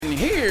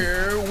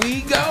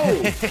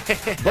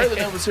Braylon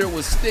Edwards here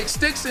with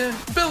Sticks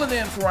filling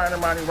in for Ryan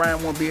Armani.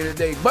 Ryan won't be here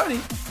today, buddy.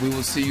 We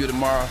will see you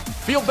tomorrow.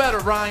 Feel better,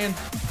 Ryan.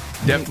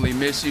 Definitely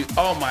miss you.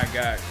 Oh, my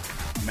God.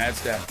 Matt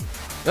Stafford.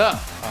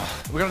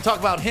 We're going to talk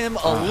about him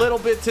a little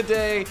bit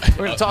today.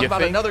 We're going to talk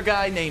about another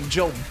guy named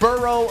Joe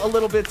Burrow a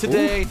little bit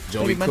today.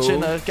 Maybe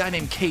mention a guy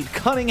named Cade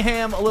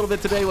Cunningham a little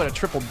bit today. We had a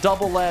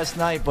triple-double last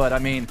night. But, I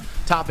mean,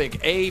 topic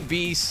A,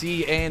 B,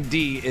 C, and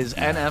D is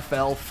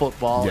NFL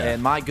football. Yeah.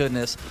 And, my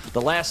goodness,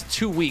 the last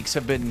 2 weeks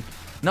have been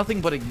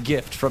nothing but a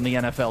gift from the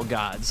NFL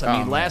gods. I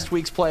mean, last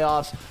week's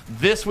playoffs,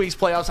 this week's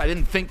playoffs, I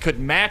didn't think could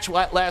match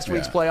last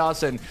week's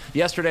playoffs. And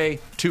yesterday,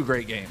 2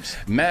 great games.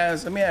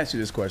 Maz, let me ask you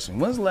this question.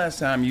 When's the last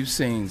time you've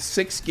seen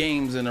 6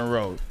 games in a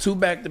row, 2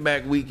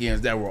 back-to-back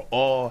weekends that were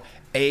all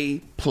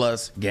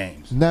A-plus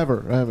games?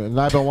 Never. And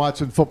I've been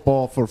watching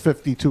football for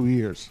 52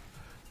 years.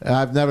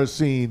 I've never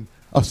seen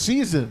a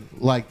season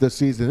like this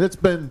season. It's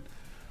been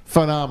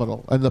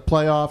phenomenal. And the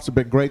playoffs have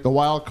been great. The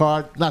wild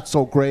card, not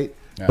so great.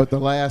 Yeah. But the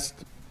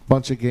last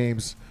bunch of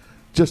games,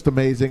 just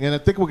amazing. And I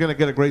think we're going to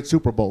get a great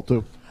Super Bowl,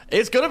 too.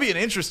 It's going to be an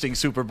interesting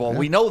Super Bowl. Yeah.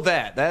 We know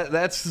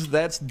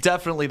that's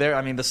definitely there.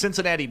 I mean, the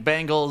Cincinnati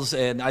Bengals,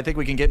 and I think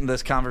we can get into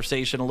this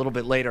conversation a little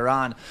bit later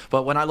on,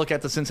 but when I look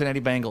at the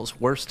Cincinnati Bengals,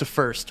 worst to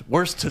first,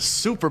 worst to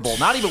Super Bowl,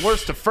 not even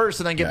worst to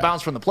first and then get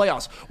bounced from the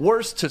playoffs,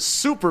 worst to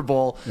Super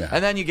Bowl,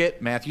 and then you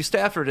get Matthew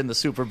Stafford in the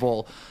Super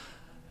Bowl.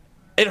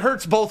 It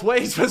hurts both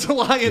ways as a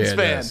Lions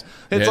fan.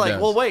 It's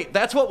like, well, wait,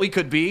 that's what we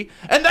could be,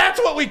 and that's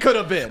what we could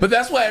have been. But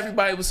that's why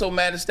everybody was so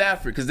mad at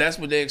Stafford, because that's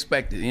what they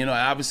expected. You know,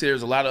 obviously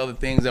there's a lot of other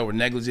things that were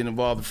negligent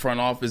involved, the front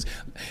office.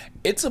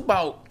 It's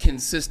about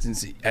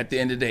consistency at the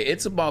end of the day.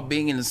 It's about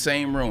being in the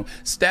same room.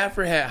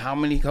 Stafford had how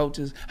many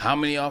coaches, how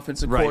many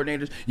offensive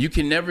coordinators? You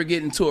can never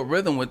get into a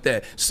rhythm with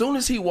that. Soon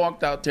as he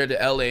walked out there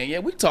to L.A.,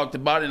 and we talked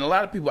about it, and a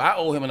lot of people, I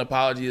owe him an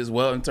apology as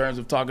well in terms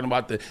of talking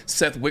about the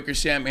Seth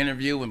Wickersham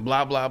interview and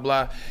blah, blah,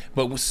 blah.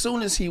 But as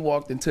soon as he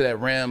walked into that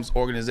Rams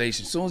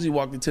organization, as soon as he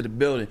walked into the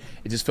building,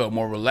 it just felt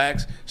more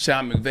relaxed.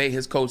 Sean McVay,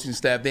 his coaching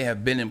staff, they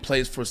have been in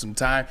place for some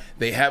time.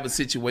 They have a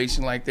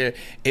situation like that.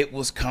 It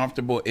was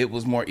comfortable. It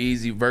was more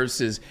easy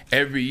versus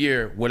every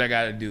year what I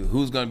got to do.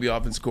 Who's going to be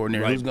offensive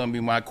coordinator? Who's going to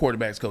be my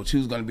quarterback's coach?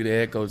 Who's going to be the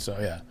head coach? So,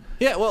 yeah.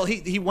 Yeah, well,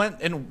 he went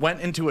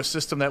into a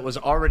system that was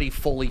already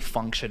fully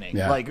functioning.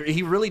 Yeah. Like,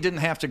 he really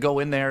didn't have to go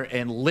in there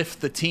and lift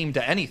the team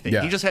to anything.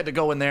 Yeah. He just had to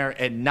go in there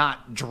and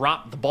not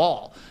drop the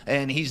ball,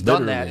 and he's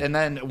done that. And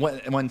then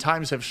when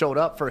times have showed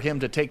up for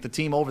him to take the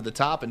team over the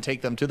top and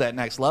take them to that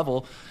next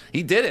level,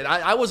 he did it.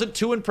 I wasn't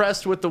too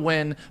impressed with the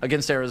win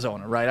against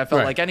Arizona, right? I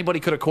felt like anybody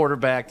could have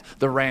quarterbacked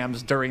the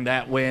Rams during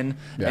that win,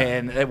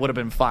 and it would have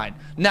been fine.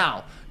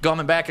 Now,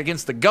 coming back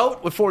against the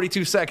GOAT with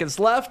 42 seconds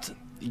left,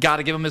 you got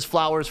to give him his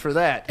flowers for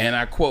that. And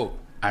I quote,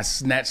 I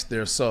snatched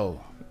their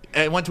soul.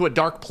 And went to a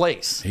dark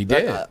place. He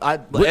did. I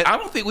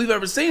don't think we've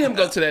ever seen him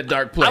go to that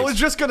dark place. I was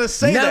just going to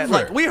say that.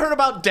 Like, we heard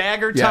about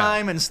Dagger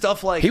Time and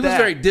stuff like that. He was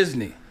very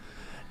Disney.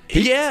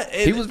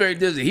 He was very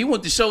Disney. He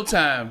went to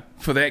Showtime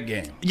for that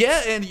game.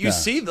 Yeah, and you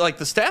see, like,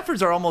 the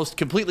Staffords are almost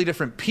completely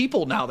different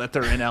people now that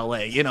they're in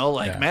L.A. You know,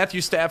 like,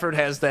 Matthew Stafford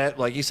has that,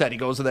 like you said, he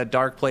goes to that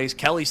dark place.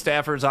 Kelly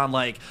Stafford's on,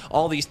 like,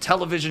 all these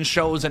television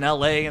shows in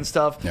L.A. and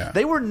stuff. Yeah.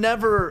 They were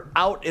never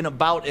out and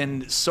about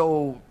and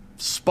so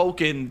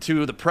spoken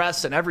to the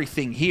press and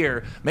everything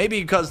here, maybe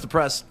because the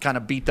press kind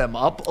of beat them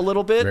up a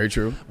little bit. Very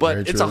true.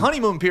 But it's a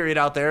honeymoon period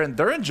out there, and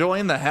they're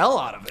enjoying the hell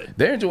out of it.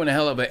 They're enjoying the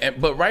hell of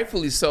it, but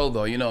rightfully so,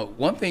 though. You know,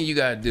 one thing you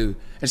got to do,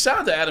 and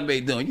shout out to Adam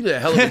Beydoun. You did a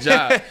hell of a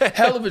job.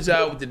 Hell of a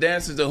job with the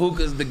dancers, the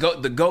hookahs, the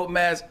goat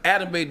mask.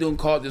 Adam Beydoun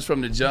called this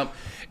from the jump.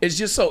 It's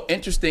just so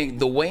interesting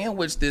the way in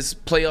which this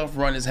playoff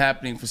run is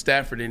happening for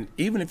Stafford, and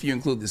even if you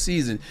include the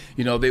season,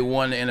 you know, they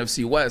won the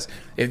NFC West.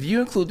 If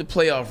you include the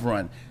playoff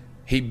run,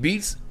 he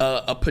beats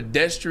a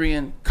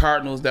pedestrian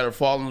Cardinals that are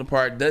falling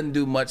apart. Doesn't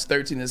do much,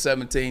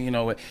 13-17. You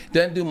know,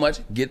 doesn't do much.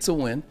 Gets a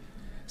win.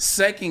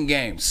 Second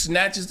game,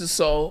 snatches the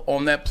soul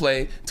on that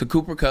play to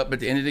Cooper Kupp at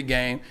the end of the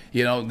game.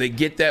 You know, they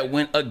get that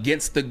win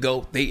against the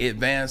GOAT. They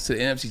advance to the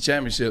NFC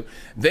Championship.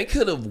 They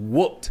could have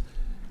whooped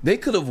the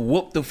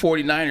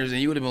 49ers,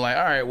 and you would have been like,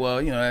 all right,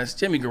 well, you know, that's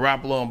Jimmy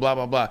Garoppolo and blah,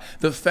 blah, blah.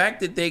 The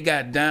fact that they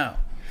got down,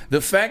 the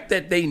fact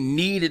that they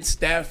needed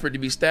Stafford to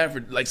be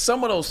Stafford, like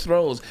some of those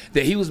throws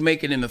that he was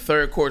making in the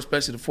third quarter,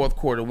 especially the fourth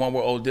quarter, one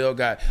where Odell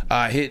got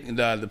hit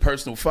the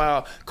personal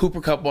foul,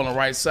 Cooper Kupp on the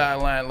right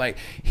sideline, like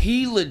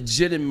he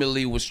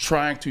legitimately was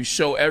trying to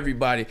show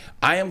everybody,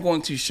 I am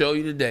going to show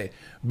you today,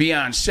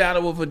 beyond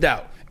shadow of a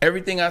doubt,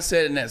 everything I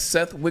said in that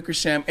Seth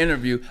Wickersham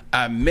interview,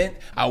 I meant.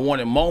 I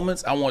wanted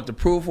moments. I wanted to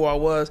prove who I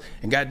was,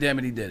 and goddamn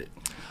it, he did it.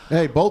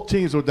 Hey, both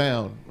teams were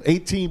down.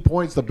 18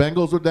 points. The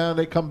Bengals were down.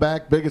 They come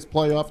back. Biggest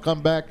playoff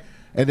comeback.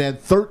 And then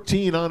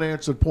 13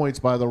 unanswered points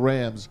by the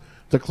Rams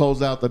to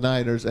close out the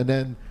Niners. And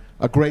then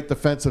a great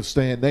defensive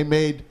stand. They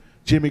made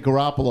Jimmy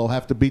Garoppolo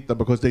have to beat them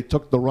because they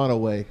took the run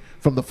away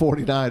from the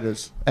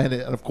 49ers. And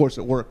of course,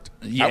 it worked.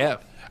 Yeah.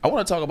 I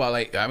want to talk about,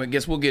 like, I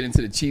guess we'll get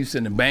into the Chiefs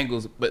and the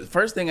Bengals. But the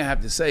first thing I have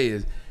to say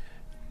is,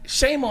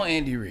 shame on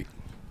Andy Reid.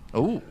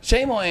 Oh,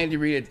 shame on Andy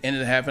Reid at the end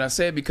of the half. And I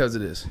say it because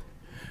of this.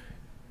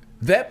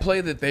 That play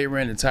that they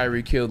ran to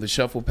Tyreek Hill, the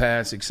shuffle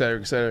pass, et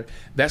cetera,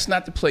 that's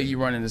not the play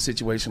you run in a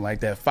situation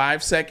like that.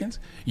 5 seconds,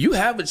 you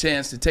have a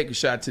chance to take a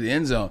shot to the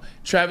end zone.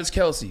 Travis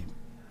Kelce,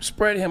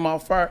 spread him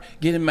off far,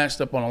 get him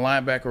matched up on a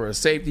linebacker or a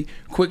safety,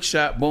 quick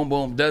shot, boom,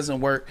 boom,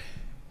 doesn't work.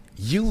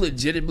 You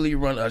legitimately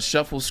run a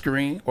shuffle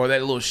screen or that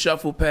little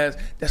shuffle pass,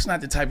 that's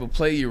not the type of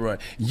play you run.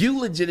 You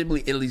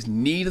legitimately at least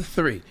need a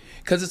 3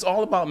 because it's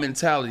all about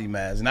mentality,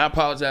 Maz. And I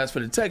apologize for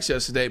the text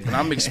yesterday, but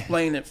I'm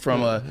explaining it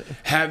from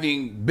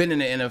having been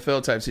in an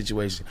NFL type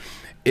situation.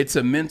 It's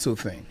a mental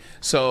thing.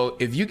 So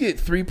if you get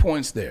 3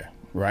 points there,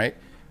 right,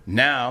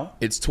 now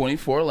it's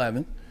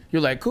 24-11.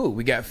 You're like, cool,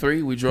 we got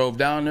 3. We drove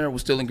down there. We're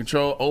still in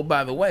control. Oh,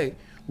 by the way,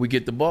 we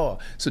get the ball.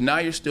 So now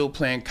you're still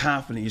playing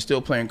confident. You're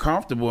still playing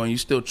comfortable, and you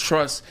still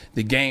trust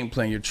the game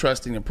plan. You're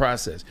trusting the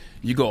process.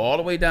 You go all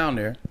the way down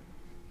there.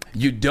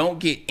 You don't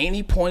get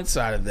any points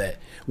out of that.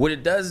 What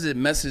it does is it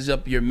messes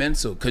up your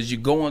mental because you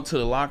go into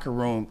the locker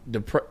room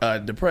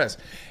depressed.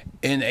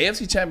 In the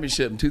AFC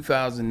Championship in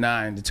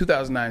 2009, the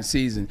 2009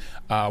 season,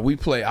 I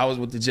was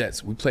with the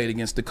Jets. We played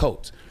against the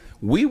Colts.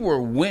 We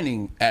were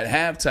winning at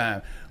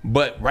halftime,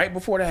 but right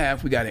before the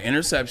half, we got an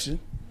interception.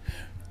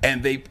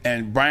 And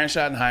Brian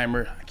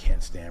Schottenheimer, I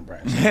can't stand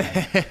Brian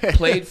Schottenheimer,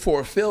 played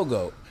for a field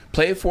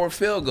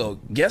goal.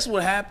 Guess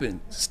what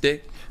happened,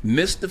 Stick?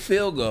 Missed the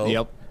field goal.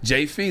 Yep.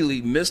 Jay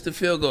Feely missed the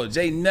field goal.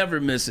 Jay never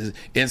misses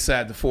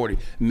inside the 40.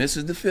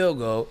 Misses the field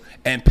goal.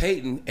 And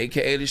Peyton,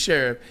 a.k.a. the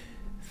Sheriff,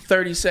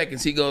 30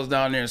 seconds, he goes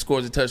down there and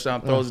scores a touchdown,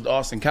 throws it to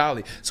Austin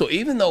Collie. So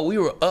even though we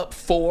were up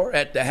 4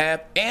 at the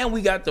half and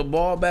we got the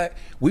ball back,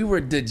 we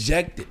were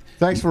dejected.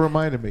 Thanks for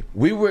reminding me.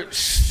 We were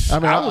I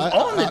was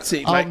on the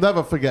team. I'll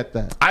never forget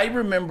that. I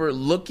remember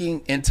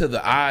looking into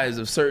the eyes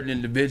of certain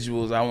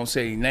individuals, I won't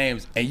say any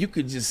names, and you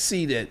could just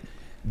see that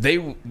they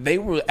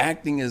were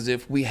acting as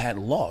if we had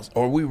lost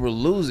or we were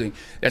losing.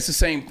 That's the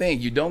same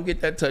thing. You don't get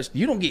that touch.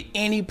 You don't get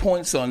any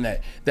points on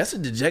that. That's a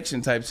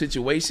dejection type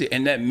situation.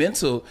 And that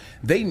mental,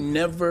 they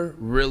never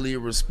really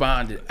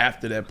responded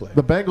after that play.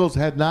 The Bengals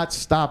had not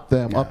stopped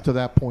them up to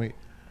that point.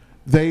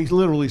 They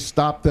literally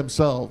stopped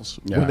themselves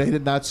when they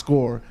did not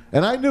score.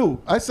 And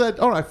I said,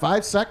 all right,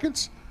 5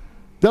 seconds,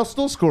 they'll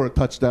still score a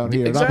touchdown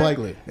here. Exactly. And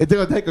I'm like, if they're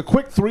going to take a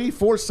quick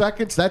 3-4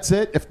 seconds, that's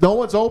it. If no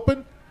one's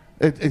open,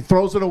 it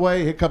throws it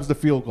away. Here comes the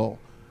field goal.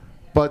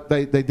 But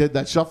they did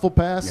that shuffle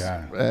pass,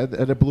 and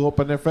it blew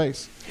up in their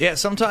face. Yeah,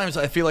 sometimes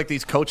I feel like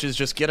these coaches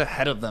just get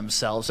ahead of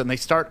themselves, and they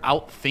start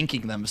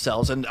outthinking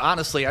themselves. And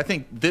honestly, I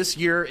think this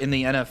year in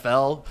the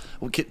NFL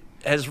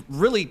has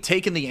really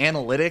taken the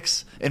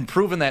analytics and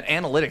proven that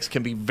analytics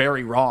can be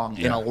very wrong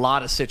in a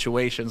lot of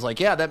situations. Like,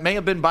 that may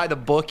have been by the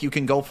book. You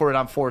can go for it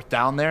on 4th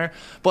down there.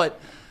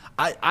 But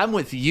I'm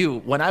with you.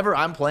 Whenever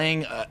I'm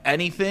playing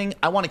anything,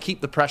 I want to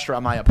keep the pressure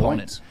on my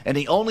opponent. And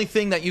the only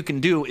thing that you can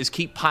do is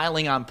keep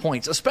piling on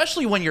points,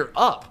 especially when you're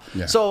up.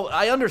 Yeah. So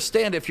I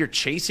understand if you're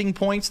chasing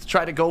points to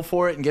try to go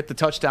for it and get the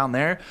touchdown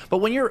there. But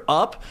when you're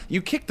up,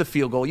 you kick the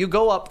field goal. You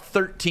go up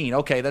 13.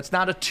 Okay, that's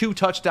not a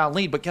 2-touchdown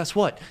lead. But guess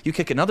what? You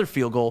kick another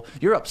field goal,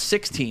 you're up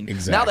 16.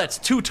 Exactly. Now that's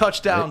 2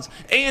 touchdowns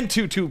and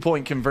 2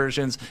 2-point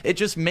conversions. It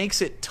just makes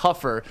it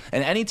tougher.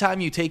 And anytime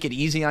you take it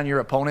easy on your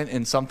opponent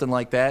in something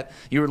like that,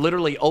 you're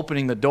literally opening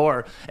the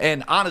door.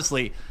 And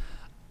honestly,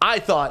 I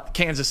thought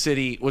Kansas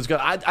City was going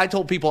to – I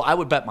told people I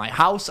would bet my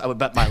house, I would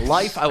bet my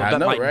life, I would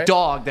bet my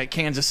dog that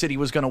Kansas City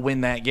was going to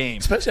win that game.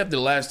 Especially after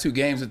the last 2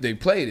 games that they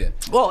played in.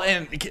 Well,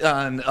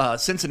 and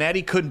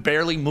Cincinnati couldn't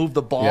barely move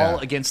the ball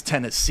against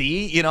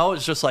Tennessee. You know,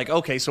 it's just like,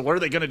 okay, so what are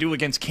they going to do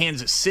against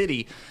Kansas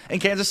City?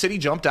 And Kansas City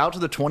jumped out to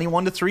the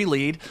 21-3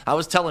 lead. I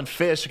was telling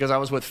Fish, because I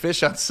was with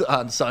Fish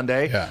on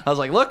Sunday, I was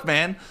like, look,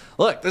 man,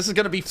 this is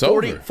going to be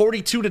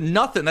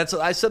 42-0.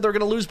 I said they're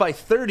going to lose by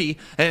 30,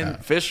 and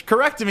Fish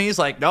corrected me. He's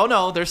like,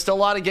 no, there's still a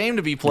lot of game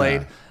to be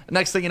played.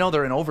 Next thing you know,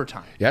 they're in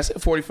overtime. Yeah, I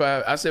said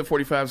 45. I said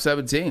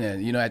 45-17,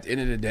 and at the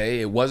end of the day,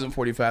 it wasn't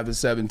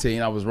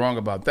 45-17. I was wrong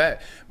about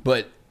that,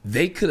 but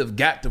they could have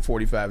got to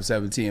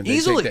 45-17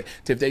 easily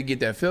if they get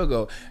that field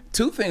goal.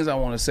 2 things I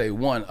want to say.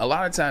 One, a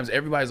lot of times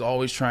everybody's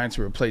always trying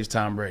to replace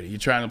Tom Brady. You're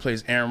trying to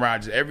replace Aaron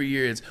Rodgers. Every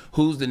year it's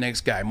who's the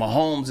next guy.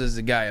 Mahomes is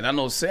the guy, and I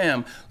know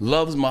Sam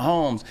loves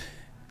Mahomes.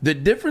 The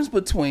difference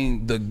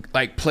between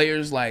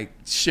players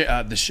like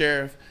the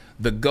Sheriff,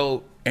 the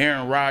GOAT,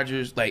 Aaron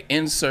Rodgers,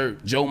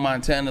 insert Joe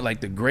Montana,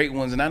 the great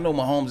ones, and I know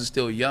Mahomes is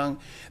still young.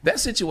 That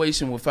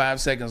situation with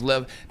 5 seconds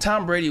left,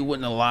 Tom Brady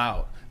wouldn't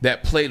allow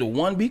that play to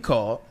 1, be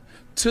called.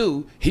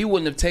 2, he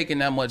wouldn't have taken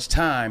that much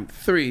time.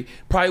 3,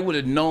 probably would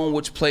have known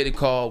which play to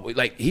call.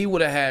 He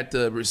would have had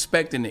the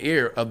respect in the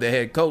ear of the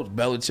head coach,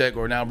 Belichick,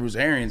 or now Bruce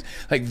Arians.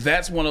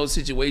 That's one of those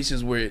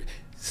situations where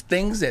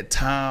things that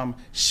Tom,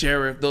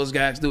 Sheriff, those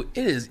guys do,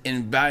 it is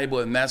invaluable,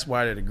 and that's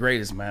why they're the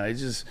greatest, man.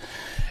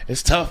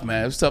 It's tough,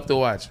 man. It's tough to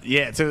watch.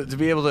 Yeah, to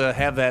be able to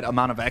have that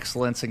amount of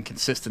excellence and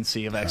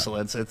consistency of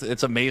excellence,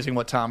 it's amazing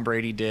what Tom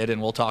Brady did,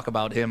 and we'll talk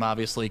about him,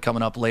 obviously,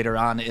 coming up later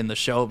on in the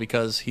show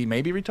because he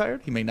may be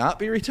retired. He may not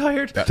be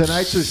retired.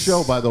 Tonight's his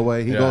show, by the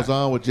way. He goes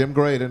on with Jim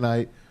Gray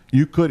tonight.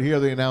 You could hear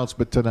the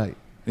announcement tonight.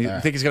 You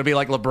think he's going to be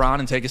like LeBron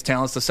and take his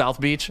talents to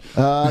South Beach?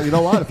 You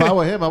know what? If I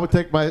were him, I would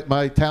take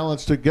my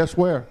talents to guess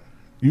where?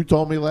 You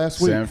told me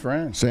last week.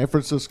 San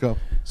Francisco.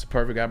 It's a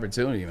perfect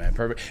opportunity, man.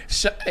 Perfect.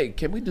 Hey,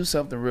 can we do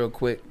something real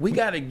quick? We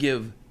got to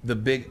give the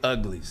big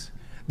uglies,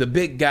 the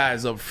big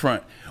guys up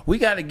front. We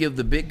got to give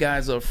the big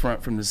guys up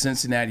front from the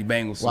Cincinnati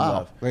Bengals some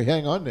love. They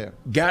hang on there.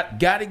 Got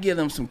to give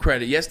them some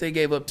credit. Yes, they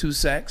gave up 2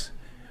 sacks.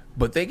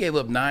 But they gave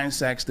up 9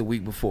 sacks the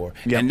week before.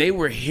 Yep. And they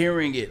were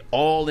hearing it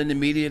all in the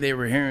media. They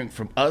were hearing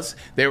from us.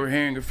 They were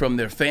hearing it from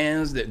their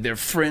fans, their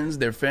friends,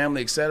 their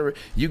family, etc.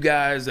 You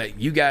guys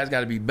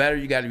got to be better.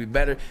 You got to be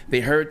better. They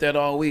heard that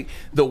all week.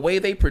 The way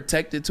they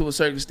protected to a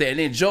certain extent. And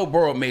then Joe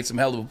Burrow made some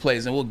hell of a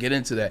plays, and we'll get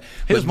into that.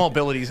 His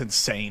mobility is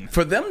insane.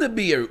 For them to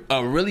be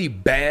a really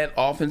bad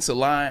offensive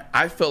line,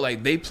 I felt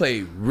like they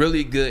played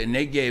really good, and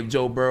they gave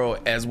Joe Burrow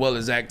as well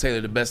as Zach Taylor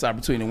the best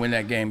opportunity to win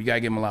that game. You got to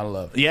give them a lot of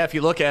love. Yeah, if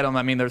you look at them,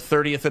 I mean, they're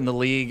 30th in the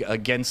league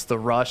against the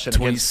rush and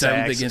against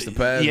sacks. Against the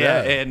pass.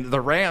 Yeah, and the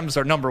Rams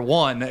are number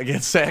 1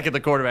 against sack at the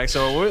quarterback.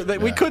 So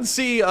we could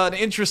see an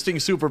interesting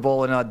Super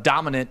Bowl and a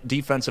dominant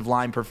defensive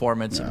line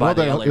performance by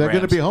the LA Rams. They're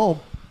going to be home.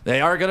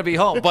 They are going to be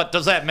home. But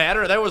does that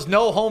matter? There was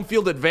no home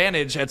field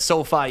advantage at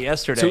SoFi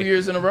yesterday. 2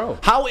 years in a row.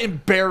 How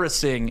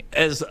embarrassing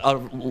as a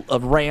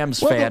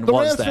Rams fan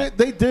was that?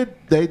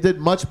 They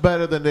did much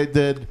better than they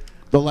did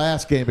the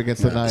last game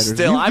against the Niners.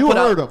 Still,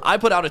 I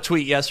put out a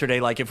tweet yesterday,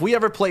 like, if we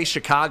ever play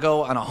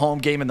Chicago on a home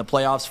game in the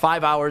playoffs,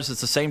 5 hours, it's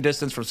the same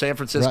distance from San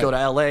Francisco to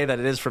L.A. that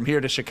it is from here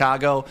to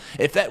Chicago.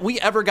 If we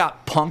ever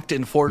got punked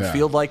in Ford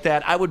Field like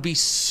that, I would be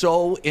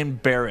so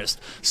embarrassed.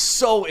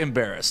 So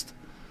embarrassed.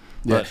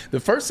 Yeah. The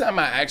first time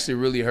I actually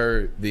really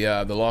heard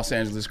the Los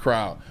Angeles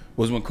crowd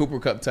was when Cooper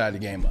Kupp tied the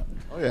game up.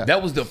 Oh, yeah.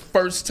 That was the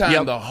first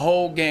time the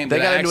whole game they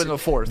got into it in the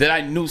fourth that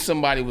I knew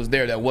somebody was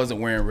there that wasn't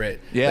wearing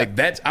red. Yeah. Like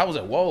I was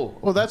like, whoa.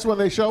 Well, that's when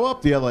they show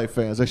up, the LA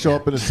fans. They show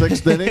up in the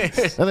 6th inning,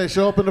 and they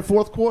show up in the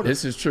 4th quarter.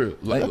 This is true.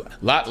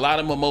 Lot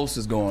of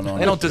mimosas going on.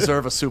 They don't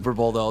deserve a Super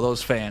Bowl, though,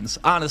 those fans.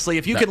 Honestly,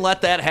 if you can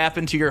let that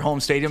happen to your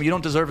home stadium, you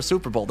don't deserve a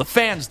Super Bowl. The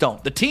fans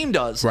don't. The team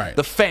does. Right.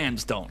 The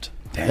fans don't.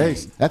 Dang. Hey,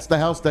 that's the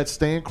house that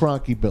Stan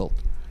Kroenke built.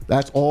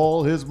 That's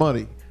all his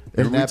money.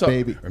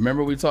 Baby.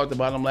 Remember we talked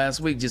about him last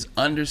week, just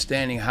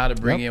understanding how to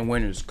bring in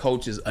winners,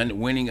 coaches,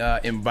 winning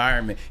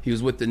environment. He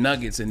was with the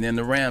Nuggets and then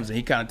the Rams, and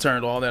he kind of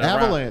turned all that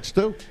around. Avalanche,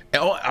 too.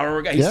 Oh, I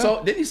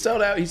remember. Did he sell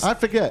that? I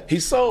forget. He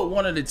sold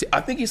one of the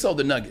I think he sold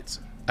the Nuggets.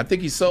 I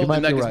think he sold the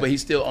Nuggets, but he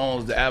still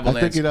owns the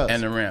Avalanche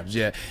and the Rams.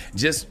 Yeah.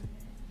 Just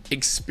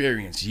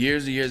experience,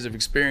 years and years of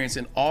experience.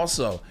 And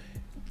also,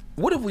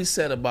 what have we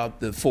said about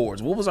the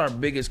Fords? What was our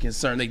biggest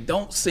concern? They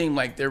don't seem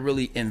like they're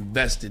really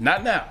invested.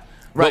 Not now.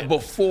 Right. But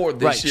before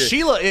this year.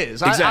 Sheila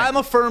is. Exactly. I'm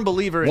a firm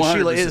believer in 100%.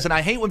 Sheila is, and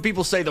I hate when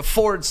people say the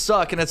Fords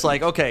suck, and it's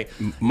like, okay,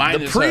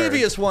 the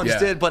previous ones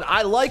did, but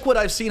I like what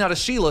I've seen out of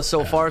Sheila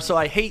so far, so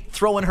I hate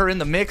throwing her in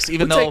the mix,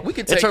 even though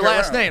it's her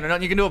last name. There's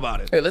nothing you can do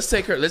about it. Hey, let's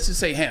take her. Let's just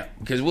say Hemp,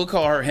 because we'll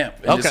call her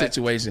Hemp in this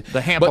situation.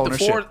 The Hemp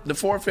ownership. But the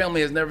Ford family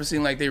has never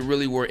seemed like they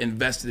really were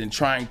invested in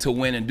trying to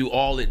win and do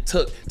all it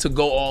took to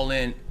go all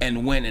in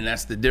and win, and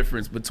that's the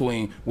difference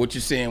between what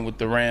you're seeing with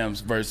the Rams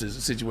versus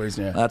the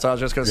situation here. That's what I was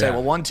just going to say.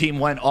 Well, one team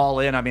went all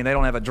in. I mean, they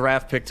don't have a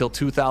draft pick till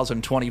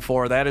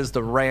 2024. That is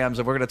the Rams,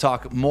 and we're going to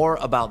talk more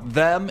about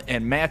them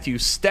and Matthew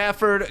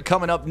Stafford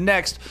coming up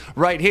next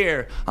right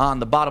here on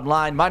The Bottom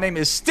Line. My name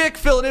is Stick,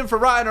 filling in for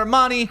Ryan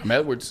Armani. I'm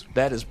Edwards.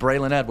 That is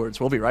Braylon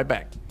Edwards. We'll be right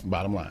back.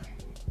 Bottom Line.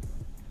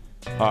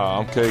 Hi,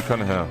 I'm Kay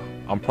Cunningham.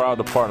 I'm proud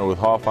to partner with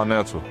Hall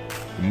Financial,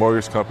 the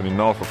mortgage company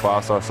known for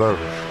 5-star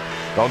service.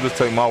 Don't just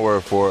take my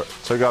word for it.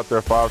 Check out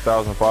their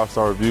 5,000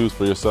 5-star reviews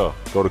for yourself.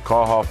 Go to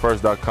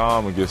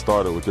callhallfirst.com and get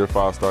started with your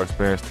 5-star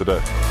experience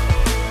today.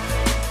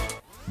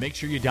 Make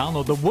sure you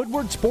download the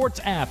Woodward Sports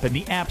app in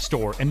the App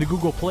Store and the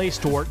Google Play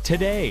Store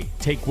today.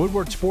 Take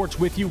Woodward Sports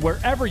with you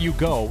wherever you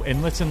go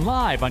and listen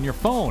live on your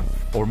phone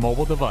or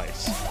mobile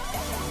device.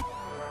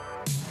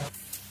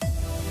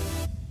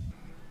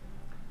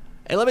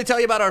 Hey, let me tell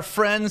you about our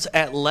friends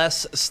at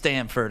Les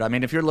Stafford. I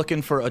mean, if you're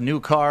looking for a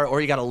new car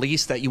or you got a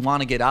lease that you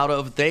want to get out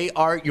of, they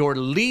are your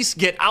lease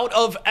get out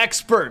of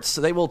experts.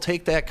 They will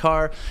take that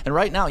car, and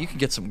right now you can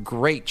get some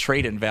great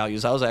trade-in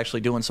values. I was actually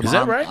doing some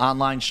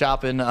online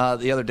shopping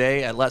the other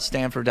day at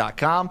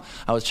LetStafford.com.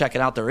 I was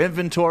checking out their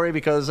inventory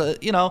because, I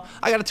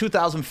got a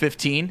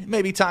 2015,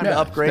 maybe time to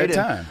upgrade.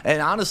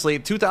 And honestly,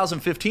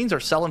 2015s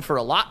are selling for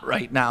a lot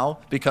right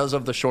now because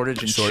of the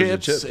shortage in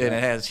chips, and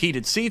it has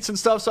heated seats and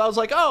stuff. So I was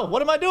like, oh,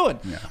 what am I doing?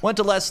 Yeah. Went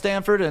to Les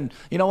Stafford, and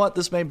you know what?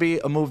 This may be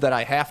a move that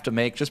I have to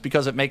make just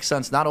because it makes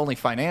sense not only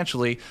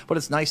financially, but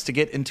it's nice to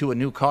get into a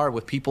new car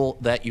with people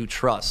that you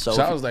trust. So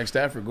sounds like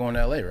Stafford going to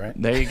L.A., right?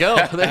 There you go.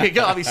 There you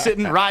go. I'll be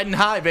sitting riding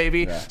high,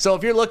 baby. Yeah. So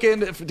if you're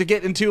looking to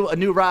get into a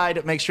new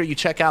ride, make sure you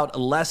check out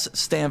Les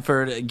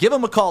Stafford. Give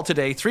them a call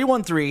today,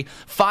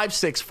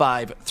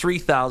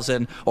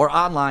 313-565-3000, or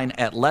online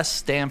at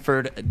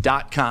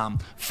lesstafford.com.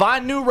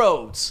 Find new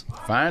roads.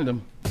 Find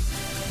them.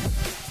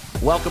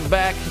 Welcome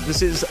back.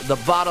 This is The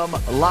Bottom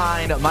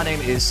Line. My name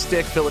is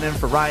Stick, filling in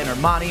for Ryan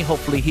Armani.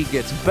 Hopefully he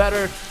gets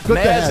better. Good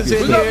to Maz have is you.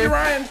 in We love here. you,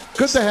 Ryan.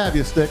 Good to have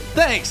you, Stick.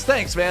 Thanks,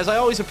 Maz. I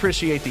always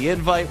appreciate the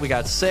invite. We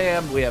got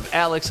Sam, we have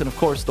Alex, and of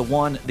course the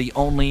one, the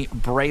only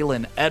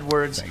Braylon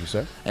Edwards. Thank you,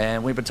 sir.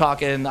 And we've been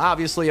talking,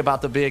 obviously,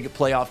 about the big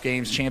playoff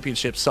games,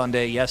 Championship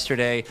Sunday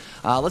yesterday.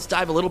 Let's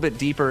dive a little bit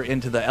deeper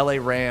into the LA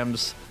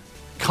Rams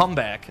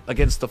comeback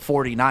against the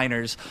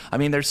 49ers. I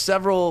mean, there's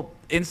several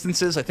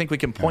instances I think we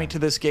can point to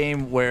this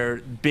game where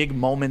big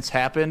moments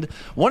happened.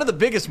 One of the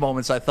biggest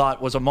moments I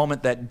thought was a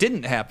moment that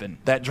didn't happen,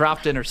 that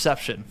dropped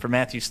interception for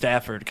Matthew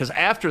Stafford, because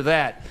after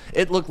that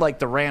it looked like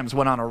the Rams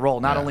went on a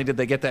roll. Not only did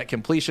they get that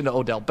completion to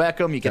Odell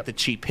Beckham, you get the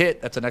cheap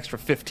hit, that's an extra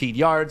 15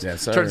 yards,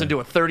 Yes, sir. turns into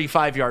a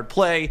 35-yard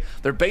play.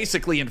 They're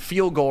basically in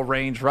field goal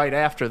range right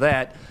after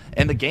that,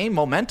 and the game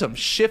momentum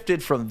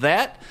shifted from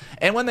that.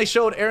 And when they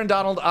showed Aaron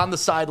Donald on the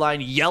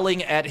sideline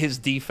yelling at his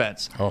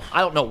defense,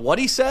 I don't know what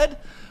he said,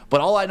 but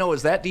all I know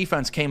is that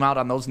defense came out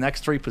on those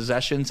next 3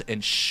 possessions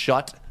and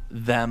shut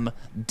them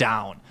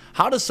down.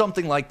 How does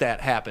something like that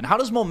happen? How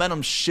does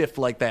momentum shift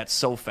like that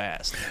so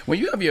fast? When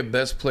you have your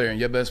best player, and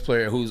your best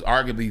player who's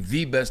arguably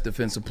the best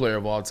defensive player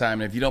of all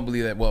time, and if you don't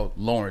believe that, well,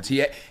 Lawrence.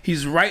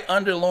 He's right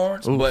under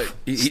Lawrence, but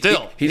he's even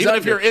under.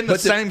 if you're in the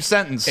But same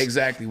sentence.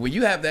 Exactly. When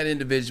you have that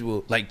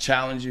individual like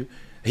challenge you,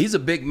 he's a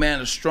big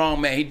man, a strong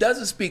man. He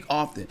doesn't speak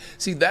often.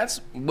 See, that's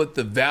what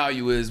the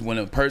value is when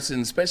a person,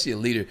 especially a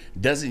leader,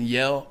 doesn't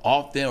yell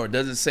often or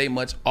doesn't say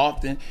much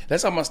often.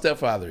 That's how my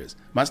stepfather is.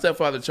 My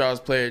stepfather, Charles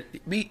Player,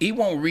 he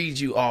won't read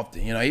you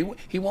often. You know,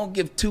 he won't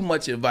give too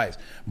much advice.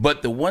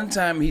 But the one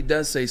time he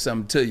does say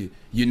something to you,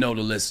 you know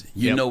to listen.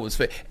 You know what's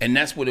fair. And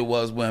that's what it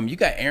was with him. You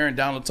got Aaron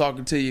Donald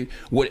talking to you.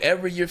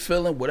 Whatever you're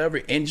feeling,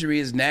 whatever injury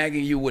is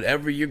nagging you,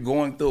 whatever you're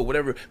going through,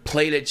 whatever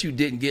play that you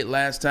didn't get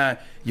last time,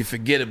 you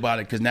forget about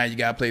it because now you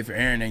got to play for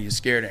Aaron and you're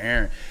scared of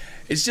Aaron.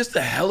 It's just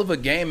a hell of a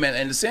game, man.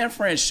 And the San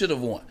Fran should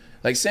have won.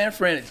 Like San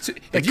Fran,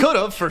 It could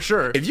have, for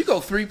sure. if you go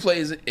 3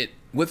 plays,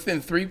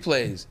 within 3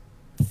 plays,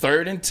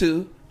 3rd and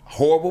 2,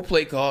 horrible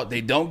play call.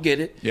 They don't get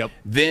it. Yep.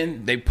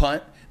 Then they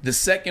punt. The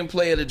second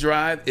play of the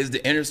drive is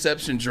the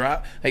interception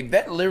drop. Like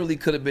that literally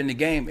could have been the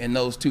game in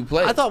those 2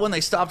 plays. I thought when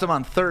they stopped him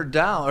on 3rd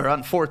down or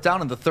on 4th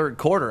down in the 3rd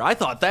quarter, I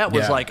thought that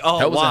was like, oh,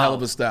 that was wow. a hell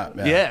of a stop.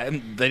 Yeah,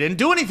 and they didn't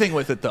do anything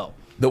with it, though.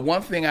 The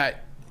one thing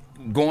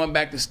going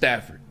back to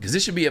Stafford, because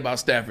this should be about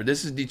Stafford.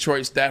 This is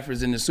Detroit.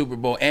 Stafford's in the Super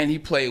Bowl, and he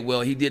played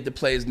well. He did the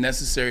plays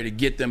necessary to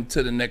get them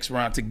to the next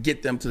round, to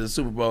get them to the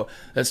Super Bowl.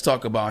 Let's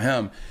talk about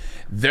him.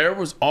 There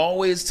was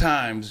always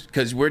times,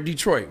 because we're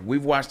Detroit.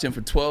 We've watched him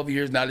for 12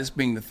 years, now this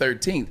being the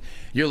 13th.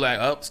 You're like,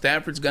 oh,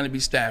 Stafford's going to be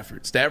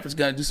Stafford. Stafford's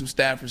going to do some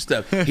Stafford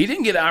stuff. He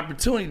didn't get an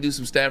opportunity to do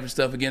some Stafford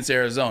stuff against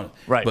Arizona.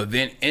 Right. But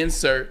then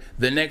insert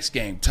the next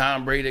game,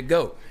 Tom Brady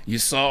go. You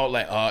saw,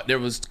 like, there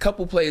was a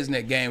couple plays in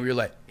that game where you're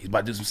like, he's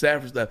about to do some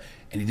Stafford stuff,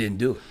 and he didn't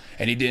do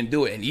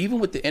it. And even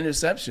with the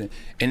interception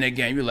in that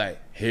game, you're like,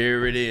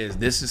 here it is.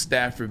 This is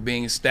Stafford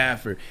being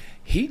Stafford.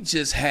 He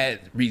just had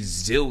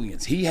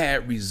resilience. He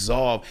had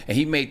resolve, and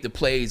he made the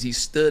plays. He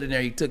stood in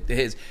there. He took the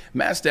hits.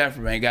 Matt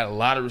Stafford, man, got a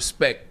lot of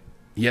respect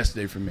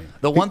yesterday for me.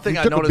 The one thing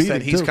I took a noticed that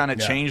beating, he's too. kind of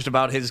changed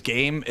about his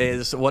game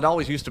is what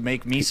always used to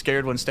make me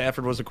scared when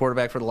Stafford was the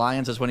quarterback for the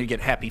Lions is when he'd get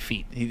happy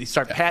feet. He'd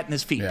start patting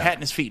his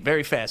feet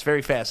very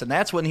fast. And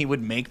that's when he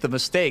would make the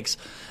mistakes.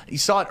 You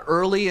saw it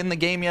early in the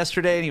game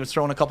yesterday, and he was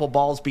throwing a couple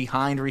balls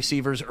behind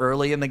receivers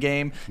early in the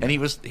game, and he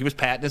was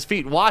patting his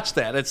feet. Watch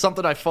that. It's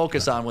something I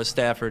focus on with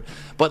Stafford.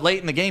 But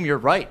late in the game, you're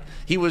right.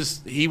 He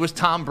was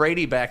Tom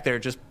Brady back there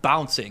just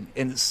bouncing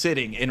and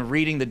sitting and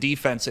reading the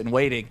defense and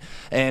waiting.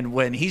 And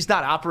when he's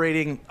not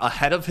operating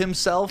ahead of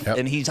himself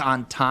and he's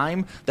on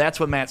time, that's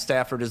when Matt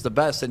Stafford is the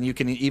best. And you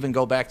can even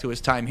go back to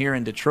his time here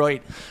in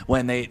Detroit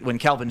when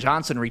Calvin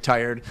Johnson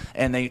retired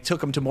and they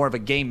took him to more of a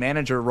game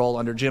manager role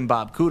under Jim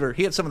Bob Cooter.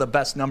 He had some of the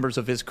best numbers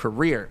of his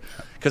career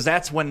because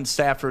that's when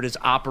Stafford is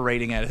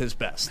operating at his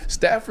best.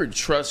 Stafford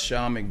trusts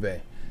Sean McVay.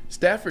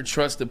 Stafford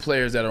trusts the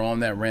players that are on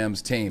that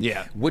Rams team.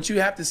 Yeah. What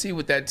you have to see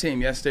with that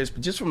team yesterday,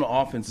 just from the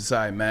offensive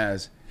side,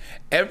 Maz,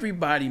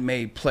 everybody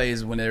made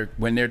plays when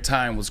their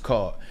time was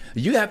called.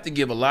 You have to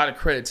give a lot of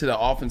credit to the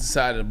offensive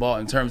side of the ball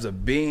in terms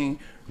of being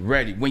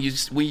ready. When you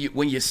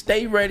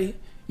stay ready,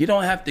 you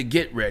don't have to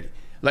get ready.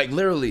 Like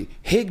literally,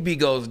 Higbee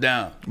goes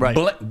down. Right.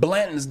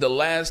 Blanton's the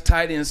last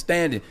tight end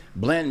standing.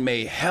 Blanton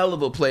made hell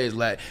of a plays,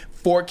 like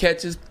 4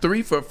 catches,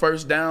 3 for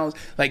first downs.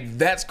 Like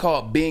that's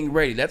called being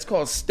ready. That's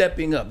called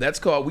stepping up. That's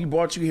called we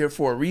brought you here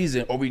for a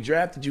reason, or we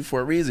drafted you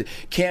for a reason.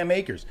 Cam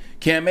Akers,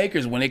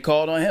 when they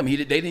called on him, they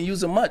didn't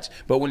use him much,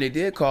 but when they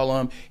did call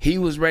on him, he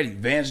was ready.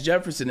 Vance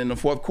Jefferson in the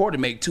 4th quarter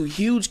made 2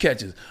 huge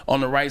catches on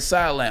the right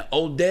sideline.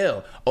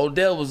 Odell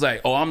was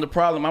like, oh, I'm the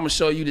problem. I'm gonna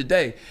show you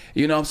today.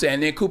 You know what I'm saying?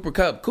 And then Cooper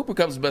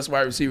Kupp's the best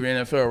wide receiver in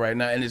the NFL right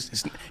now, and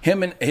it's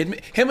him and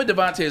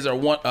Devontae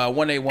are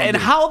 1A, 1B. And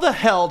how the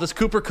hell does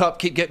Cooper Kupp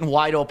keep getting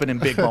wide open in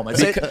big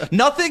moments?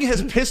 Nothing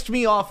has pissed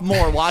me off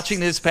more watching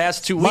this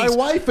past 2 weeks. My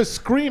wife is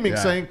screaming,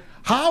 saying,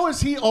 How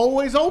is he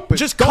always open?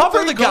 Just Don't cover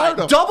they the guy, guard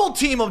him? double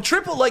team him,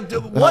 triple. Like,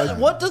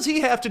 what does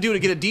he have to do to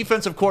get a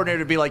defensive coordinator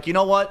to be like, you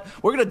know what?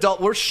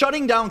 We're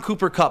shutting down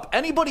Cooper Kupp.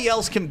 Anybody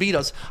else can beat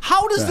us.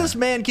 How does this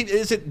man keep?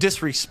 Is it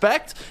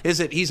disrespect? Is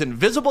it he's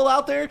invisible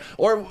out there?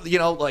 Or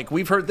like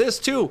we've heard this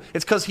too.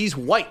 It's because he's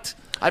white.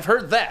 I've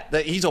heard that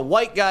he's a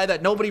white guy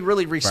that nobody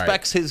really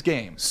respects his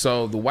game.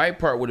 So the white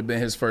part would have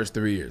been his first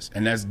 3 years,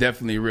 and that's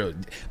definitely real.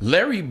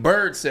 Larry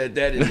Bird said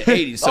that in the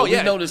 80s, so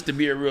we know this to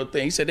be a real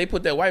thing. He said they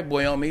put that white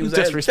boy on me. He was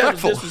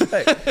disrespectful. That was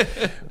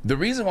disrespect. The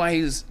reason why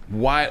he's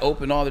wide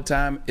open all the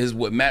time is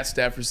what Matt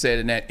Stafford said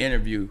in that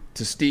interview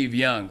to Steve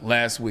Young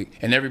last week,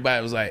 and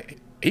everybody was like,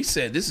 he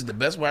said, this is the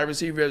best wide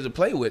receiver ever to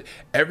play with.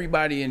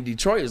 Everybody in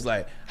Detroit is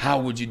like, how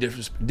would you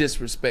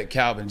disrespect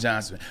Calvin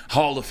Johnson?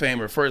 Hall of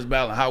Famer, first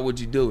ballot, how would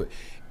you do it?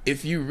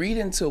 If you read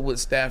into what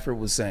Stafford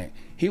was saying,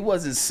 he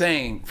wasn't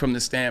saying from the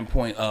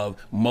standpoint of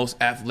most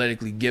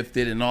athletically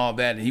gifted and all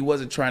that, and he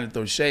wasn't trying to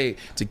throw shade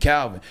to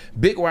Calvin.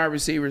 Big wide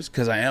receivers,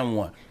 because I am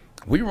one,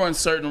 we run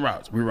certain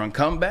routes. We run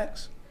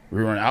comebacks,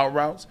 we run out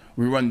routes,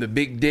 we run the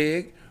big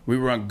dig, we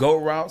run go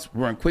routes,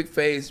 we run quick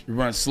fades, we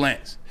run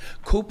slants.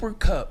 Cooper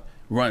Kupp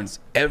runs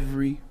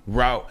every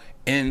route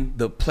in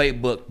the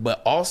playbook,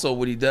 but also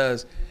what he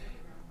does,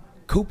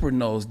 Cooper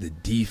knows the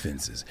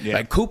defenses. Yeah.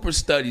 Like Cooper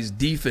studies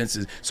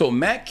defenses. So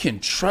Matt can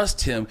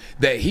trust him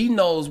that he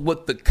knows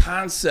what the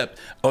concept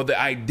or the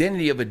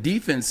identity of a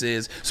defense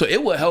is. So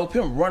it will help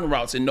him run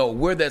routes and know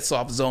where that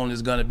soft zone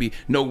is going to be,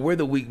 know where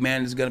the weak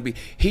man is going to be.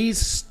 He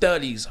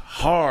studies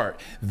hard.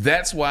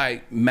 That's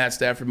why Matt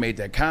Stafford made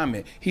that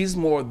comment. He's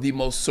the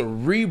most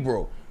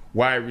cerebral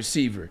wide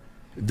receiver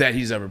that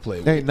he's ever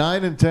played with. Hey,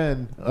 9 and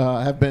 10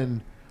 have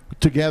been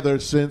together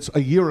since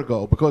a year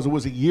ago, because it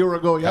was a year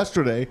ago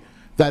yesterday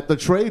that the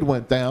trade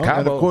went down. Cabo.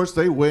 And, of course,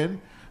 they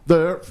win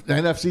the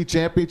NFC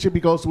Championship. He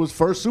goes to his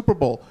first Super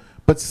Bowl.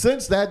 But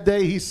since that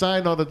day he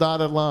signed on the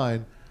dotted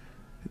line,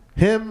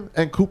 him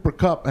and Cooper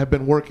Kupp have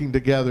been working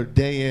together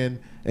day in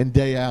and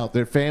day out.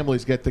 Their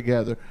families get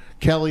together.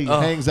 Kelly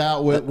hangs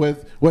out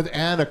with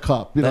Anna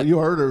Kupp. You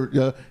heard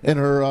her in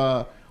her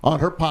on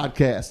her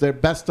podcast. They're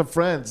best of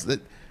friends.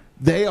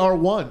 They are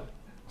one.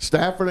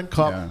 Stafford and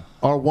Kupp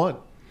are one.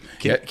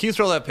 Can you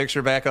throw that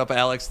picture back up,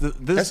 Alex? Did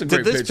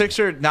this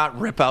picture not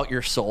rip out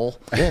your soul?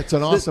 Yeah, it's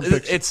an awesome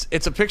picture.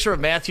 It's a picture of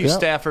Matthew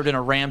Stafford in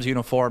a Rams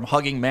uniform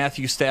hugging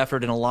Matthew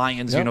Stafford in a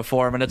Lions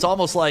uniform, and it's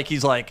almost like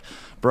he's like,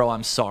 "Bro,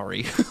 I'm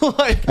sorry."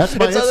 Like, that's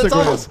my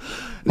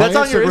Instagram. That's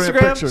on your Instagram.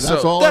 Picture.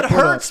 That's all that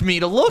hurts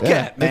me to look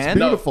at, man. It's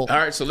beautiful. No.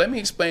 All right, so let me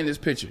explain this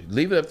picture.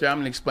 Leave it up there. I'm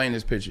going to explain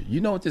this picture.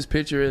 You know what this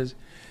picture is?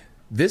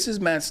 This is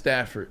Matt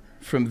Stafford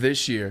from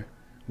this year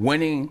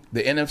winning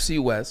the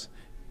NFC West,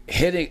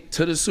 heading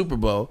to the Super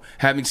Bowl,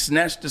 having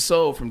snatched the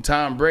soul from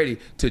Tom Brady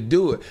to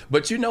do it.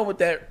 But you know what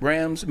that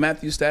Rams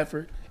Matthew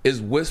Stafford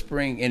is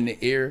whispering in the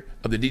ear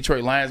of the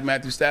Detroit Lions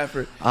Matthew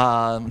Stafford?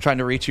 I'm trying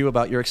to reach you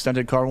about your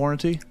extended car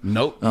warranty?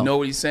 Nope. You know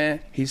what he's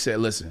saying? He said,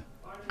 listen,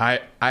 I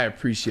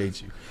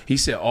appreciate you. He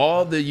said,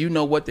 all the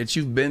you-know-what that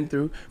you've been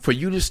through, for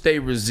you to stay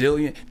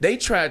resilient. They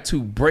tried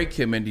to break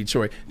him in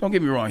Detroit. Don't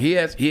get me wrong. He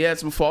had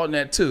some fault in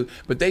that too,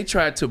 but they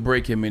tried to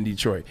break him in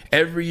Detroit.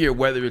 Every year,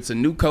 whether it's a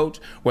new coach,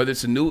 whether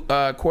it's a new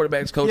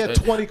quarterback's coach. He had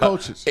 20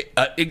 coaches.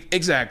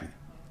 Exactly.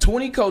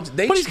 20 coaches.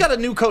 But he's got a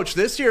new coach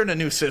this year and a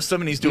new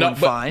system, and he's doing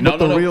fine. But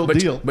the real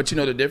deal. But you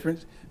know the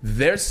difference?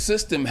 Their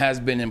system has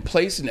been in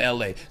place in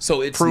L.A.,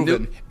 so it's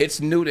proven. It's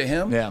new to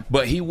him. Yeah.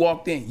 But he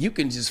walked in. You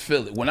can just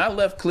feel it. When I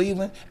left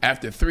Cleveland,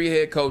 after 3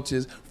 head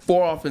coaches,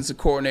 4 offensive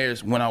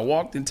coordinators, when I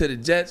walked into the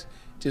Jets,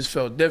 just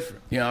felt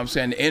different. You know what I'm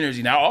saying? The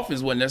energy. Now,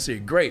 offense wasn't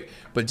necessarily great,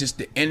 but just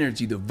the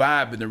energy, the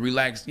vibe, and the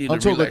relaxation.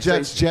 Until the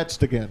Jets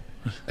jetsed again.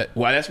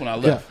 Well, that's when I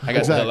left. Yeah, I got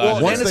exactly. Well,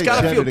 and it's got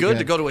to feel good again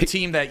to go to a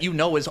team that you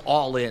know is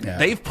all in. Yeah.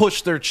 They've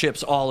pushed their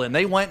chips all in.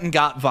 They went and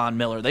got Von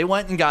Miller. They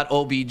went and got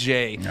OBJ.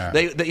 Yeah.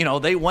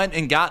 They went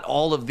and got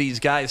all of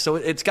these guys. So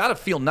it's got to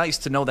feel nice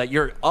to know that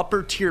your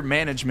upper tier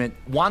management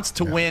wants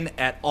to win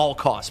at all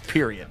costs.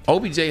 Period.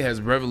 OBJ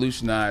has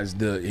revolutionized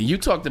and you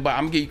talked about.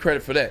 I'm gonna give you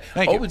credit for that.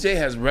 OBJ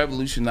has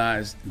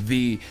revolutionized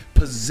the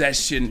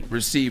possession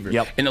receiver.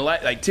 Yep. And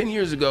like 10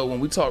 years ago when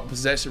we talked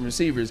possession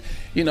receivers,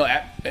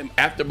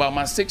 after about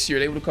my 6th year,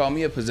 they would have called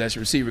me a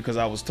possession receiver because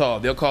I was tall.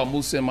 They'll call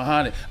Musa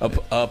Muhammad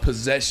a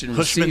possession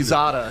receiver.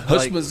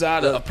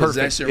 Hushmanzada, a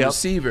possession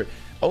receiver.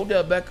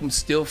 Odell Beckham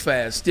still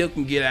fast, still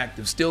can get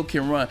active, still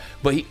can run,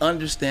 but he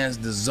understands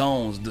the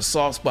zones, the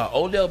soft spot.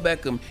 Odell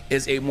Beckham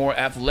is a more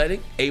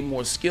athletic, a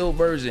more skilled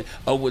version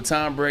of what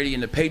Tom Brady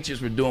and the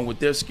Patriots were doing with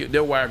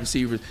their wide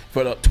receivers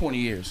for the 20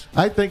 years.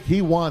 I think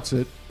he wants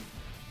it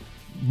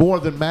more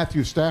than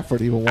Matthew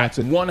Stafford even wants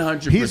it.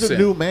 100%. He's a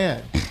new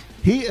man.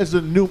 He is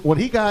a new. When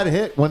he got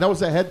hit, when that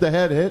was a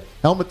head-to-head hit,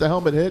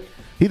 helmet-to-helmet hit,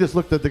 he just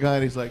looked at the guy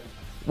and he's like,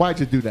 "Why'd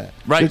you do that?"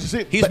 Right. Did you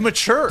see? He's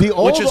mature, the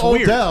old which is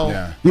Odell,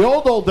 weird. The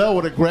old Odell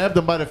would have grabbed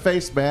him by the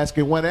face mask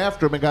and went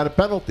after him and got a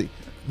penalty.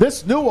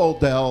 This new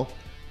Odell,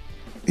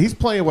 he's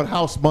playing with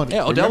house money.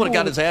 Yeah, Odell would have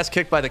got his ass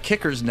kicked by the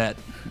kicker's net.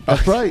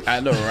 That's right.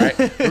 I know,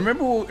 right?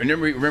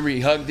 Remember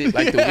he hugged it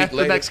like the week later?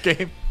 The next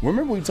game.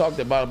 Remember we talked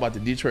about the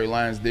Detroit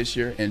Lions this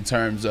year in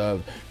terms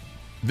of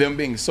them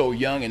being so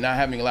young and not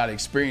having a lot of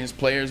experienced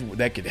players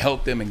that could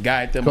help them and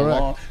guide them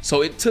along.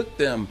 So it took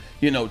them,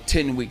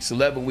 10 weeks,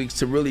 11 weeks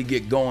to really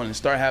get going and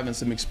start having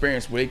some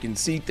experience where they can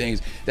see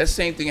things. That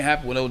same thing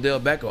happened with Odell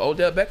Beckham.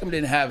 Odell Beckham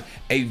didn't have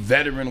a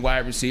veteran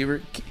wide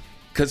receiver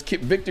because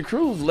Victor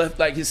Cruz left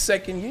like his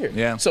second year.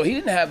 Yeah. So he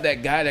didn't have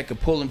that guy that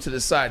could pull him to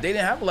the side. They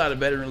didn't have a lot of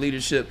veteran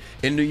leadership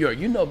in New York.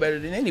 You know better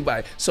than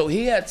anybody. So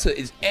he had to,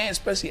 and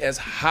especially as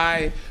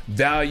high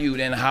valued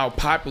and how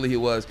popular he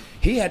was,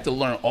 he had to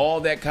learn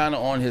all that kind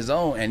of on his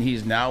own. And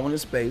he's now in a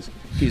space.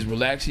 He's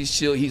relaxed. He's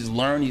chill. He's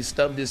learned. He's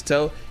stubbed his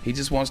toe. He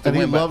just wants to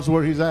win. And he loves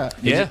where he's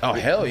at. Yeah. Oh,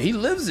 hell, he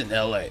lives in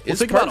L.A. Well,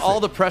 think about all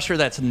the pressure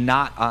that's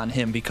not on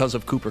him because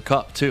of Cooper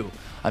Kupp, too.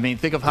 I mean,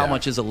 think of how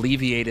much is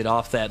alleviated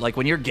off that. Like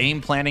when you're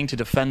game planning to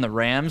defend the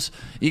Rams,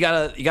 you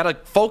gotta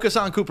focus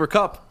on Cooper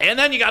Kupp, and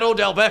then you got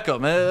Odell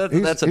Beckham.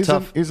 That's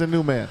tough. He's a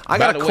new man. I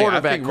got a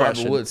quarterback I think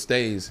question. Robert Woods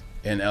stays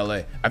in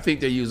L.A. I think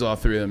they use all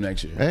three of them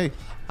next year. Hey.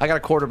 I got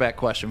a quarterback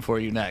question for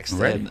you next.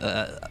 Ready.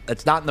 And,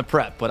 it's not in the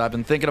prep, but I've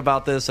been thinking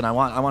about this, and I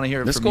want to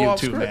hear it from you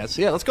too, man.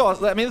 Yeah, let's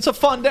go. I mean, it's a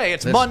fun day.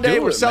 It's Monday.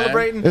 We're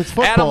celebrating. It's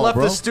football, Adam left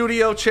bro. the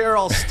studio chair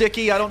all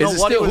sticky. I don't know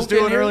what he was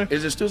doing earlier.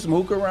 Is there still some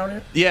hookah around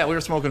here? Yeah, we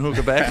were smoking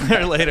hookah back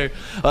there later.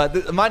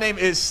 My name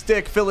is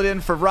Stick. Fill it in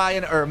for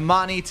Ryan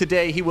Ermani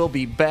today. He will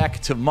be back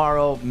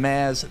tomorrow.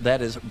 Maz,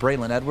 that is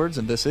Braylon Edwards,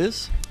 and this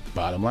is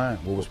Bottom Line,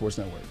 Woodward Sports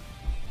Network.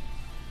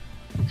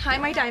 Hi,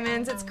 my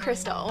diamonds. It's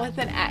Crystal with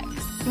an X.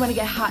 You want to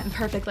get hot and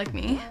perfect like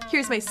me?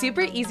 Here's my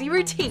super easy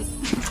routine.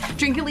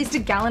 Drink at least a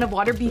gallon of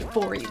water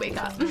before you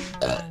wake up.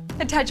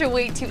 Attach a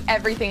weight to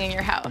everything in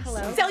your house.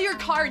 Hello? Sell your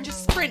car and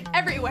just sprint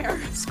everywhere.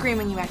 Scream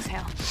when you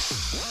exhale.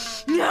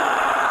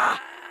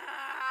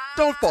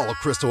 Don't follow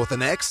Crystal with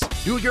an X.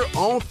 Do your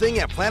own thing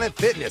at Planet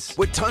Fitness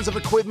with tons of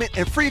equipment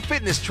and free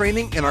fitness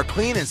training in our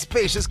clean and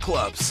spacious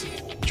clubs.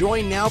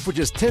 Join now for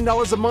just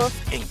 $10 a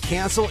month and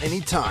cancel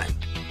anytime.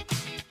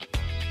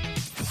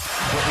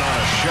 Putting on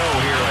a show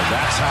here, and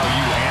that's how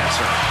you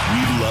answer.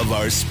 We love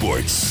our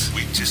sports.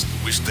 We just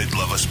wish they'd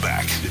love us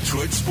back.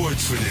 Detroit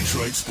sports for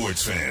Detroit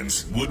sports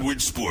fans.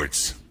 Woodward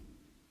Sports.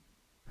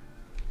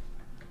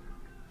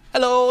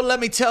 Hello, let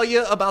me tell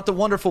you about the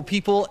wonderful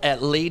people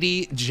at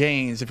Lady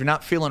Jane's. If you're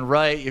not feeling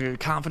right, your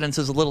confidence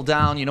is a little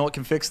down, you know what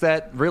can fix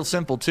that? Real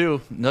simple, too.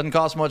 Doesn't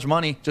cost much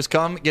money. Just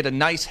come get a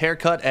nice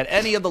haircut at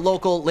any of the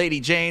local Lady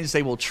Jane's.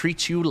 They will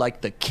treat you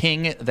like the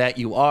king that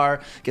you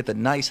are. Get the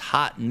nice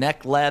hot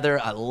neck lather.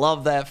 I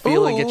love that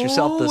feeling. Get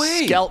yourself the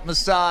scalp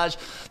massage,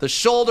 the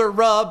shoulder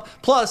rub.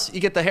 Plus, you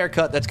get the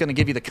haircut that's going to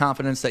give you the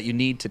confidence that you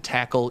need to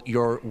tackle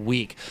your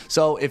week.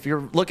 So if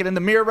you're looking in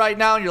the mirror right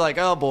now and you're like,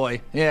 oh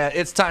boy, yeah,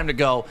 it's time to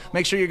go.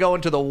 Make sure you're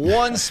going to the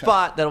one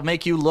spot that'll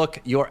make you look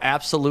your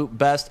absolute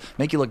best,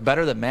 make you look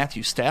better than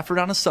Matthew Stafford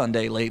on a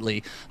Sunday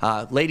lately.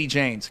 Lady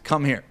Jane's,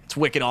 come here. It's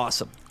wicked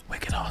awesome.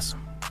 Wicked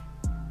awesome.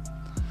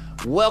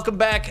 Welcome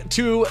back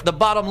to The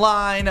Bottom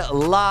Line,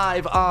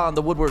 live on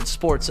the Woodward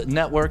Sports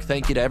Network.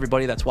 Thank you to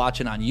everybody that's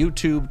watching on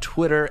YouTube,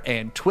 Twitter,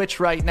 and Twitch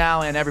right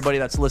now, and everybody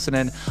that's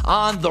listening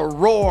on The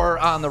Roar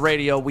on the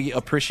radio. We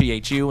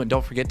appreciate you, and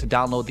don't forget to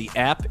download the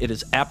app. It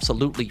is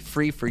absolutely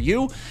free for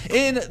you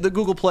in the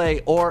Google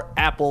Play or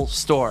Apple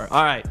Store.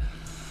 All right.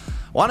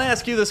 Want to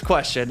ask you this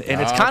question,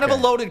 and it's kind of a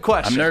loaded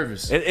question. I'm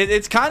nervous.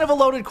 It's kind of a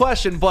loaded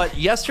question, but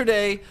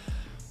yesterday,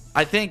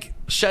 I think,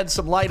 shed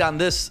some light on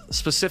this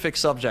specific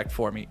subject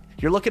for me.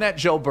 You're looking at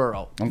Joe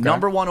Burrow,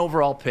 number 1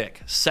 overall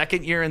pick,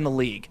 second year in the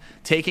league,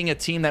 taking a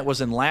team that was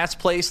in last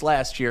place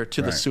last year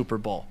to the Super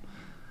Bowl.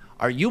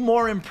 Are you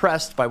more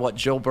impressed by what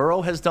Joe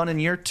Burrow has done in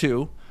year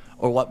 2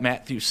 or what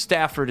Matthew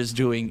Stafford is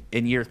doing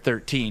in year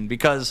 13?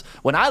 Because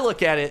when I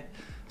look at it,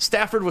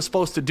 Stafford was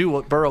supposed to do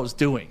what Burrow's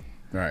doing.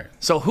 Right.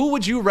 So who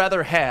would you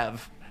rather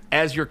have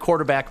as your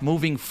quarterback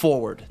moving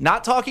forward?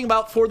 Not talking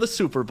about for the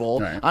Super Bowl.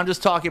 Right. I'm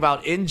just talking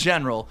about in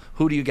general.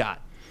 Who do you got?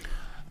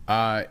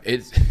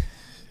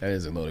 That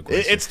is a loaded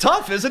question. It's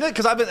tough, isn't it?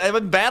 Because I've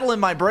been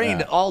battling my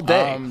brain all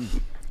day.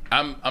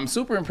 I'm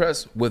super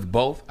impressed with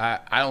both.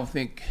 I don't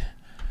think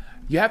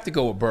you have to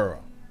go with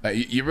Burrow.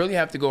 You really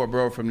have to go with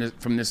Burrow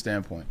from this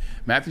standpoint.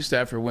 Matthew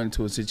Stafford went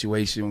into a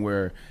situation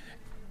where,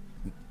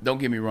 don't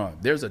get me wrong,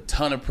 there's a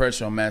ton of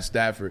pressure on Matt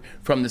Stafford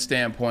from the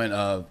standpoint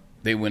of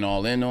they went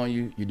all in on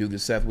you. You do the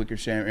Seth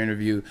Wickersham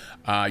interview.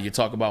 You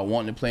talk about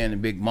wanting to play in a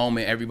big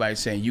moment. Everybody's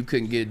saying you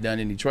couldn't get it done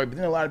in Detroit. But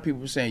then a lot of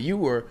people were saying you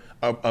were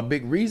a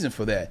big reason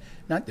for that.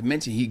 Not to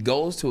mention he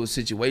goes to a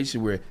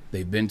situation where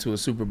they've been to a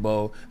Super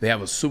Bowl. They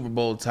have a Super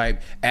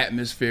Bowl-type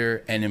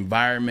atmosphere and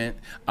environment.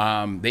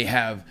 They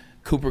have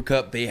Cooper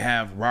Kupp, they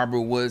have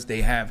Robert Woods,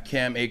 they have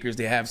Cam Akers,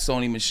 they have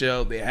Sony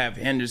Michel, they have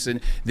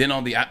Henderson.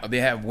 Then they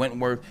have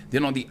Wentworth.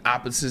 Then on the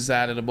opposite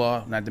side of the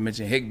ball, not to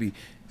mention Higbee,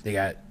 they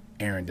got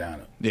Aaron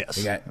Donald. Yes.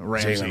 They got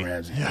Ramsey. Jalen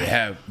Ramsey. Yeah. They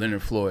have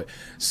Leonard Floyd.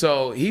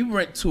 So he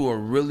went to a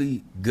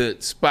really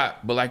good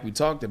spot. But like we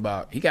talked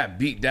about, he got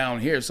beat down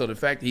here. So the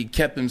fact that he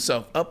kept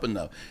himself up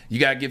enough, you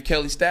got to give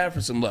Kelly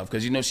Stafford some love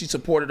because, she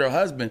supported her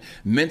husband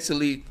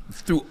mentally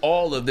through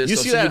all of this. You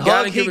see that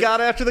hug he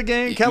got after the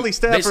game? Kelly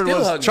Stafford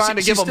was trying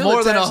to give him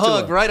more than a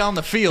hug right on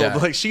the field. Yeah.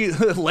 Like she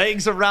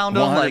legs around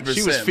him, like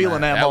she was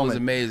feeling that moment. That was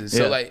amazing.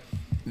 So like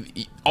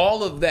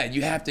all of that,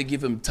 you have to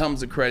give him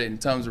tons of credit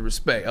and tons of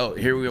respect. Oh,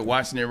 here we are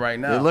watching it right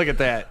now. Hey, look at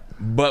that.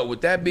 But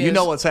with that being, you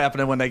know what's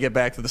happening when they get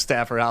back to the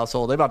Stafford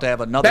household? They're about to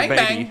have another baby.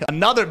 Bang.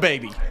 Another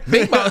baby.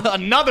 Bing bong.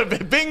 Another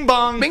bing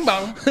bong. Bing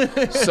bong.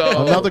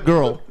 So another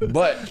girl.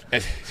 But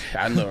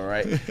I know,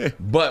 right?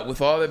 But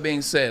with all that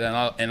being said,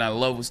 and I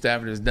love what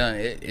Stafford has done,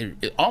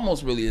 it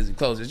almost really isn't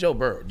close. It's Joe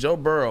Burrow. Joe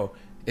Burrow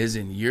is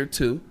in year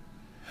 2.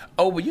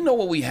 Oh, but you know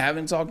what we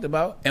haven't talked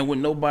about, and what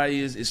nobody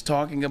is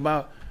talking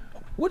about?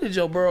 What did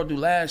Joe Burrow do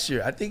last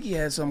year? I think he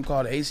had something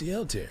called an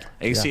ACL tear.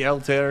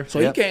 ACL tear. So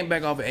he came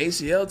back off an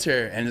ACL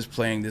tear and is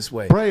playing this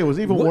way. Bray, it was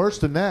even worse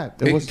than that.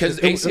 Because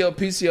ACL,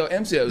 PCL,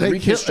 MCL, it was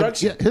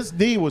reconstruction. His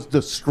knee was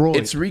destroyed.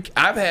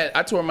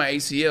 I tore my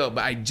ACL,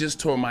 but I just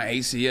tore my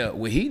ACL.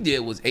 What he did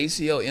was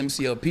ACL,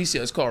 MCL,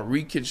 PCL. It's called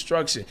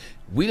reconstruction.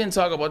 We didn't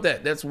talk about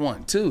that. That's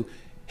 1. 2,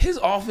 his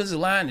offensive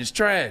line is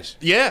trash.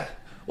 Yeah.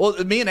 Well,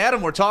 me and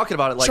Adam were talking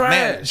about it. Like,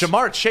 man,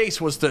 Jamar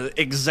Chase was the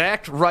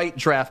exact right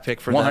draft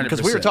pick for them.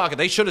 Because we were talking,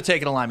 they should have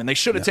taken a lineman. They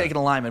should have taken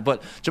a lineman.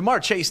 But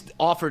Jamar Chase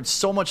offered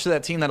so much to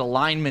that team that a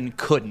lineman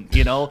couldn't,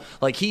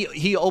 Like,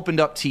 he opened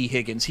up T.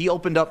 Higgins. He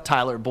opened up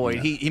Tyler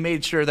Boyd. Yeah. He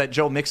made sure that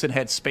Joe Mixon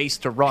had space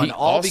to run,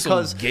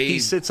 because he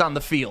sits on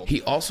the field.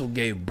 He also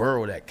gave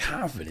Burrow that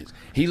confidence.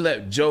 He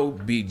let Joe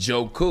be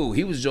Joe Cool.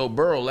 He was Joe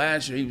Burrow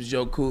last year. He was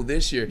Joe Cool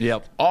this year.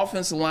 Yep.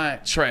 Offensive line,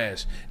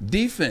 trash.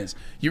 Defense,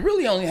 you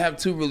really only have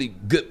 2 really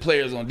good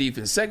players on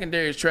defense.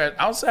 Secondary is trash.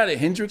 Outside of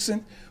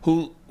Hendrickson,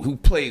 who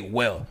played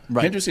well.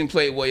 Right. Hendrickson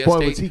played well yesterday.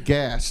 Boy, was he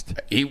gassed.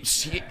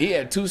 He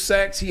had 2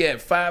 sacks. He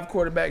had 5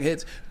 quarterback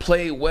hits.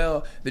 Played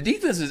well. The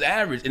defense is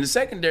average, and the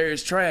secondary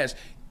is trash.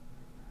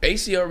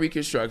 ACL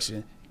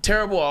reconstruction,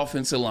 terrible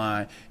offensive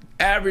line,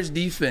 average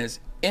defense.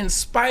 In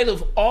spite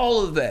of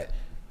all of that,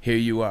 here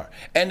you are.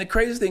 And the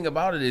crazy thing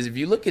about it is, if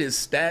you look at his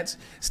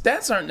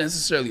stats aren't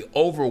necessarily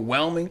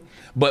overwhelming,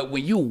 but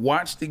when you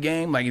watch the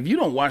game, like if you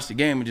don't watch the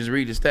game and just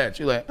read the stats,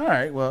 you're like, all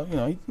right, well,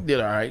 he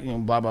did all right,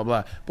 blah, blah,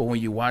 blah. But when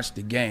you watch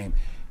the game,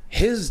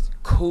 his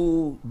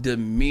cool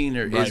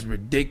demeanor is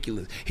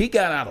ridiculous. He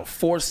got out of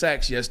 4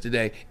 sacks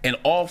yesterday, and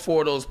all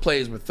 4 of those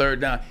plays were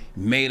third down,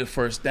 made a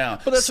first down,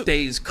 but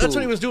stays cool. That's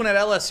what he was doing at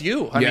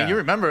LSU. I mean, you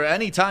remember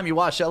any time you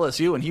watched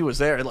LSU and he was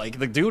there, like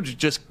the dude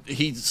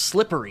he's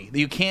slippery.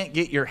 You can't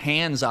get your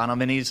hands on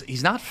him, and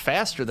he's not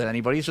faster than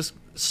anybody. He's just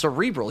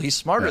cerebral. He's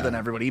smarter than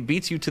everybody. He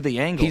beats you to the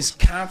angles. He's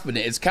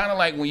confident. It's kind of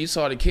like when you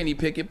saw the Kenny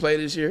Pickett play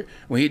this year,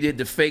 when he did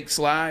the fake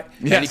slide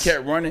and he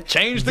kept running.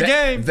 Changed the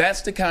game.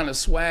 That's the kind of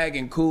swag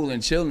and cool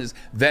and chillness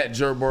that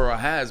Joe Burrow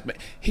has. But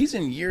he's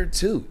in year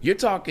 2. You're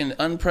talking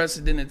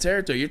unprecedented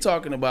territory. You're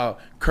talking about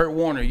Kurt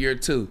Warner, year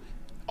 2,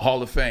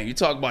 Hall of Fame. You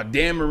talk about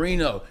Dan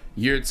Marino,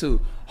 year 2,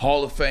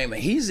 Hall of Fame.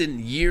 And he's in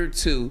year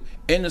 2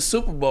 in the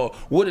Super Bowl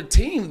with a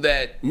team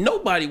that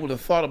nobody would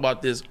have thought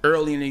about this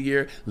early in the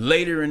year,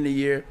 later in the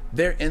year.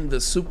 They're in the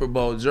Super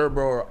Bowl. Joe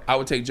Burrow, I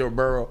would take Joe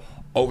Burrow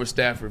over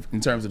Stafford in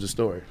terms of the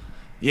story.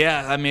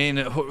 Yeah, I mean,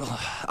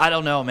 I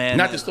don't know, man.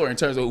 Not the story in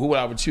terms of who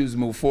I would choose to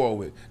move forward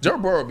with. Joe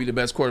Burrow would be the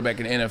best quarterback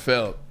in the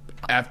NFL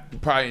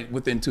probably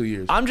within 2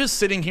 years. I'm just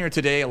sitting here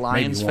today, a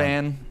Lions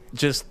fan,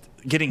 just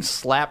getting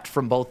slapped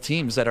from both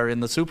teams that are in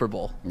the Super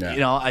Bowl.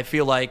 Yeah. I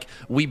feel like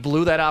we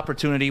blew that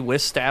opportunity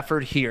with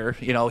Stafford here.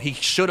 He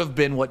should have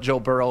been what Joe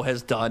Burrow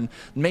has done.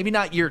 Maybe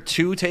not year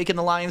 2 taking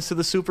the Lions to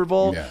the Super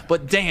Bowl,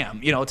 but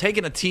damn,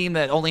 taking a team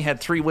that only had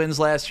 3 wins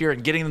last year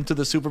and getting them to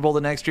the Super Bowl the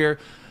next year.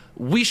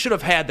 We should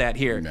have had that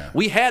here. No.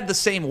 We had the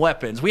same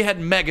weapons. We had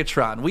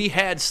Megatron. We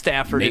had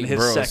Stafford in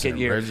his second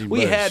year.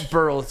 We had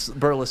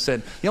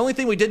Burleson. The only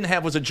thing we didn't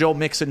have was a Joe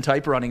Mixon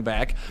type running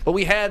back, but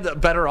we had a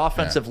better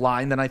offensive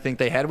line than I think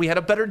they had. We had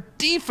a better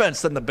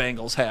defense than the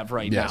Bengals have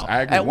right now.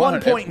 I agree. At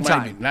one point in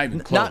time. Not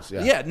even close.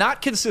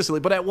 Not consistently,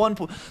 but at one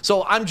point.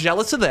 So I'm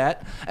jealous of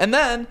that. And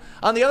then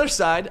on the other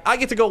side, I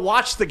get to go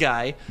watch the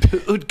guy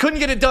who couldn't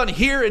get it done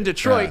here in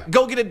Detroit,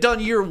 go get it done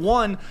year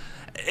 1.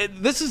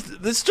 This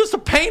is just a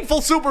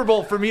painful Super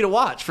Bowl for me to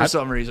watch for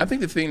some reason. I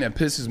think the thing that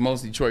pisses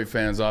most Detroit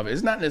fans off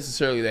is not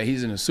necessarily that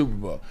he's in the Super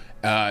Bowl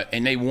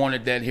and they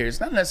wanted that here. It's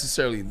not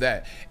necessarily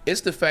that.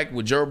 It's the fact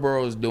what Joe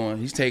Burrow is doing.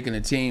 He's taking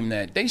a team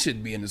that they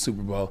should be in the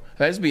Super Bowl.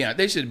 Let's be honest,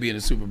 they should be in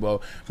the Super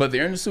Bowl, but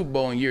they're in the Super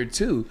Bowl in year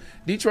 2.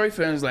 Detroit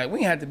fans like, we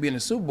ain't have to be in the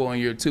Super Bowl in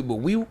year 2, but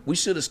we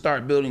should have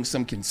started building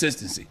some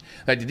consistency.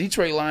 Like the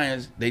Detroit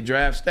Lions, they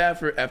draft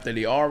Stafford after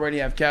they already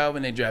have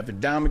Calvin. They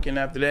drafted Dominican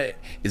after that.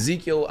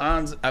 Ezekiel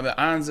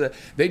Anza.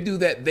 They do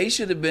that. They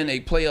should have been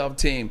a playoff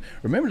team.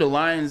 Remember the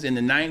Lions in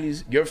the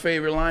 90s, your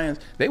favorite Lions?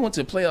 They went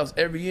to the playoffs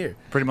every year.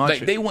 Pretty much.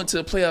 Like they went to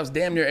the playoffs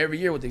damn near every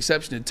year with the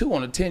exception of 2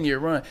 on a 10-year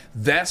run.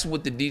 That's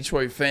what the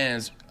Detroit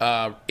fans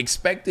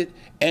expected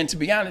and, to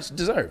be honest,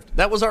 deserved.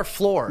 That was our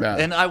floor. Yeah.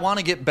 And I want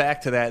to get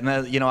back to that. And,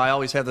 I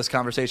always have this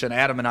conversation.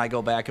 Adam and I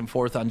go back and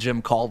forth on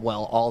Jim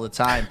Caldwell all the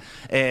time.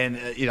 And,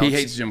 he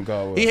hates Jim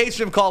Caldwell. He hates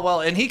Jim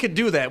Caldwell, and he could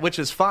do that, which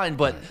is fine.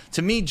 But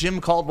to me,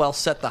 Jim Caldwell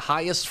set the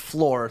highest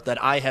floor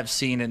that I have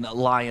seen in the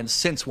Lions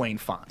since Wayne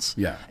Fonts.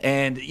 Yeah.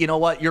 And you know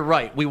what? You're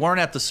right. We weren't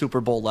at the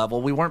Super Bowl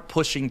level. We weren't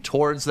pushing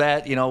towards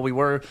that. We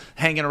were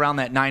hanging around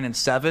that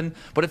 9-7.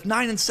 But if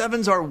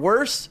 9-7s are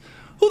worse,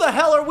 who the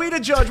hell are we to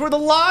judge? We're the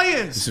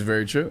Lions. This is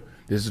very true.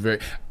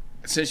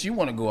 Since you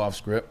want to go off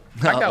script,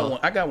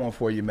 I got one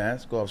for you, Matt.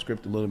 Let's go off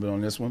script a little bit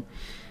on this one.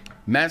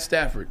 Matt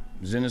Stafford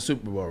is in the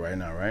Super Bowl right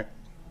now, right?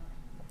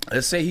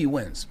 Let's say he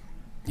wins.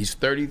 He's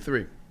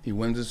 33. He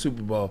wins the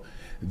Super Bowl.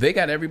 They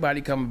got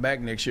everybody coming back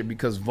next year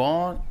because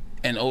Vaughn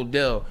and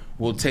Odell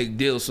will take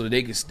deals so that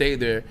they can stay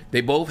there.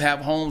 They both have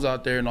homes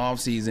out there in the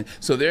offseason,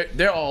 so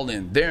they're all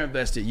in. They're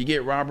invested. You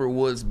get Robert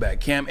Woods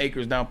back. Cam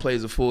Akers now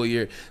plays a full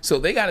year. So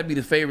they got to be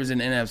the favorites in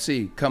the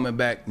NFC coming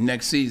back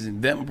next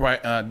season. Them,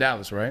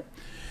 Dallas, right?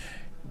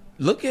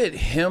 Look at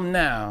him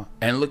now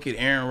and look at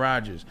Aaron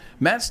Rodgers.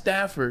 Matt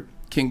Stafford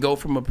can go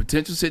from a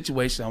potential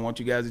situation, I want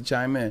you guys to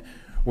chime in,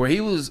 where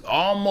he was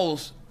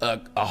almost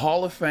a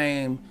Hall of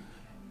Fame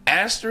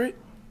asterisk,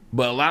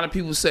 but a lot of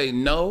people say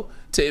no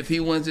to if he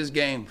wins this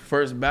game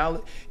first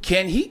ballot.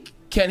 Can he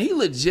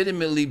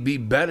legitimately be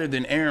better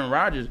than Aaron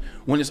Rodgers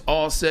when it's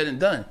all said and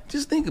done?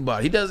 Just think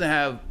about it. He doesn't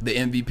have the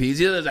MVPs.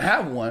 He doesn't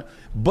have one.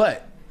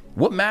 But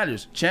what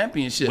matters?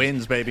 Championship.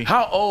 Wins, baby.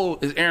 How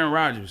old is Aaron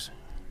Rodgers?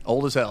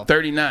 Old as hell.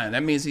 39.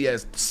 That means he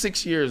has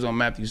 6 years on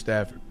Matthew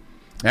Stafford.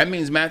 That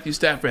means Matthew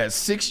Stafford has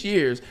 6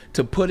 years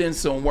to put in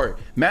some work.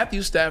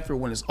 Matthew Stafford,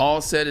 when it's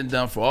all said and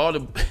done, for all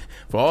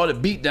the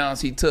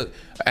beatdowns he took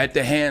at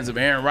the hands of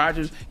Aaron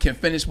Rodgers, can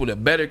finish with a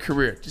better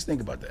career. Just think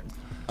about that.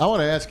 I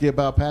want to ask you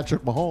about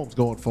Patrick Mahomes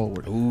going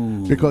forward.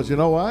 Ooh. Because you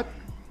know what?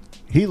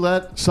 He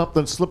let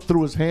something slip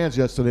through his hands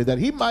yesterday that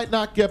he might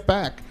not get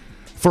back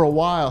for a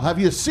while. Have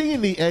you seen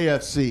the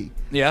AFC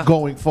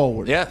going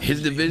forward? Yeah.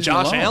 His division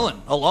Josh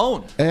Allen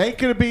alone. It ain't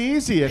going to be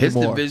easy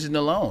anymore. His division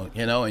alone,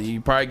 and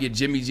you probably get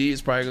Jimmy G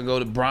is probably going to go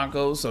to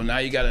Broncos, so now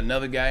you got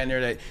another guy in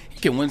there that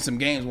he can win some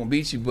games, won't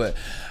beat you, but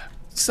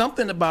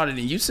something about it,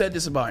 and you said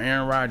this about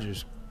Aaron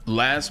Rodgers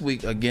last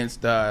week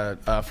against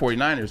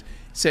 49ers,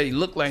 said he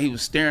looked like he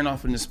was staring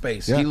off into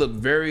space. Yeah. He looked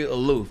very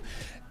aloof.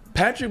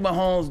 Patrick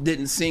Mahomes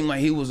didn't seem like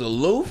he was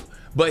aloof,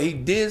 but he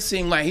did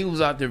seem like he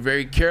was out there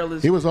very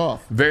careless. He was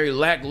off. Very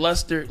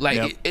lackluster.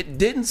 It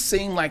didn't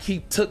seem like he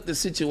took the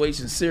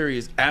situation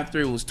serious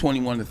after it was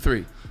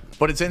 21-3.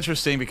 But it's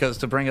interesting because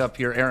to bring up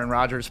your Aaron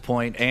Rodgers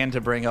point and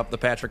to bring up the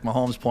Patrick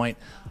Mahomes point,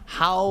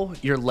 how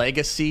your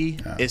legacy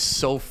is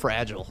so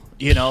fragile.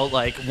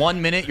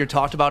 1 minute you're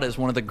talked about as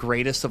one of the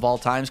greatest of all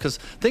times. Because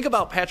think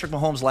about Patrick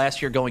Mahomes last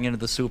year going into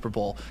the Super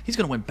Bowl. He's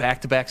going to win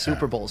back-to-back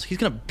Super Bowls. He's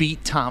going to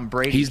beat Tom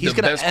Brady. He's the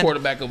best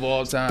quarterback of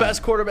all time.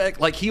 Best quarterback.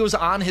 He was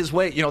on his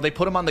way. They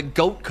put him on the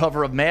GOAT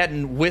cover of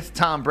Madden with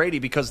Tom Brady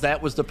because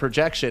that was the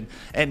projection.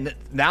 And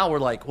now we're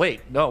like,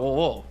 wait, no,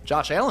 whoa.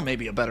 Josh Allen may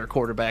be a better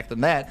quarterback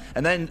than that.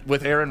 And then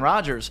with Aaron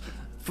Rodgers,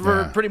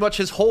 for pretty much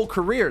his whole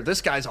career, this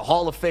guy's a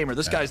Hall of Famer.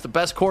 This guy's the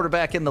best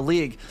quarterback in the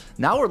league.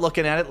 Now we're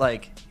looking at it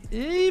like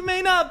he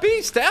may not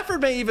be.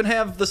 Stafford may even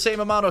have the same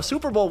amount of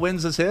Super Bowl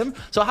wins as him.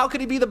 So how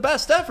could he be the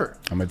best ever?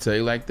 I'm going to tell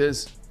you like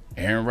this.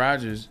 Aaron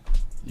Rodgers,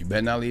 you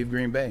better not leave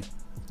Green Bay.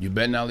 You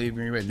better not leave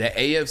Green Bay. The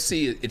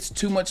AFC, it's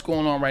too much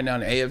going on right now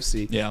in the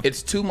AFC. Yeah.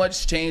 It's too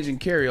much change and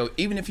carry.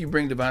 Even if you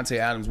bring Devontae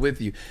Adams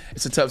with you,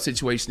 it's a tough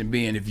situation to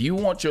be in. If you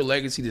want your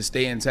legacy to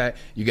stay intact,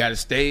 you got to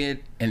stay in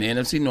the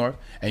NFC North,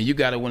 and you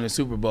got to win the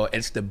Super Bowl.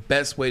 It's the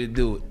best way to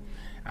do it.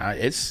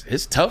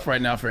 It's tough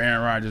right now for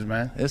Aaron Rodgers,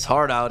 man. It's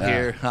hard out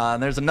here.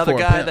 There's another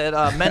guy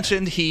that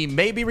mentioned he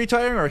may be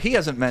retiring, or he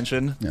hasn't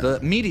mentioned. Yeah. The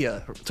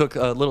media took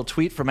a little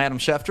tweet from Adam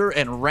Schefter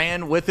and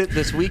ran with it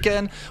this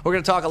weekend. We're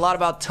going to talk a lot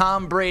about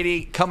Tom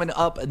Brady coming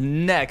up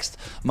next.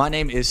 My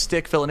name is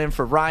Stick, filling in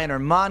for Ryan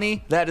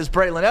Armani. That is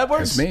Braylon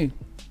Edwards. That's me.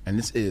 And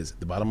this is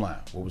The Bottom Line,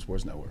 Woodward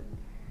Sports Network.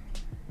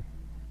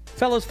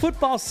 Fellas,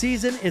 football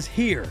season is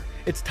here.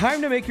 It's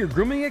time to make your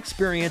grooming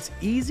experience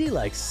easy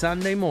like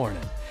Sunday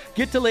morning.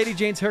 Get to Lady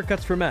Jane's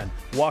Haircuts for Men.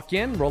 Walk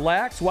in,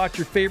 relax, watch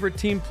your favorite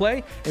team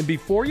play, and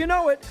before you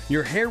know it,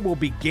 your hair will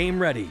be game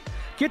ready.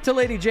 Get to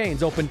Lady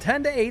Jane's, open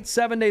 10 to 8,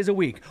 7 days a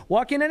week.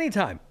 Walk in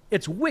anytime.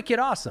 It's wicked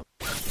awesome.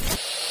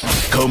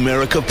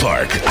 Comerica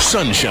Park,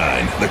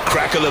 sunshine, the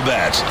crack of the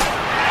bat.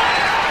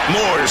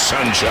 More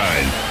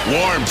sunshine,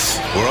 warmth.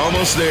 We're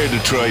almost there,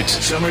 Detroit.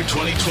 Summer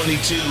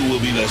 2022 will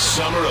be the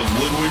summer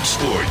of Woodward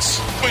Sports.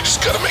 We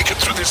just gotta make it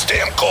through this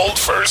damn cold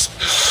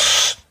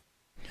first.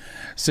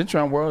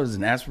 Citron World is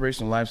an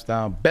aspirational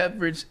lifestyle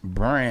beverage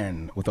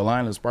brand with a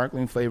line of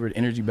sparkling flavored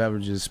energy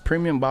beverages,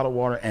 premium bottled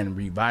water, and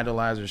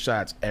revitalizer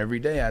shots. Every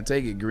day I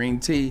take it, green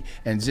tea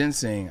and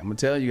ginseng. I'm going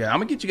to tell you guys, I'm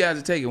going to get you guys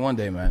to take it one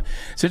day, man.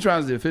 Citron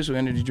is the official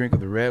energy drink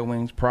of the Red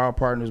Wings, proud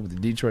partners with the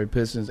Detroit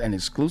Pistons, and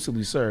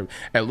exclusively served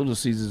at Little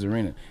Caesars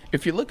Arena.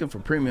 If you're looking for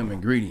premium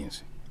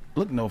ingredients,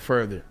 look no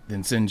further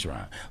than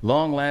Centron.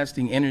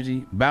 Long-lasting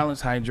energy,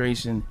 balanced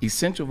hydration,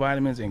 essential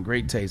vitamins, and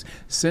great taste.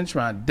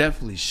 Centron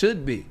definitely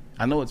should be,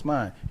 I know it's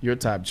mine, your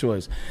top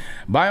choice.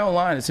 Buy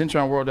online at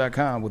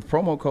CentronWorld.com with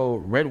promo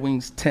code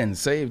RedWings10.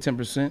 Save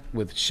 10%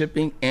 with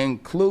shipping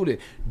included.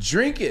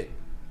 Drink it.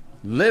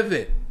 Live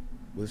it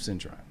with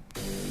Centron.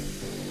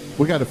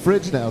 We got a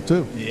fridge now,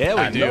 too.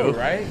 Yeah, we do. I know,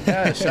 right?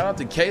 Yeah, shout out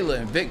to Kayla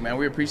and Vic, man.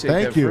 We appreciate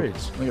that fridge.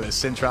 Look at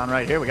this Centron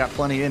right here. We got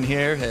plenty in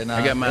here. And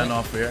I got mine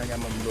off here. I got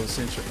my little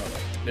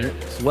Centron. There it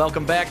is.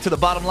 Welcome back to the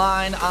Bottom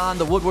Line on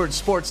the Woodward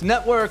Sports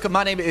Network.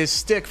 My name is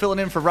Stick, filling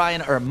in for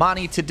Ryan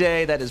Armani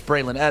today. That is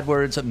Braylon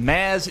Edwards.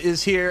 Maz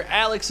is here.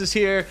 Alex is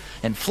here.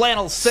 And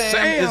Flannel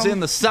Sam is in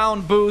the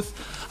sound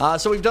booth.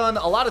 So we've done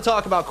a lot of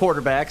talk about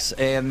quarterbacks.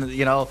 And,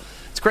 you know,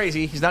 it's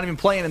crazy. He's not even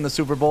playing in the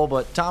Super Bowl,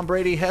 but Tom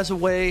Brady has a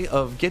way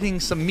of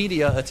getting some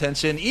media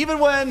attention, even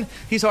when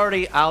he's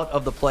already out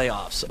of the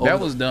playoffs. That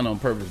was done on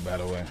purpose, by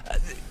the way.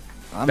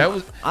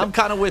 I'm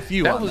kind of with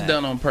you on that. That was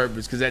done on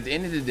purpose, because at the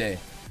end of the day,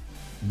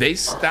 they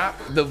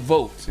stopped the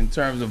votes in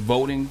terms of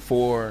voting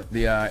for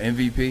the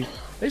MVP.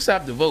 They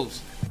stopped the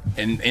votes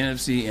in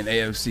NFC and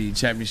AFC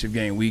championship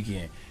game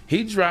weekend.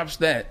 He drops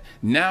that.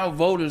 Now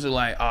voters are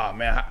like, oh,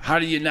 man, how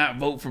do you not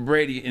vote for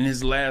Brady in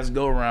his last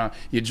go-around?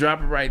 You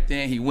drop it right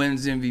there, he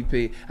wins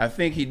MVP. I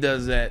think he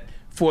does that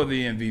for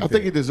the MVP. I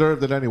think he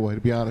deserved it anyway,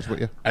 to be honest with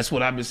you. That's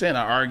what I've been saying.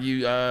 I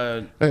argue.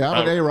 Hey,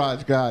 I'm an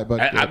A-Rod's guy,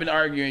 but I've been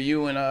arguing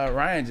you and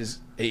Ryan. Can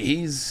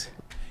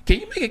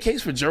you make a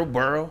case for Joe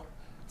Burrow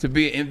to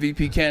be an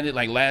MVP candidate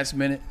like last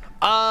minute?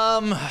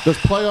 Does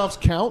playoffs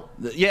count?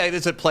 Yeah,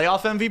 is it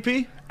playoff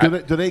MVP?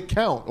 Do they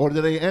count, or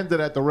do they end it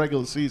at the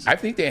regular season? I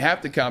think they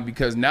have to count,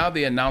 because now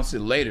they announce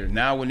it later.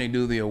 Now when they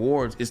do the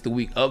awards, it's the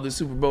week of the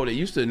Super Bowl. They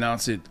used to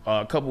announce it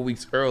a couple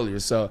weeks earlier.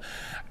 So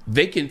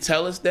they can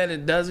tell us that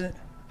it doesn't.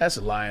 That's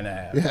a lie and a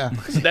half.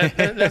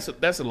 Yeah.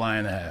 That's a lie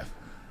and a half.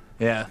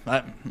 Yeah,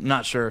 I'm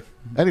not sure.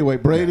 Anyway,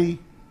 Brady,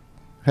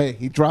 hey,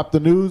 he dropped the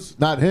news.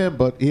 Not him,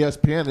 but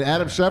ESPN. And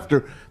Adam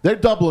Schefter, they're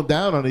doubling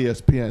down on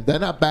ESPN. They're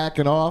not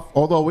backing off,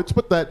 although it's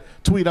put that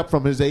tweet up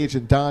from his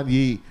agent, Don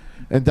Yee.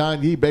 And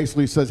Don Yee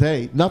basically says,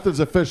 hey, nothing's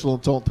official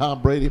until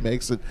Tom Brady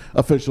makes it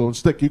official. And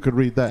Stick, you could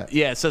read that.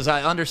 Yeah, it says,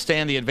 I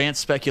understand the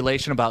advanced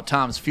speculation about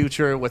Tom's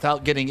future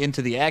without getting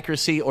into the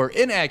accuracy or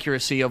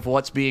inaccuracy of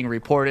what's being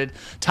reported.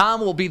 Tom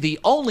will be the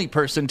only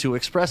person to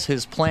express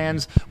his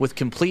plans with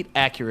complete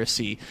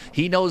accuracy.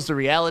 He knows the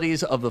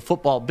realities of the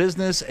football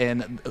business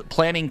and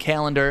planning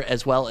calendar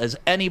as well as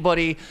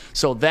anybody,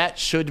 so that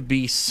should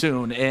be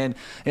soon. And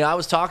you know, I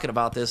was talking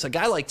about this. A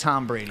guy like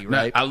Tom Brady,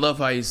 right? Now, I love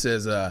how he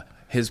says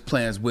his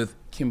plans with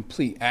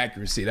complete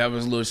accuracy. That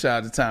was a little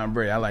shout out to Tom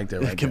Brady. I like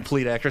that right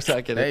Complete accuracy. I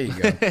get it.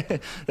 There you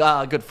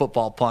go. Good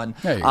football pun.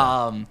 There you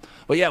go.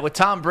 But yeah, with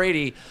Tom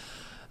Brady,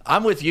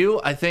 I'm with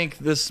you. I think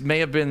this may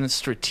have been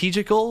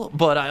strategical,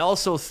 but I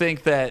also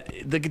think that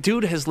the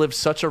dude has lived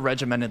such a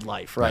regimented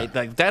life, right?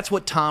 Yeah. Like, that's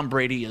what Tom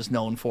Brady is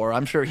known for.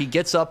 I'm sure he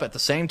gets up at the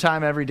same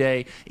time every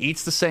day,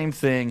 eats the same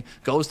thing,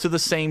 goes to the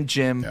same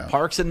gym,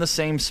 parks in the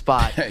same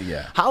spot.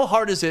 Yeah. How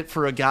hard is it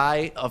for a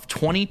guy of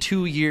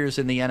 22 years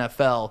in the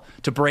NFL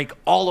to break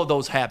all of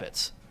those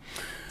habits?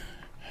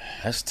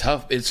 That's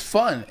tough. It's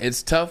fun.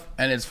 It's tough,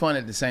 and it's fun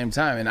at the same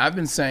time. And I've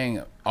been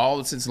saying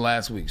all since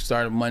last week,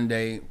 started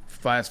Monday,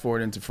 fast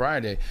forward into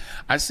Friday,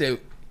 I said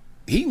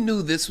he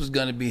knew this was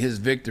going to be his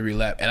victory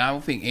lap, and I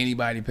don't think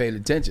anybody paid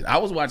attention. I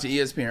was watching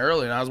ESPN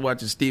earlier, and I was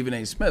watching Stephen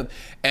A. Smith,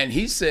 and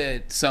he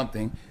said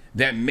something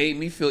that made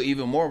me feel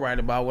even more right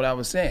about what I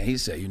was saying. He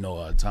said,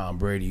 Tom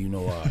Brady,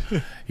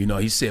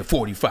 he said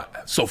 45.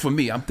 So for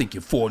me, I'm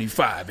thinking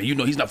 45, and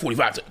he's not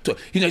 45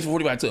 he's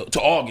 45 to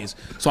August.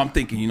 So I'm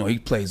thinking, he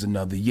plays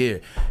another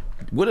year.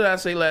 What did I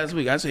say last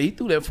week? I said he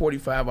threw that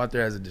 45 out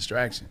there as a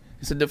distraction.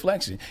 It's a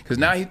deflection, because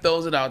now he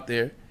throws it out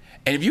there.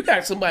 And if you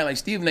got somebody like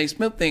Stephen A.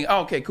 Smith thinking,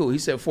 oh, okay, cool, he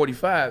said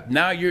 45,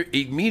 now you're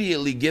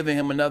immediately giving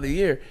him another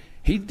year.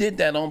 He did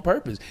that on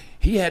purpose.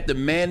 He had the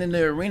Man in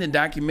the Arena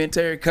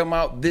documentary come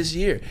out this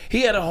year.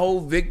 He had a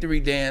whole victory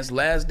dance,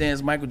 last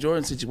dance Michael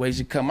Jordan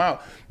situation come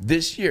out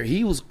this year.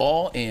 He was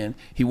all in.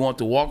 He wanted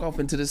to walk off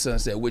into the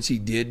sunset, which he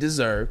did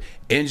deserve.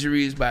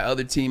 Injuries by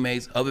other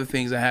teammates, other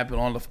things that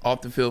happened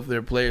off the field for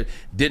their players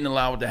didn't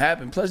allow it to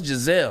happen. Plus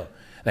Giselle,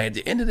 like at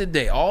the end of the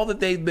day, all that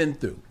they've been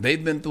through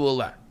a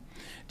lot.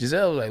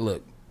 Giselle was like,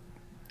 look,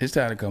 it's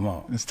time to come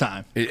home. It's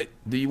time.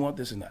 Do you want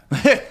this or not?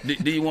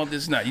 do you want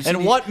this or not?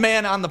 And what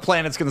man on the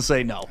planet's going to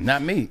say no?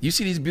 Not me. You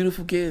see these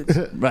beautiful kids?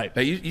 Right.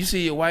 Like you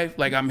see your wife,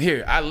 like, I'm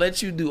here. I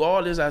let you do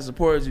all this. I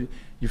support you.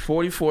 You're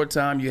 44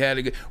 time. You had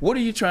a good. What are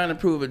you trying to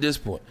prove at this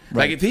point?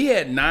 Right. Like, if he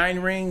had 9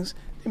 rings,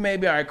 then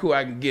maybe, all right, cool,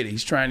 I can get it.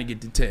 He's trying to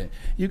get to 10.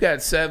 You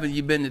got 7.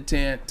 You've been to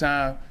 10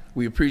 time.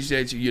 We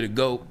appreciate you. You're the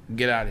GOAT.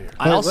 Get out of here.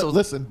 I also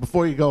listen,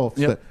 before you go,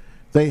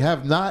 they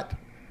have not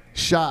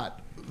shot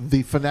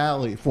the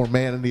finale for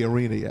Man in the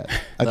Arena yet.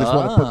 I just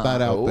want to put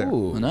that out there.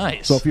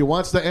 Nice. So if he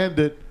wants to end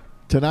it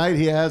tonight,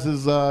 he has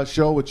his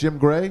show with Jim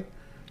Gray.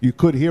 You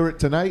could hear it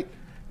tonight.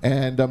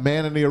 And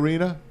Man in the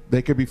Arena,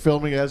 they could be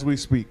filming as we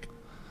speak.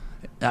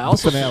 I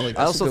also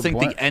good think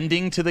point. the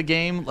ending to the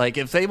game, like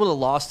if they would have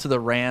lost to the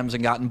Rams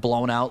and gotten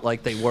blown out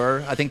like they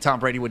were, I think Tom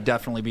Brady would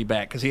definitely be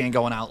back because he ain't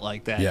going out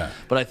like that. Yeah.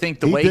 But I think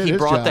the He way did he his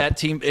brought job. that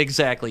team,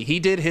 exactly, he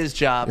did his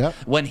job. Yep.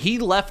 When he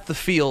left the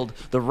field,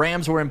 the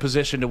Rams were in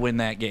position to win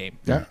that game.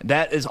 Yeah.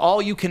 That is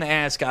all you can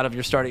ask out of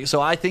your starting.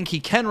 So I think he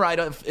can ride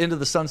up into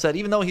the sunset,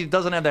 even though he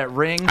doesn't have that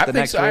ring. I the think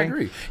next so. I ring.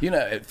 agree. You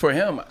know, for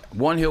him,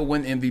 he'll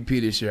win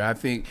MVP this year.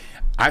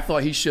 I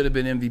thought he should have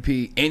been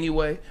MVP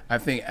anyway. I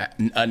think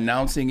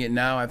announcing it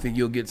now, I think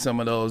you'll get some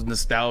of those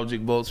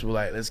nostalgic votes. We're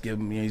like, let's give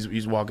him.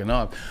 He's walking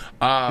off.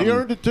 He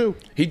earned it too.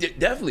 He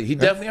definitely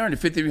earned it.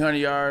 5,300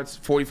 yards,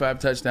 45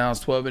 touchdowns,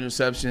 12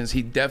 interceptions.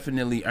 He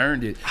definitely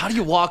earned it. How do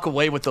you walk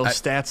away with those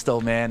stats,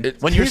 though, man?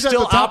 When He's you're at the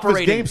still top of his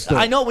operating, game still.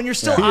 I know when you're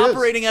still He is.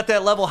 operating at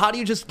that level. How do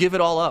you just give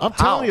it all up? I'm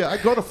telling you, I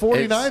go to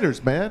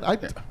 49ers, man.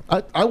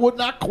 I would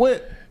not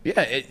quit.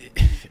 Yeah,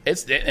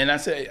 it's and I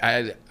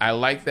say I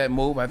like that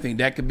move. I think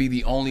that could be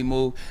the only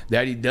move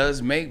that he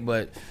does make,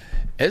 but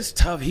it's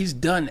tough. He's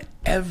done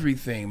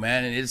everything,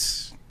 man, and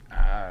it's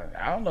I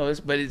don't know.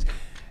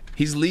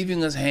 He's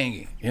leaving us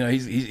hanging. You know,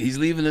 he's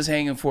leaving us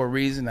hanging for a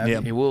reason.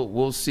 I think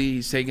we'll see.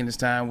 He's taking his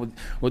time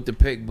with the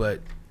pick,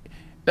 but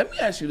let me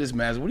ask you this,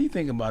 Maz. What do you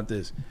think about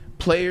this?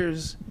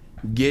 Players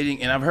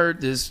getting, and I've heard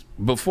this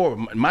before.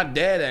 My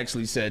dad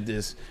actually said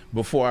this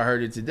before I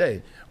heard it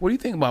today. What do you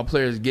think about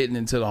players getting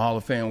into the Hall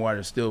of Fame while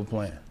they're still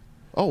playing?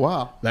 Oh,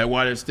 wow. Like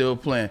while they're still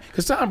playing.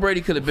 Because Tom Brady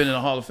could have been in the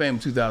Hall of Fame in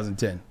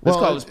 2010. Let's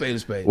call it a spade a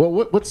spade. Well,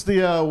 what's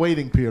the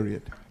waiting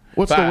period?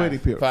 What's the waiting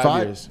period?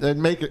 5 years. Then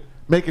make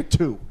it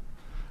 2.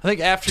 I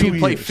think after you 2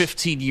 play years.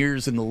 15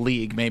 years in the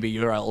league, maybe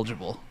you're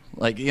eligible.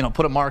 Like,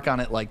 put a mark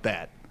on it like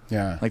that.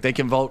 Yeah. Like they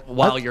can vote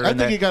while you're in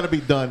there. I think you got to be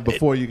done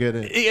before you get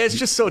in. It's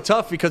just so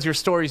tough because your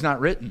story's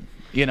not written,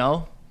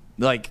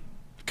 Like,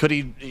 could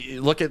he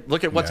look at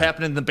what's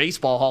happening in the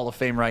Baseball Hall of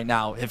Fame right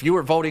now? If you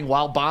were voting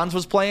while Bonds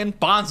was playing,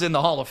 Bonds in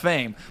the Hall of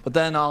Fame. But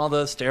then all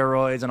the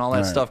steroids and all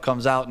that stuff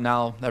comes out, and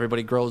now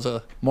everybody grows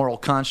a moral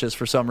conscience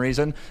for some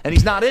reason, and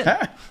he's not in.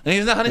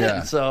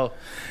 In. So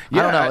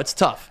I don't know. It's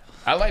tough.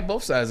 I like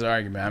both sides of the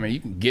argument. I mean,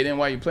 you can get in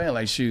while you're playing.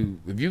 Like, shoot,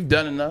 if you've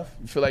done enough,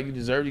 you feel like you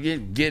deserve to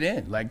get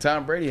in. Like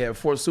Tom Brady had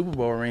 4 Super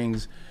Bowl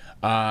rings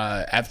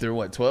after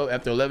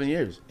 11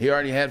 years. He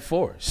already had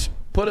 4.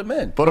 Put him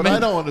in. What I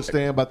don't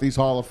understand about these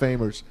Hall of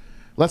Famers,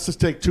 let's just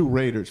take 2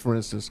 Raiders, for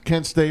instance.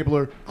 Ken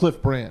Stabler,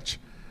 Cliff Branch,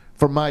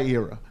 from my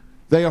era.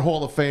 They are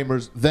Hall of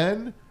Famers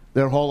then.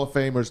 They're Hall of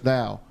Famers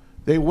now.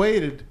 They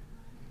waited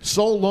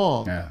so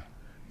long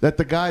that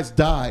the guys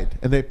died,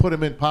 and they put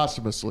him in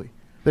posthumously.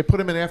 They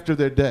put him in after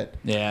they're dead.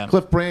 Yeah.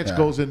 Cliff Branch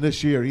goes in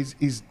this year.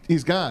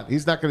 He's gone.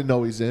 He's not going to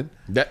know he's in.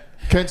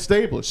 Ken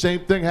Stabler,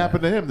 same thing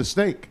happened to him, the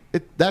snake.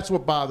 That's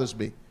what bothers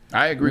me.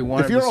 I agree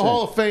 100%. If you're a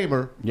Hall of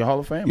Famer, you're a Hall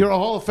of Famer. You're a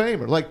Hall of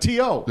Famer. Like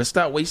T.O. Let's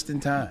stop wasting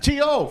time.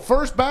 T.O.,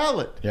 first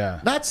ballot.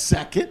 Yeah. Not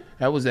second.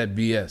 That was that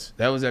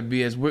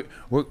BS.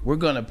 We're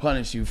gonna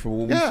punish you for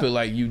what we feel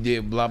like you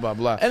did, blah, blah,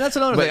 blah. And that's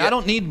another thing.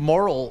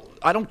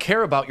 I don't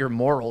care about your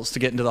morals to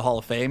get into the Hall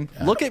of Fame.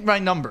 Yeah. Look at my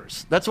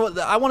numbers. That's what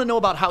I want to know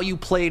about, how you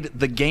played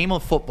the game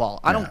of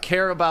football. I don't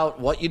care about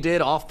what you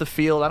did off the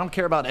field. I don't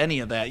care about any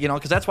of that,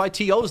 because that's why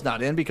T.O.'s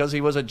not in, because he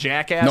was a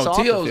jackass off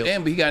the field. T.O.'s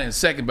in, but he got in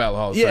second ballot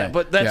Hall of Fame. Yeah,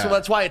 but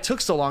that's why it took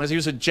so long, is he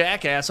was a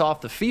jackass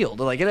off the field.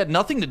 Like, it had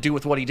nothing to do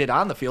with what he did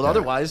on the field.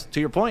 Otherwise, to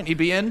your point, he'd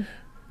be in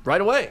right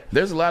away. At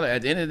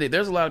the end of the day,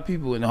 there's a lot of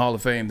people in the Hall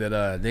of Fame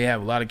that they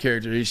have a lot of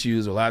character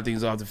issues, or a lot of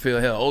things off the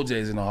field. Hell,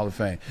 OJ's in the Hall of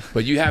Fame,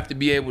 but you have to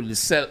be able to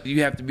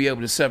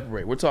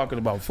separate. We're talking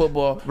about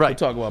football, right? We're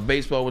talking about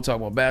baseball. We're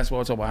talking about basketball.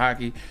 We're talking about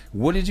hockey.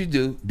 What did you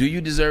do? Do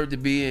you deserve to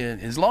be in?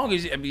 As long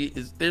as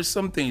there's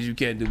some things you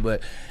can't do,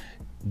 but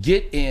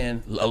get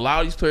in.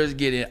 Allow these players to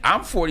get in.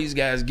 I'm for these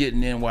guys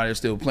getting in while they're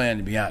still playing.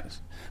 To be honest,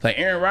 like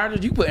Aaron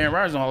Rodgers, you put Aaron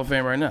Rodgers in the Hall of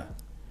Fame right now.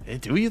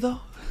 Do you though?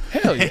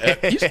 Hell yeah.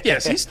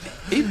 Yes.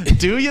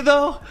 Do you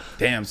though?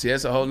 Damn, see,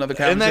 that's a whole nother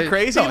conversation. Isn't that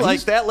crazy? No,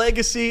 that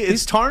legacy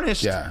is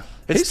tarnished. Yeah.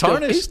 It's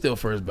tarnished. He's still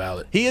first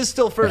ballot. He is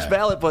still first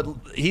ballot, but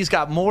he's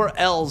got more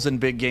L's in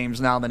big games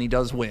now than he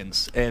does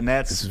wins. And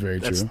this is very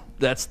true.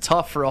 That's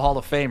tough for a Hall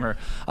of Famer.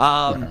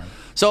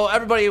 So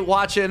everybody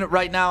watching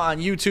right now on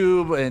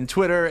YouTube and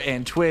Twitter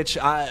and Twitch,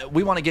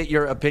 we want to get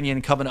your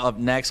opinion coming up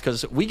next,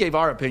 because we gave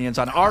our opinions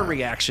on our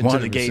reaction 100%. To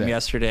the game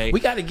yesterday. We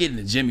got to get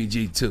into Jimmy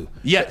G too.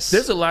 Yes.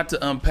 There's a lot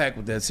to unpack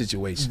with that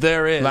situation.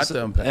 There is. A lot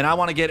to unpack. And I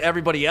want to get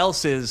everybody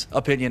else's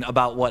opinion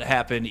about what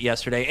happened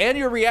yesterday and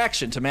your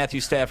reaction to Matthew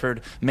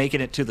Stafford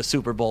making it to the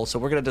Super Bowl. So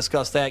we're going to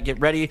discuss that.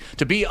 Get ready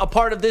to be a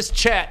part of this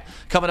chat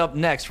coming up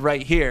next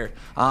right here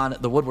on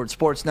the Woodward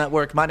Sports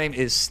Network. My name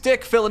is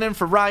Stick, filling in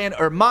for Ryan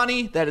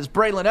Ermani. That is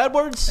Braylon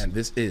Edwards. And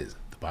this is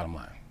The Bottom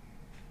Line.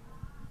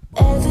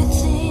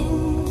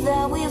 Everything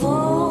that we've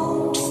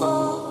hoped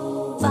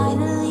for,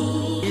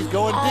 finally. He's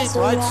going deep,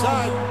 right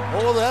side.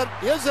 Oh,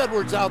 that is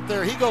Edwards out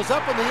there. He goes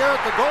up in the air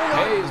at the goal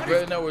line. Hey, it's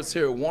Braylon Edwards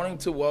here, wanting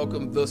to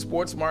welcome the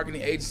sports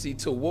marketing agency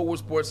to Woodward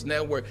Sports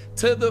Network,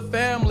 to the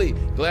family.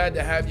 Glad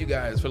to have you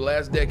guys. For the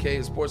last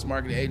decade, the sports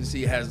marketing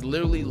agency has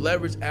literally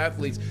leveraged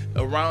athletes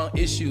around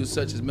issues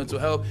such as mental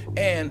health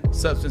and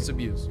substance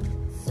abuse.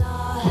 So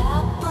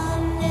happy.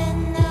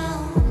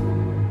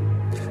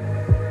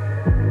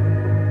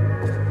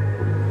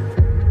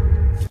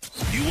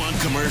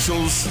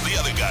 commercials? The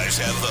other guys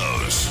have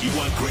those. You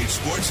want great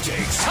sports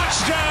takes?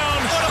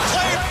 Touchdown! What a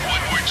play!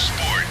 Woodward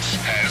Sports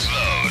has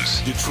those.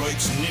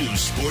 Detroit's new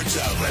sports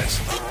outlet.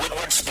 The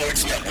Woodward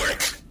Sports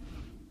Network.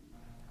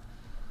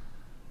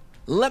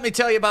 Let me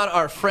tell you about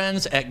our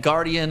friends at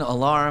Guardian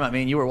Alarm. I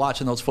mean, you were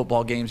watching those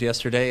football games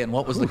yesterday, and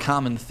what was the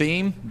common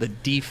theme? The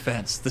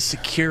defense, the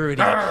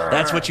security.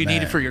 That's what you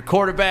needed for your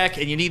quarterback,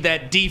 and you need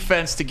that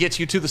defense to get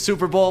you to the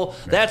Super Bowl.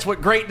 That's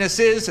what greatness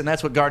is, and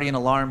that's what Guardian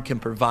Alarm can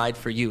provide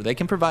for you. They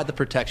can provide the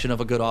protection of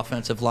a good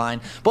offensive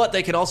line, but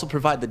they can also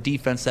provide the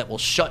defense that will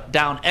shut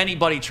down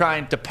anybody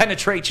trying to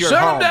penetrate your home.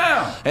 Shut them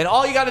down! And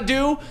all you got to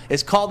do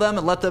is call them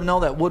and let them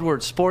know that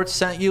Woodward Sports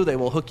sent you. They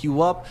will hook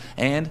you up,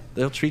 and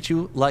they'll treat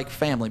you like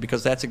family,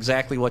 because that's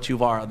exactly what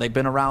you are. They've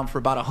been around for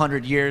about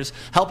 100 years,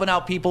 helping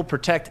out people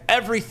protect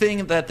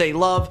everything that they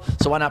love,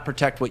 so why not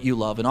protect what you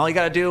love? And all you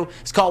got to do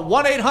is call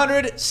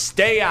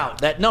 1-800-STAY-OUT.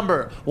 That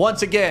number,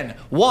 once again,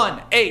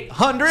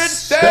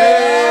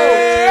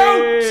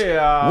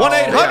 1-800-STAY-OUT.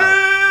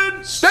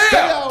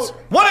 1-800-STAY-OUT.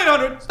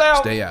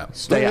 1-800-STAY-OUT. Stay out.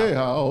 Stay out. Stay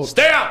out.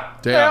 Stay out.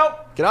 Stay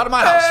out. Get out of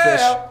my house,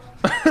 fish.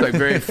 It's like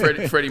very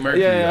Freddie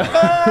Mercury.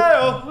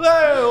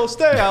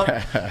 Stay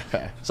out.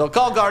 So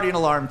call Guardian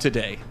Alarm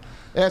today.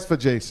 Ask for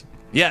Jason.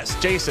 Yes,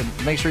 Jason.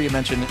 Make sure you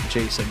mention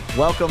Jason.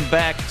 Welcome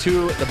back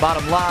to The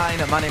Bottom Line.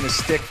 My name is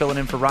Stick, filling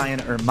in for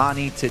Ryan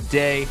Ermani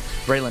today.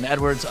 Braylon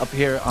Edwards up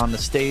here on the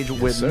stage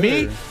with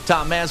me.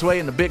 Tom Mazawey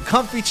in the big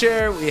comfy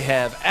chair. We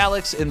have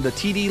Alex in the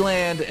TD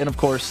land. And, of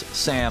course,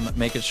 Sam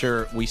making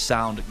sure we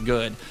sound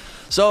good.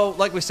 So,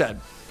 like we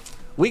said,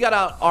 we got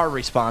out our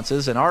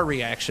responses and our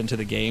reaction to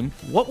the game.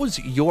 What was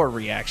your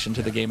reaction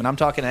to the game? And I'm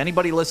talking to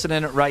anybody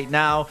listening right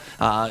now.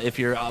 If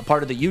you're a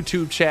part of the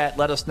YouTube chat,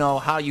 let us know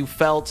how you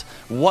felt,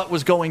 what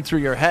was going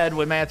through your head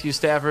with Matthew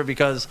Stafford,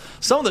 because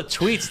some of the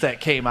tweets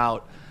that came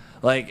out,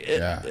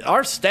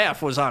 our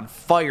staff was on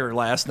fire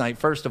last night.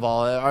 First of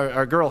all,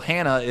 our girl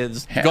Hannah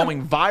is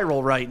going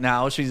viral right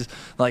now. She's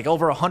like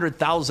over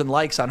 100,000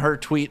 likes on her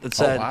tweet that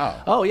said,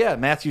 "Oh yeah,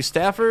 Matthew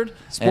Stafford,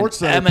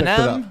 SportsCenter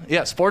Eminem."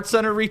 Yeah,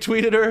 SportsCenter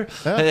retweeted her.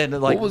 Yeah. And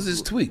What was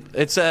his tweet?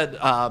 It said,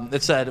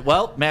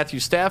 "Well, Matthew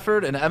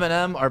Stafford and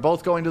Eminem are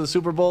both going to the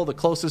Super Bowl, the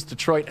closest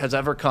Detroit has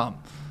ever come."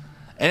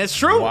 And it's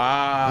true.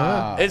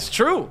 Wow. It's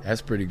true.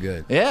 That's pretty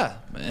good. Yeah.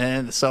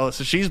 And so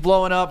she's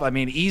blowing up. I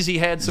mean, Easy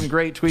had some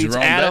great tweets.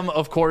 Jerome Adam,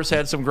 of course,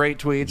 had some great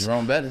tweets.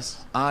 Jerome Bettis.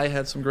 I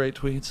had some great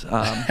tweets.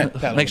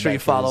 Make sure you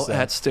follow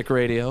at Stick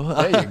Radio.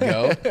 There you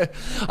go.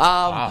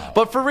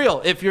 But for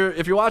real, if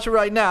you're watching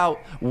right now,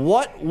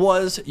 what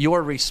was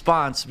your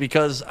response?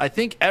 Because I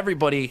think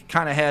everybody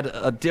kind of had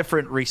a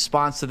different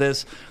response to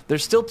this.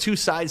 There's still two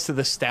sides to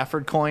the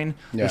Stafford coin.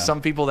 Yeah. There's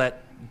some people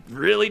that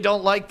really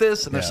don't like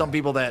this, and there's some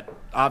people that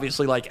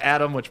obviously like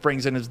Adam, which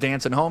brings in his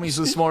dancing homies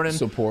this morning.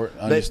 Support,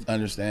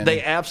 understand.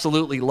 They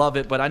absolutely love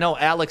it, but I know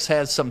Alex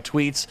has some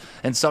tweets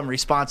and some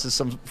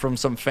responses from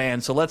some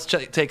fans, so let's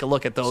take a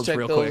look at those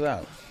real quick.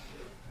 Out.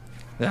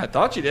 Yeah, I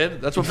thought you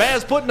did. That's what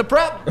Maz put in the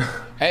prep.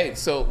 Hey,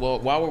 so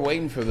while we're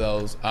waiting for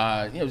those,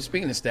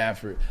 speaking of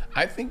Stafford,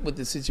 I think with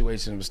the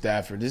situation with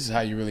Stafford, this is how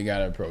you really got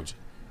to approach it: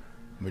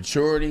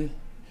 maturity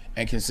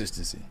and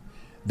consistency.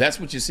 That's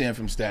what you're seeing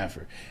from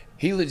Stafford.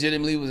 He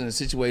legitimately was in a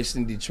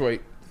situation in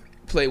Detroit,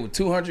 played with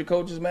 200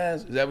 coaches, Maz.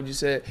 Is that what you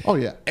said? Oh,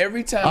 yeah.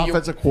 Every time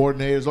offensive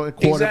coordinators,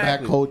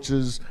 quarterback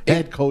coaches,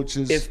 head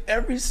coaches. If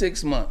every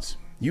 6 months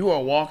you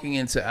are walking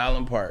into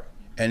Allen Park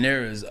and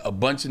there is a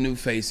bunch of new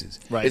faces,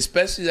 right,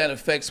 especially that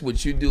affects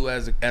what you do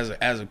as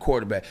a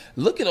quarterback.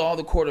 Look at all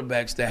the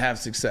quarterbacks that have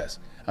success.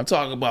 I'm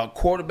talking about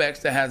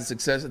quarterbacks that have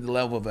success at the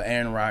level of an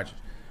Aaron Rodgers.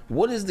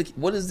 What is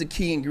the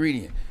key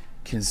ingredient?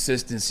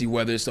 Consistency,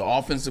 whether it's the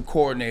offensive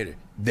coordinator,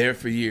 there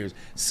for years.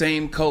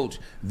 Same coach,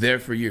 there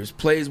for years.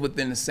 Plays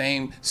within the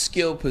same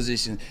skill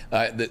position.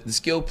 The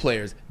skill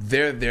players,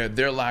 they're there.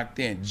 They're locked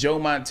in. Joe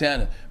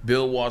Montana,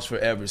 Bill Walsh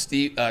forever.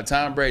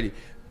 Tom Brady,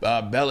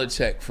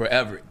 Belichick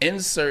forever.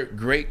 Insert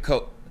great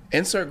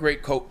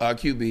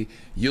QB,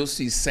 you'll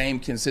see same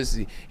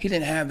consistency. He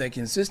didn't have that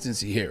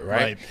consistency here,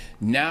 right?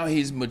 Now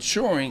he's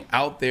maturing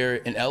out there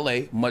in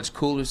LA, much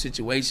cooler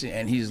situation,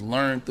 and he's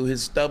learned through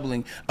his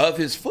stumbling of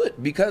his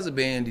foot because of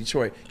being in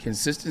Detroit.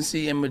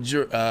 Consistency and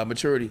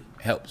maturity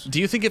helps. Do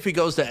you think if he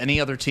goes to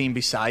any other team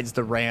besides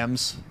the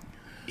Rams,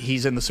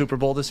 he's in the Super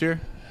Bowl this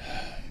year?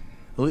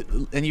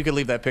 And you can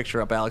leave that picture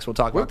up, Alex. We'll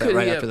talk about that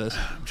right after this.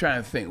 I'm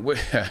trying to think.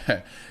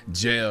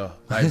 Jail,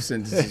 life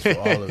sentences for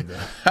all of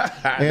them.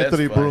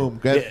 Anthony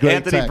Broom.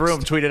 Anthony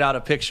Broom tweeted out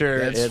a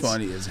picture. That's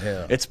funny as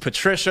hell. It's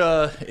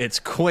Patricia. It's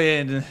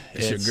Quinn.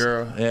 It's your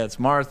girl. Yeah, it's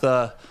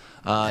Martha.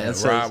 And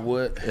Rob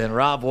Wood. And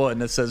Rob Wood.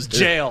 And it says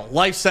jail,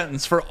 life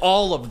sentence for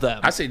all of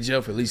them. I say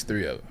jail for at least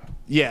 3 of them.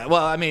 Yeah,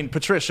 well, I mean,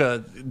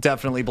 Patricia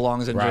definitely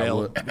belongs in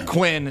jail.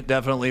 Quinn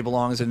definitely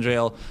belongs in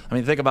jail. I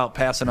mean, think about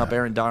passing up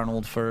Aaron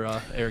Darnold for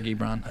Eric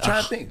Ebron. I'm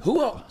trying to think. Who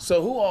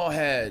all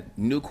had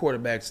new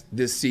quarterbacks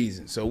this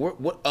season? So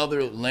what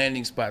other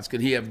landing spots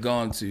could he have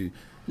gone to?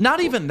 Not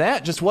even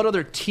that. Just what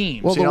other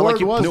teams? Well, the word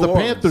was the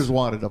Panthers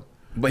wanted him.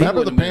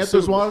 Remember the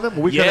Panthers wanted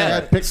him? We could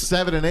have had picks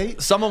 7 and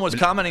 8. Someone was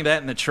commenting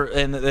that in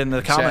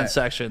the comment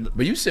section.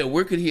 But you said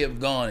where could he have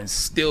gone and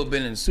still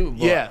been in the Super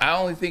Bowl? Yeah. I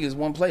only think it's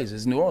one place.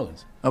 It's New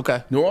Orleans.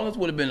 Okay. New Orleans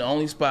would have been the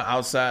only spot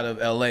outside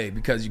of L.A.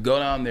 because you go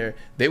down there,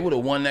 they would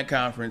have won that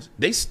conference.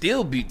 They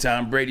still beat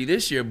Tom Brady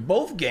this year,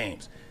 both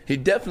games. He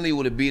definitely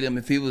would have beat him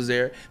if he was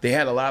there. They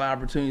had a lot of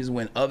opportunities to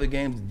win other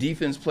games.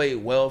 Defense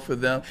played well for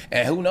them.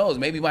 And who knows,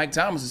 maybe Mike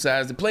Thomas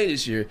decides to play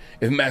this year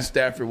if Matt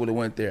Stafford would have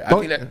went there.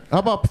 How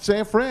about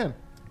San Fran?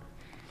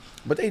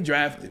 But they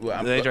drafted.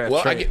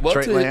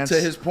 To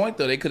his point,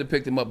 though, they could have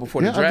picked him up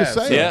before the draft. I'm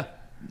just saying. Yeah.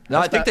 No,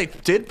 I think they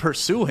did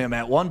pursue him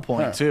at one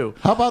point, too.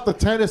 How about the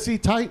Tennessee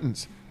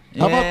Titans?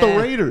 How about the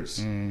Raiders?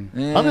 I'm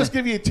just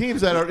giving you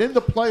teams that are in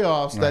the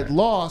playoffs that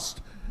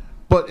lost.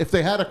 But if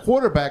they had a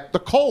quarterback, the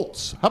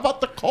Colts. How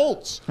about the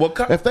Colts?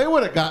 If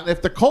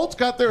the Colts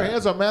got their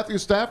hands on Matthew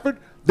Stafford,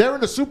 they're in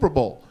the Super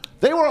Bowl.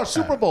 They were our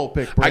Super Bowl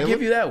pick, Braylon. I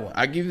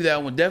give you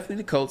that one. Definitely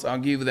the Colts. I'll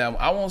give you that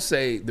one. I won't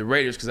say the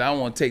Raiders because I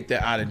don't want to take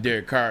that out of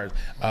Derek Carr's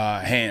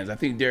hands. I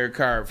think Derek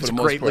Carr, for the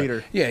most part, great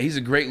leader. Yeah, he's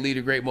a great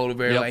leader, great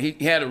motivator. Yep. Like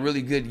he had a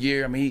really good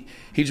year. I mean,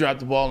 he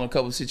dropped the ball in a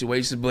couple of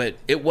situations, but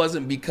it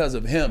wasn't because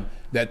of him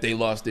that they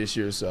lost this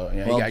year. So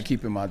you got to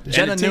keep him out there.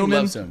 Jenna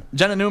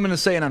Newman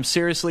is saying, I'm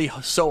seriously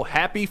so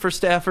happy for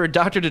Stafford.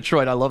 Dr.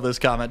 Detroit, I love this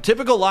comment.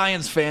 Typical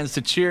Lions fans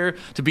to cheer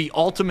to be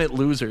ultimate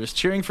losers.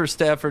 Cheering for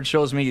Stafford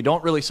shows me you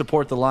don't really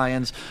support the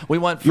Lions. We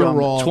went from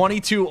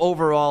 22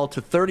 overall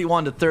to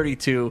 31 to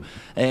 32,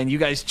 and you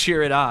guys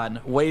cheer it on.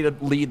 Way to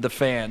lead the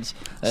fans.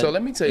 So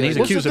let me tell you,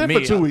 what's the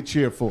difference who we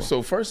cheer for?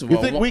 So first of all,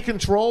 you think we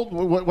controlled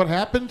what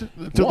happened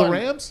to the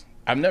Rams?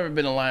 I've never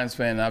been a Lions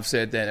fan, and I've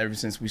said that ever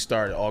since we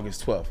started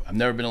August 12th. I've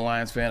never been a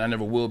Lions fan. I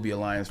never will be a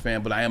Lions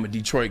fan, but I am a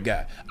Detroit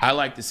guy. I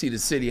like to see the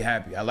city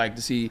happy. I like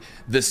to see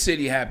the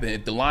city happy.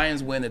 If the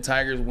Lions win, the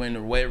Tigers win,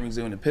 the Red Wings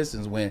win, the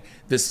Pistons win,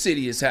 the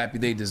city is happy.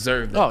 They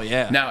deserve that. Oh,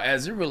 yeah. Now,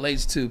 as it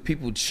relates to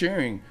people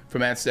cheering for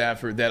Matt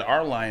Stafford that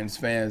are Lions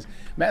fans,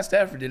 Matt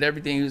Stafford did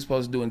everything he was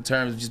supposed to do in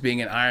terms of just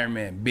being an Iron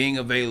Man, being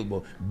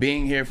available,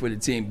 being here for the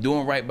team,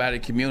 doing right by the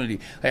community.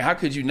 Like, how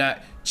could you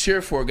not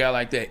cheer for a guy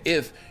like that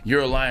if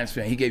you're a Lions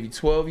fan? He gave you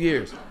 12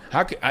 years.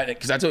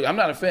 Because I told you, I'm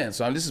not a fan,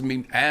 so this is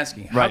me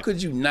asking. How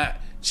could you not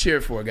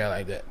cheer for a guy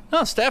like that?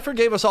 No, Stafford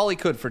gave us all he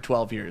could for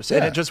 12 years,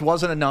 and it just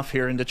wasn't enough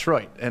here in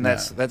Detroit. And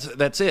that's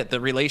it. The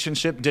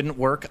relationship didn't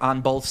work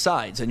on both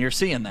sides, and you're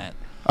seeing that.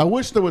 I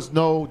wish there was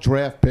no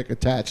draft pick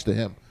attached to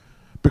him.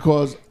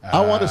 Because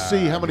I want to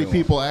see how many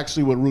people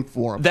actually would root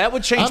for him. That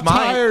would change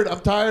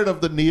I'm tired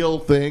of the Neil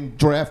thing,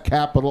 draft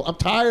capital. I'm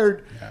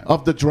tired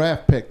of the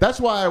draft pick. That's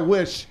why I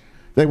wish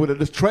they would have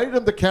just traded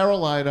him to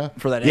Carolina.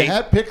 For that you 8.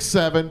 had pick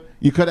 7.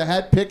 You could have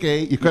had pick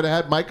 8. You could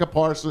have had Micah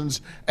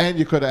Parsons. And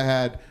you could have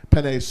had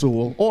Penei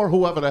Sewell. Or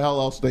whoever the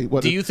hell else they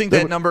would. Do you think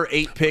that number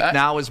 8 pick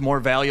now is more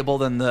valuable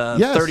than the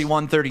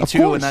 31,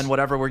 32, and then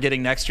whatever we're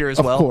getting next year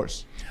as well? Of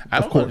course. I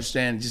don't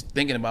understand, just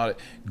thinking about it.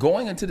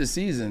 Going into the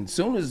season, as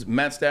soon as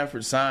Matt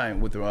Stafford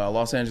signed with the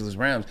Los Angeles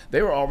Rams,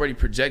 they were already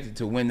projected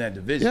to win that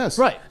division. Yes.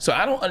 Right. So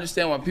I don't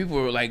understand why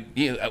people were like,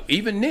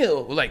 even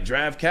Neil, were like,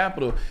 draft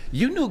capital.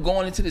 You knew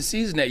going into the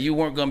season that you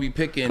weren't going to be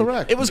picking.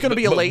 Correct. It was going to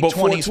be a late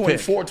 20s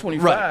 24,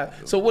 25.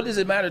 Right. So what does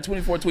it matter,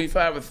 24,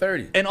 25, or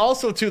 30? And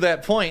also to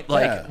that point,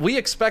 we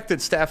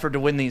expected Stafford to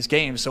win these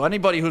games. So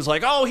anybody who's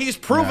like, oh, he's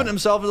proven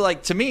himself,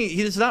 like, to me,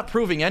 he's not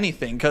proving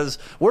anything because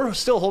we're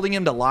still holding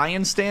him to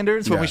Lions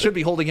standards when we should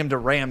be holding him to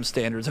Rams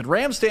standards. And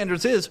Rams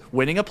standards is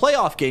winning a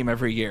playoff game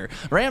every year.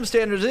 Rams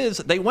standards is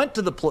they went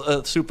to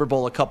the Super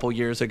Bowl a couple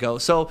years ago.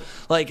 So,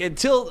 like,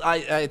 until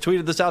I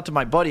tweeted this out to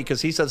my buddy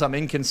because he says I'm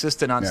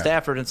inconsistent on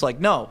Stafford. And it's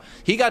like, no,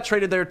 he got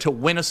traded there to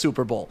win a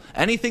Super Bowl.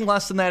 Anything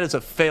less than that is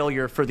a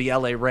failure for the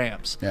LA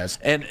Rams. Yes.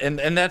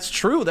 And that's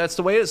true. That's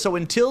the way it is. So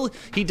until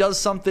he does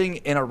something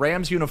in a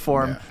Rams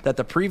uniform that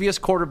the previous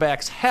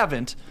quarterbacks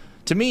haven't,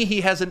 to me, he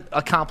hasn't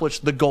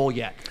accomplished the goal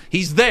yet.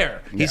 He's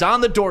there. He's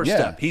on the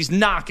doorstep. He's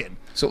knocking.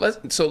 So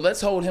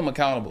let's hold him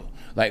accountable.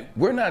 Like,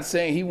 we're not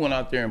saying he went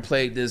out there and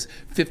played this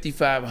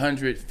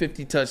 5,500,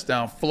 50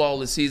 touchdown,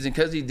 flawless season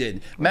because he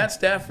didn't. Matt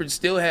Stafford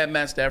still had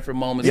Matt Stafford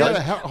moments. He had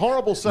a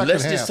horrible second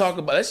half.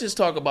 Let's just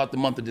talk about the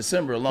month of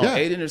December alone.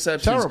 8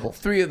 interceptions, terrible.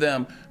 3 of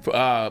them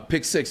for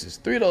pick sixes.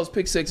 3 of those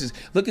pick sixes.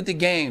 Look at the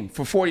game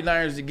for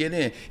 49ers to get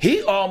in.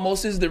 He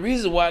almost is the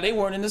reason why they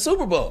weren't in the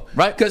Super Bowl.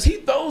 Right. Because he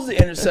throws the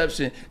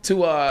interception to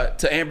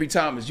Ambry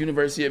Thomas,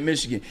 University of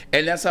Michigan,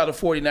 and that's how the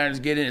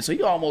 49ers get in. So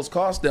he almost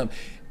cost them.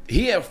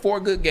 He had 4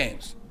 good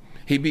games.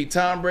 He beat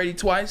Tom Brady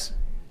twice.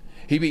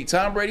 He beat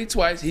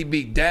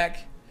Dak,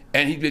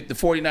 and he beat the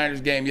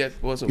 49ers game.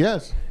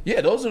 Yes. Yeah,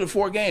 those are the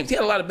 4 games. He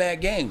had a lot of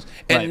bad games.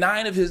 And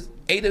 8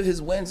 of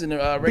his wins in the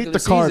regular season. Beat the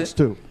Cards,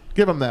 too.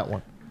 Give him that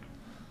one.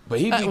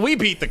 But we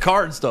beat the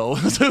Cards, though.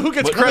 Who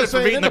gets credit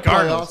for beating the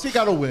Cardinals? He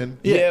got to win.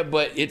 Yeah,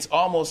 but it's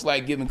almost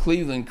like giving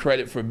Cleveland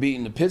credit for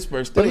beating the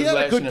Pittsburgh Steelers. But he had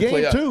a good in the game,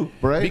 playoff. too,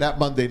 Bray, that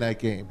Monday night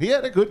game. He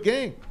had a good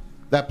game,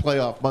 that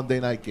playoff Monday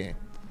night game.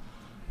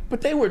 But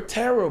they were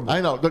terrible.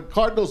 I know. The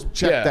Cardinals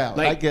checked out.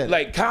 I get it.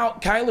 Like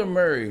Kyler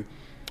Murray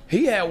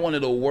He had one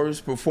of the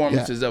worst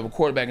performances of a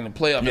quarterback in the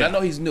playoff. And I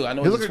know he's new. I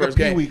know it's his first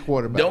game.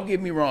 Don't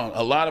get me wrong.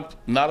 A lot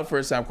of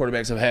first-time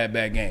quarterbacks have had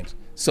bad games.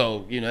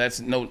 So,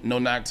 that's no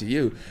knock to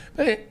you.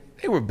 But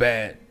they were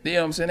bad. You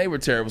know what I'm saying? They were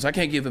terrible. So I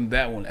can't give him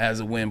that one as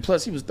a win.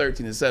 Plus, he was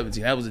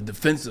 13-17. That was a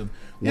defensive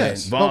win.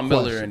 Yes, Von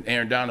Miller and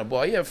Aaron Donald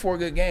ball. He had 4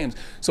 good games.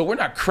 So we're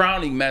not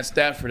crowning Matt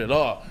Stafford at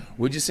all.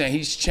 We're just saying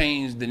he's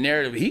changed the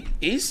narrative.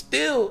 He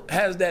still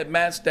has that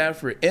Matt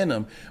Stafford in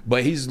him,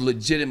 but he's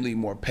legitimately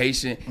more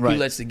patient. Right. He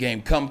lets the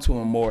game come to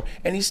him more,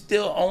 and he's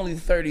still only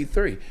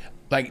 33.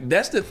 Like,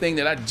 that's the thing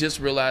that I just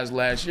realized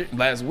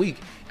last week.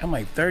 I'm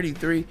like,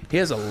 33? He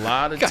has a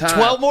lot of time.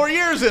 12 more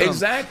years in him.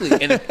 Exactly.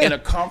 In a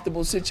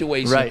comfortable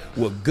situation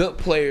with good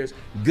players,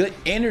 good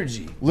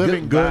energy.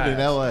 Living good in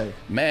L.A.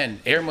 Man,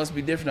 air must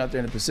be different out there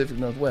in the Pacific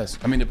Northwest.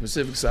 I mean, the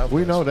Pacific Southwest.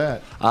 We know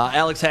that.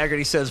 Alex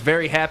Haggerty says,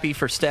 very happy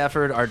for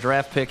Stafford. Our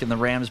draft pick in the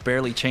Rams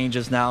barely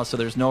changes now, so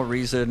there's no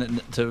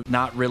reason to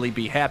not really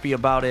be happy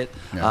about it.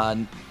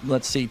 Yeah.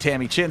 Let's see.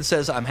 Tammy Chin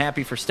says, I'm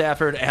happy for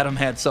Stafford. Adam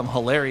had some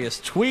hilarious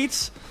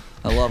tweets.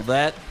 I love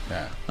that.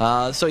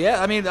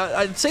 I mean,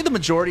 I'd say the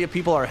majority of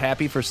people are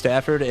happy for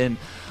Stafford, and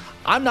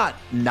I'm not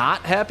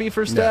happy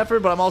for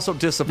Stafford, but I'm also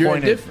disappointed. You're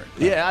indifferent.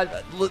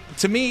 Yeah,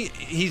 to me,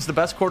 he's the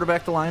best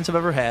quarterback the Lions have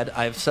ever had.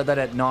 I've said that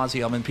ad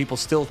nauseum, and people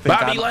still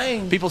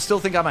think people still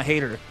think I'm a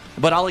hater.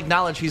 But I'll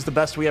acknowledge he's the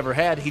best we ever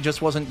had. He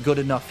just wasn't good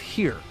enough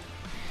here.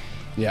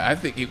 Yeah, I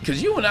think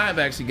because you and I have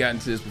actually gotten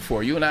to this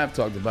before. You and I have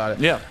talked about it.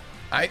 Yeah,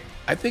 I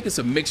think it's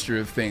a mixture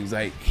of things.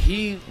 Like,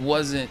 he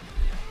wasn't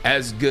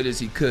as good as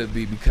he could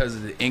be because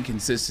of the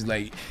inconsistency.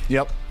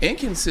 Like,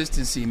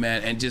 inconsistency,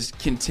 man, and just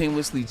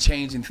continuously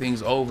changing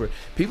things over.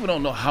 People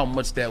don't know how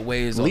much that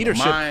weighs on the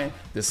mind,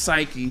 the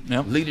psyche,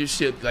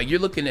 leadership. Like, you're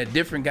looking at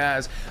different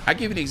guys. I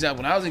give you an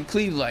example. When I was in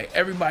Cleveland, like,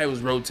 everybody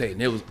was rotating.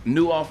 It was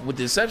new off, with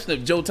the exception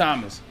of Joe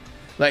Thomas.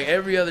 Like,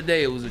 every other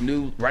day, it was a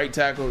new right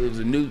tackle. It was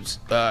a new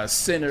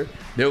center.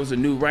 There was a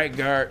new right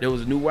guard. There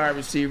was a new wide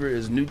receiver. There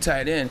was a new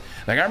tight end.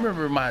 Like, I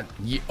remember my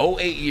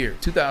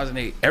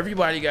 2008,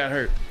 everybody got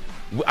hurt.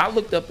 I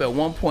looked up at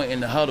one point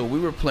in the huddle. We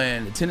were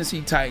playing the Tennessee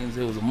Titans.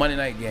 It was a Monday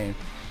night game.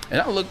 And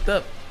I looked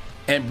up,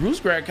 and Bruce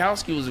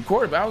Gradkowski was the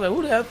quarterback. I was like,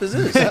 who the F is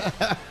this?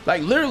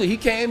 Like, literally, he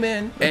came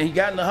in, and he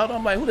got in the huddle.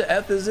 I'm like, who the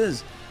F is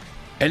this?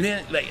 And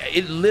then, like,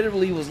 it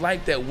literally was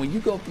like that. When you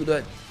go through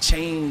that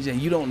change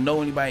and you don't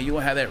know anybody, you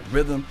don't have that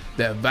rhythm,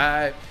 that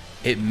vibe,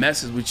 it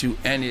messes with you.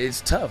 And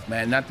it's tough,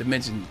 man. Not to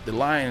mention the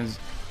Lions,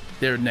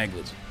 they're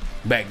negligent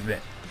back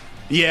then.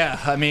 Yeah,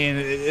 I mean,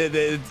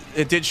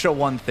 it did show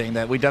one thing,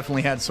 that we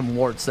definitely had some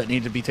warts that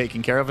need to be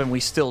taken care of, and we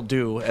still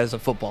do as a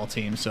football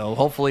team. So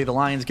hopefully the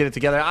Lions get it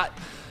together.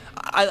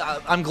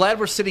 I'm glad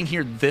we're sitting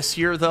here this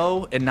year,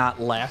 though, and not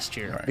last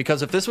year. Right.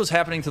 Because if this was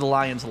happening to the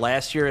Lions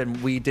last year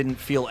and we didn't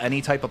feel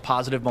any type of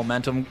positive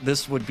momentum,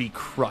 this would be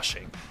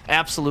crushing.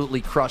 Absolutely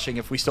crushing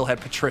if we still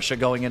had Patricia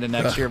going into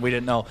next year and we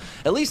didn't know.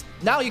 At least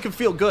now you can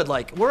feel good.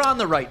 Like, we're on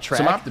the right track.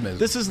 Some optimism.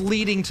 This is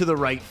leading to the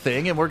right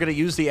thing, and we're going to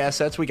use the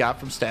assets we got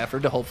from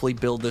Stafford to hopefully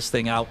build this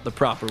thing out the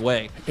proper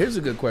way. Here's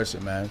a good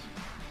question, man.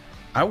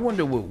 I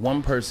wonder what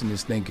one person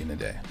is thinking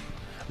today.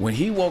 When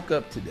he woke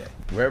up today,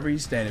 wherever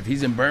he's standing, if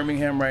he's in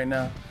Birmingham right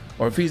now,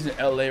 or if he's in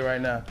L.A.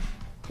 right now,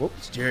 what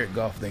was Jared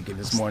Goff thinking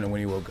this morning when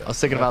he woke up? I was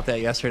thinking about that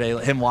yesterday,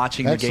 him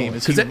watching the game.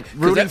 Is he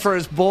rooting for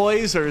his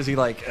boys, or is he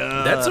like...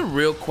 That's a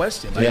real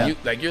question.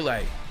 Like, you're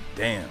like,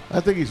 damn. I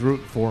think he's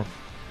rooting for him.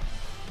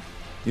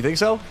 You think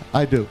so?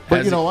 I do.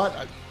 But you know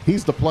what?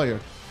 He's the player.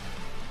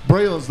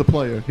 Braylon's the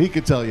player. He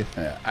could tell you.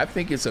 Yeah, I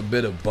think it's a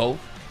bit of both.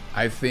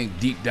 I think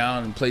deep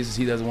down in places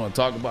he doesn't want to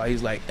talk about,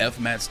 he's like F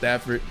Matt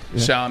Stafford,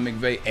 Sean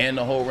McVay, and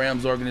the whole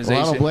Rams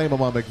organization. Well, I don't blame him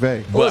on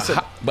McVay.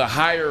 But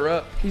higher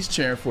up, he's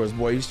cheering for his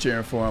boy. He's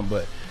cheering for him.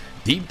 But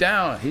deep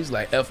down, he's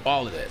like F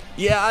all of that.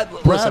 Yeah,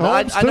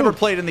 I never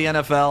played in the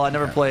NFL. I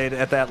never played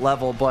at that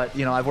level. But,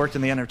 I've worked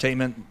in the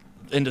entertainment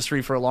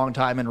industry for a long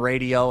time in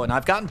radio, and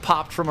I've gotten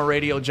popped from a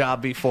radio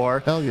job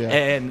before. Hell yeah.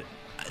 And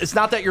it's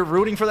not that you're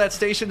rooting for that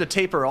station to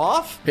taper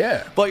off.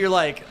 Yeah. But you're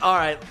like, all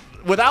right,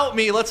 without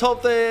me, let's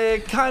hope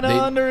they kind of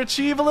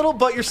underachieve a little,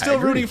 but you're still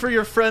rooting for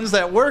your friends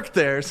that work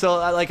there. So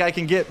I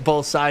can get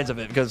both sides of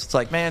it, because it's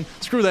like, man,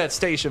 screw that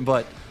station,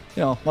 but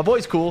my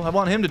boy's cool. I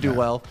want him to do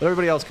well, but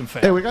everybody else can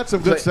fail. Hey, we got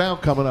some good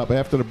sound coming up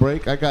after the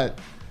break. I got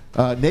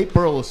Nate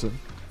Burleson,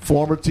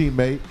 former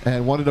teammate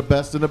and one of the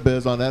best in the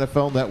biz on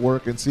NFL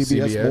Network and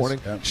CBS Morning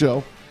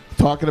Show,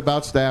 talking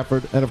about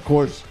Stafford, and of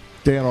course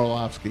Dan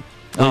Orlovsky.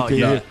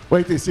 Wait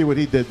till you see what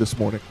he did this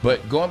morning.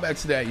 But going back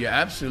to that,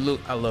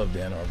 I love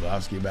Dan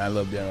Orlovsky, man. I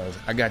love Dan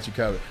Orlovsky. I got you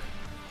covered.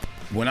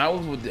 When I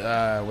was with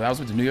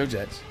the New York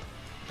Jets,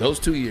 those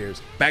 2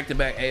 years,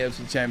 back-to-back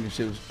AFC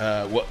championships,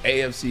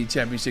 AFC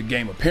championship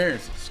game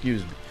appearances,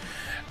 excuse me.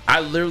 I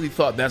literally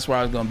thought that's where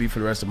I was going to be for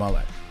the rest of my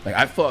life. Like,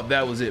 I thought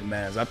that was it,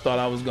 man. I thought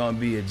I was going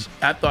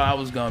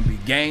to be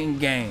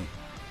gang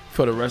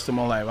for the rest of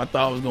my life. I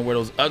thought I was going to wear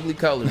those ugly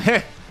colors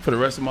for the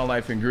rest of my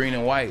life in green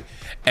and white.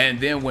 And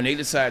then when they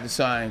decided to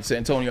sign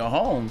Santonio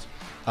Holmes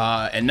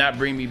and not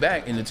bring me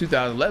back in the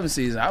 2011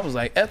 season, I was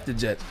like, F the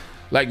Jets.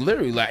 Like,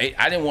 literally, like,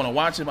 I didn't want to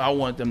watch them. I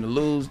wanted them to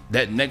lose.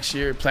 That next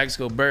year,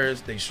 Plaxico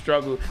Burress, they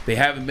struggled. They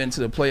haven't been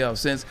to the playoffs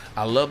since.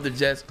 I love the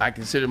Jets. I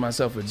consider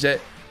myself a Jet.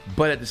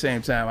 But at the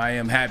same time, I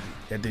am happy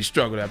that they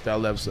struggled after I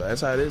left. So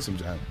that's how it is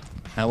sometimes.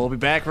 And we'll be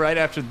back right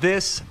after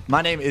this.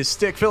 My name is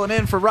Stick, filling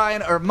in for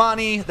Ryan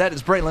Ermani. That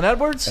is Braylon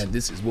Edwards. And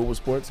this is Woodward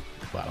Sports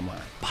Bottom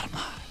Line. Bottom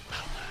line.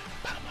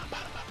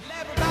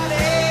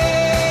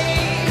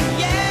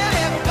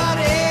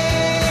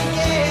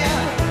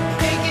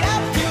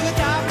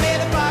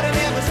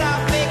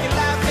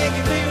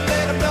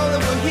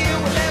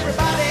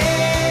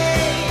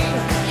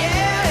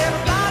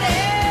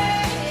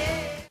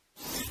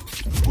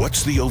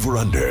 What's the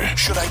over-under?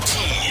 Should I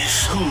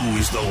tease? Who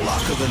is the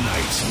lock of the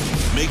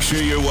night? Make sure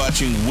you're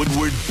watching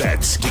Woodward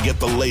Bets to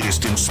get the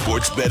latest in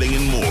sports betting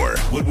and more.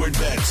 Woodward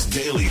Bets,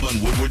 daily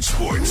on Woodward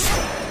Sports.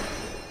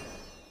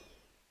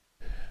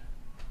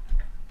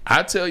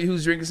 I tell you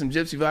who's drinking some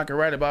Gypsy vodka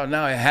right about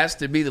now. It has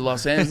to be the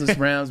Los Angeles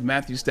Rams,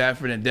 Matthew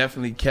Stafford, and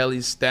definitely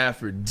Kelly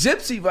Stafford.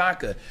 Gypsy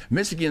vodka,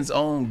 Michigan's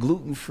own,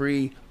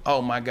 gluten-free.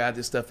 Oh, my God,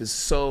 this stuff is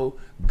so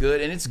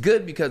good. And it's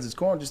good because it's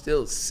corn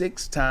distilled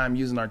 6 times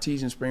using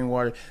artesian spring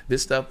water.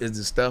 This stuff is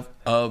the stuff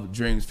of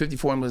dreams. 50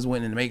 formulas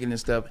went into making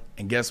this stuff.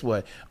 And guess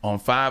what? On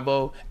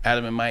 5-0,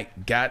 Adam and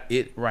Mike got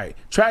it right.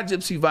 Try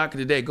Gypsy vodka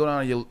today. Go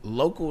down to your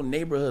local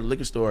neighborhood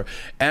liquor store.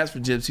 Ask for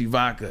Gypsy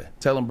vodka.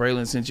 Tell them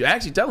Braylon sent you.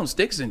 Actually, tell them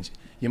Stick sent you.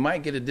 You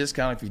might get a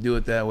discount if you do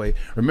it that way.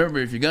 Remember,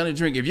 if you're going to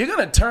drink, if you're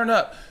going to turn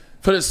up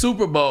for the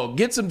Super Bowl,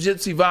 get some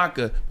Gypsy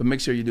vodka, but make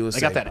sure you do it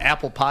safe. I got that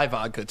apple pie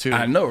vodka, too.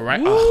 I know, right?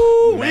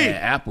 Oh, man,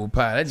 apple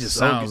pie. That just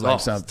sounds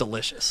like something. It's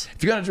delicious.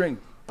 If you're going to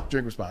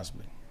drink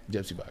responsibly.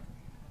 Gypsy vodka.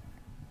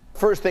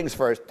 First things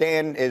first,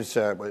 Dan is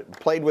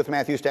played with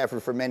Matthew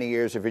Stafford for many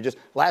years. If you just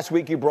last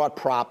week you brought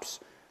props.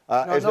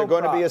 Is there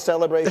going to be a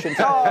celebration?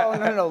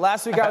 No.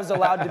 Last week I was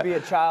allowed to be a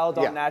child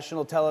on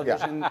national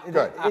television.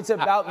 Good. It's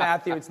about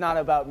Matthew. It's not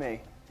about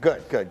me.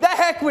 Good. The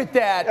heck with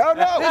that. Oh,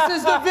 no. This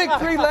is the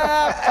victory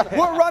lap.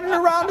 We're running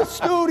around the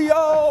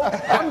studio.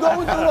 I'm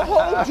going through the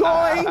whole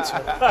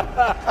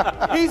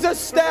joint. He's a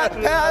stat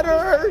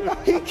patter.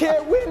 He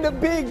can't win the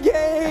big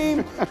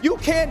game. You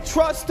can't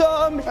trust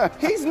him.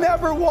 He's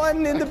never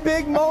won in the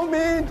big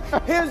moment.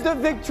 Here's the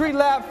victory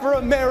lap for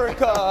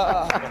America.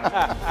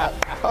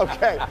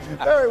 Okay,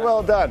 very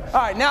well done.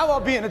 All right, now I'll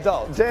be an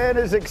adult. Dan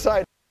is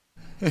excited.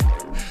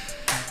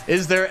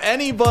 Is there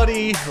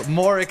anybody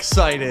more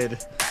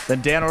excited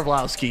than Dan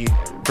Orlovsky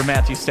for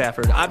Matthew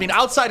Stafford? I mean,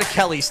 outside of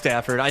Kelly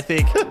Stafford, I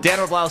think Dan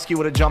Orlovsky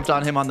would have jumped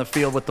on him on the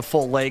field with the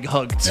full leg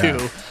hug, too.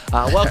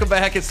 Yeah. Welcome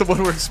back. It's the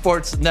Woodward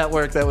Sports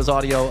Network. That was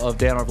audio of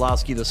Dan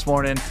Orlovsky this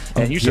morning.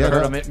 And you should have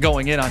heard him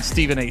going in on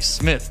Stephen A.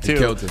 Smith,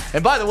 too.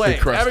 And by the way,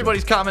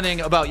 everybody's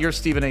commenting about your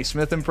Stephen A.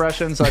 Smith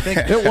impressions. I think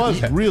it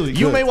was really good.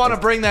 You may want to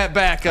bring that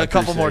back a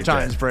couple more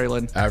times,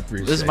 Braylon. I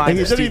appreciate it. And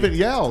you didn't even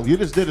yell. You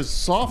just did a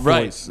soft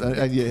voice.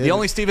 The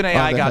only Stephen A.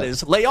 I got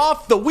is, lay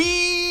off the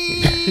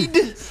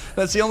weed.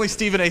 That's the only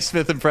Stephen A.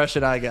 Smith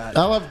impression I got.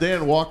 I love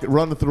Dan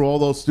running through all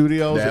those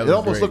studios. It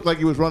almost looked like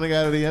he was running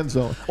out of the end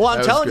zone. Well,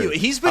 I'm telling you,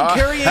 he's been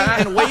carrying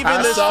and waving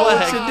this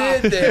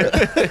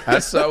flag. I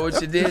saw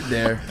what you did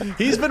there.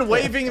 He's been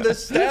waving the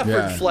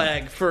Stafford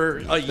flag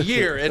for a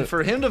year, and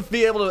for him to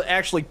be able to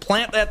actually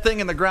plant that thing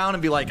in the ground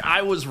and be like,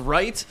 I was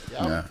right,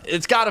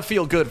 it's got to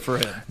feel good for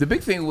him. The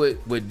big thing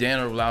with Dan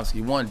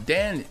Orlovsky,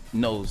 Dan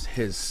knows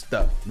his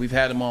stuff. We've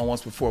had him on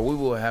once before. We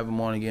will have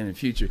him on again in the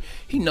future.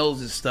 He knows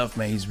his stuff,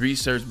 man. He's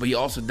researched, but he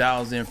also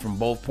dials in from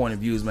both point of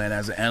views, man,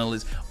 as an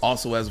analyst,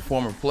 also as a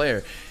former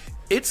player.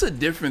 It's a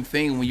different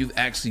thing when you've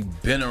actually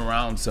been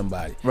around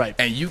somebody. Right.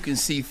 And you can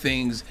see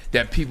things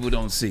that people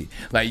don't see.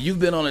 Like, you've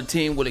been on a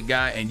team with a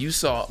guy and you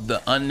saw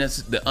the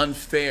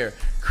unfair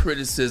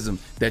criticism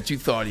that you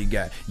thought he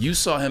got. You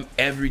saw him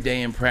every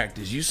day in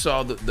practice. You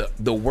saw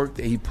the work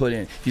that he put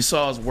in. You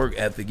saw his work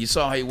ethic. You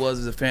saw how he was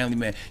as a family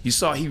man. You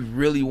saw he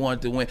really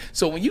wanted to win.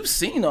 So when you've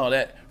seen all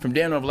that from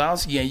Dan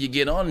Orlovsky and you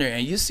get on there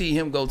and you see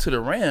him go to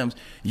the Rams,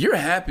 you're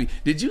happy.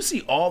 Did you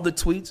see all the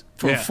tweets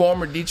from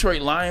former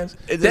Detroit Lions?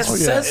 That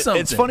says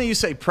something. It's funny you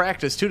say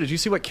practice, too. Did you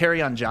see what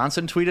Kerryon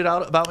Johnson tweeted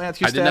out about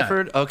Matthew Stafford?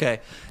 I did not. Okay.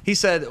 He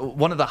said,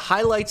 one of the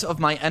highlights of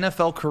my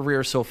NFL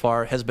career so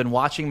far has been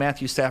watching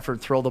Matthew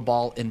Stafford throw the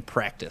ball in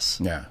practice.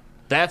 Yeah.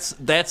 That's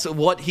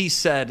what he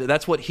said.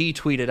 That's what he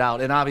tweeted out.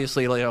 And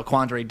obviously,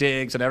 Quandre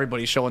Diggs and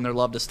everybody's showing their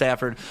love to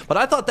Stafford. But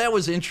I thought that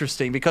was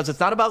interesting because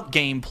it's not about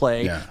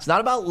gameplay. Yeah. It's not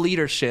about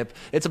leadership.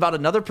 It's about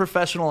another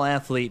professional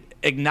athlete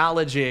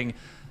acknowledging,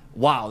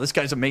 wow, this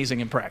guy's amazing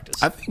in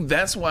practice. I think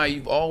that's why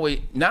you've always,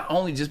 not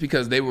only just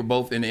because they were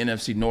both in the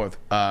NFC North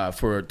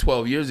for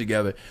 12 years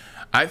together,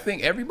 I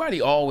think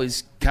everybody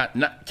always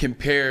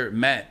compare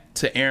Matt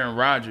to Aaron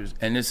Rodgers,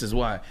 and this is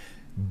why.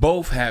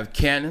 Both have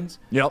cannons.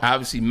 Yep.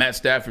 Obviously, Matt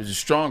Stafford is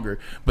stronger,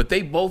 but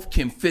they both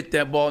can fit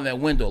that ball in that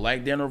window,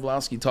 like Dan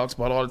Orlovsky talks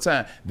about all the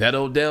time. That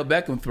Odell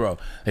Beckham throw.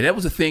 And that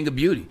was a thing of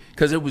beauty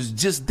because it was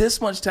just this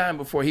much time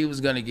before he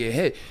was going to get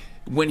hit.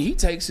 When he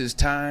takes his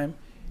time,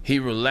 he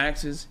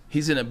relaxes,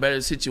 he's in a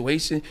better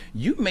situation,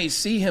 you may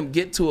see him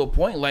get to a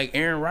point like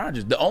Aaron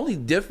Rodgers. The only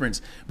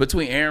difference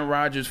between Aaron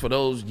Rodgers for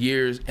those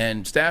years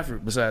and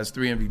Stafford, besides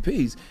 3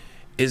 MVPs,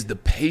 is the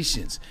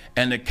patience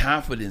and the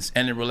confidence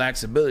and the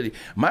relaxability.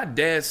 My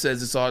dad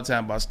says this all the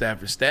time about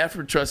Stafford.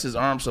 Stafford trusts his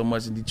arm so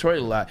much in Detroit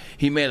a lot.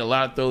 He made a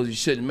lot of throws he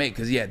shouldn't make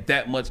because he had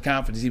that much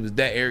confidence. He was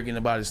that arrogant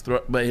about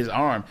his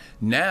arm.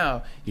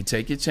 Now you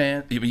take your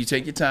chance, you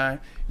take your time,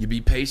 you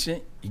be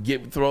patient, you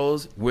get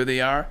throws where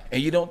they are,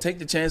 and you don't take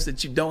the chance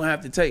that you don't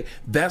have to take.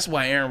 That's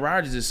why Aaron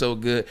Rodgers is so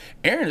good.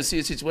 Aaron will see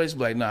a situation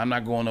like, no, I'm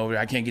not going over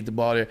there. I can't get the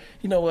ball there.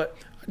 You know what?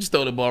 Just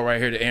throw the ball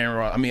right here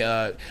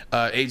to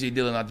A.J.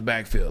 Dillon out the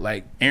backfield,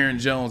 like Aaron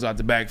Jones out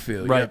the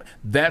backfield. Right. You know,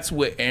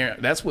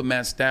 that's what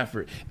Matt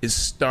Stafford is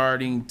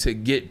starting to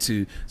get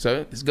to.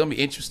 So it's going to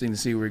be interesting to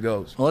see where he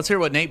goes. Well, let's hear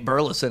what Nate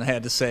Burleson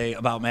had to say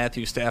about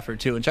Matthew Stafford,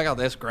 too. And check out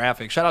this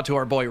graphic. Shout out to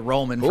our boy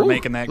Roman for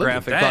making that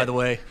graphic, by the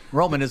way.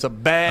 Roman is a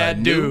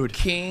bad dude. New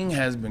king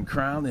has been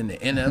crowned in the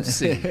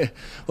NFC. Well,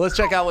 let's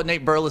check out what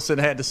Nate Burleson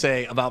had to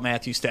say about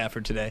Matthew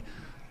Stafford today.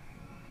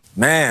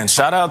 Man,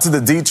 shout out to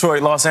the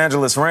Detroit Los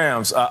Angeles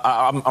Rams.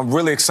 I'm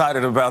really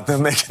excited about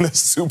them making the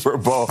Super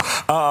Bowl.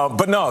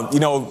 But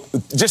no,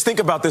 just think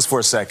about this for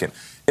a second.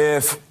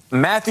 If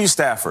Matthew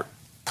Stafford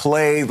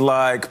played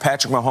like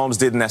Patrick Mahomes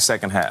did in that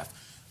second half,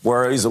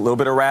 where he's a little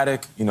bit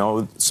erratic,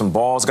 some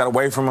balls got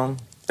away from him,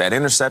 that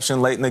interception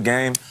late in the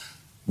game,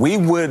 we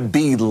would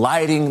be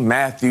lighting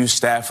Matthew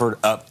Stafford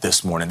up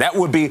this morning. That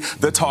would be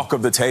the talk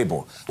of the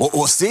table.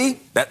 Well, see,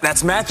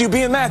 that's Matthew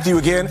being Matthew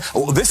again.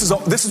 Well, this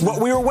is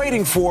what we were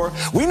waiting for.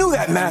 We knew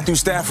that Matthew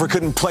Stafford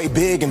couldn't play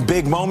big in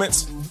big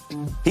moments.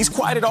 He's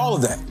quieted all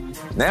of that.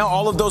 Now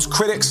all of those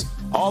critics,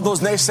 all those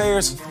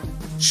naysayers,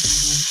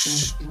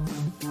 shh.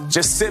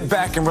 Just sit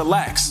back and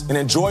relax and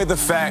enjoy the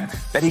fact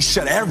that he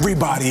shut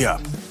everybody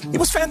up. He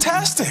was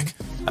fantastic.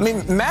 I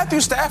mean, Matthew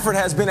Stafford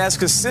has been as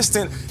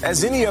consistent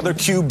as any other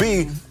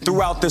QB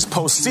throughout this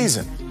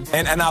postseason.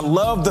 And I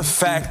love the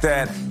fact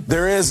that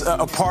there is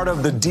a part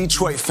of the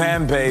Detroit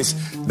fan base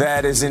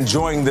that is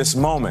enjoying this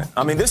moment.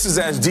 I mean, this is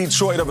as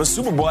Detroit of a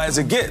Super Bowl as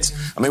it gets.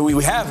 I mean,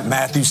 we have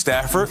Matthew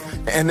Stafford,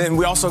 and then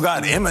we also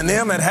got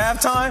Eminem at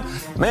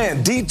halftime.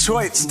 Man,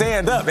 Detroit,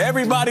 stand up.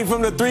 Everybody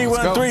from the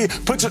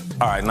 313, put your...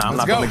 All right, now I'm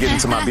not going to get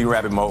into my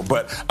B-Rabbit mode,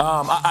 but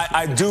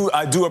I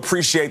do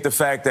appreciate the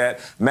fact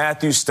that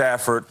Matthew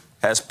Stafford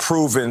has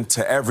proven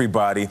to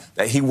everybody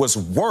that he was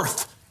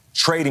worth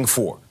trading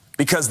for.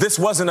 Because this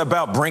wasn't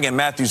about bringing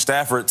Matthew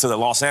Stafford to the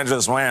Los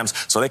Angeles Rams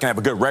so they can have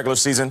a good regular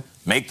season,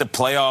 make the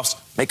playoffs,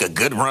 make a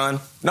good run.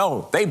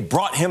 No, they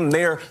brought him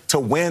there to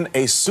win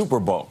a Super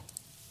Bowl.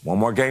 One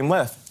more game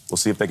left. We'll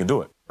see if they can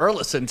do it.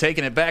 Burleson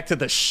taking it back to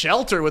the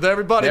shelter with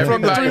everybody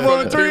from the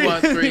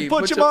 313.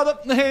 Put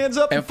your hands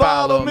up and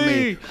follow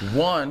me.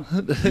 One,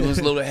 he was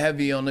a little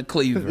heavy on the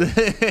cleaver.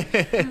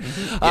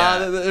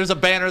 There's a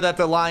banner that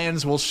the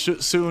Lions will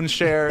soon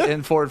share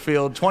in Ford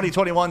Field.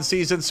 2021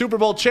 season Super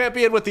Bowl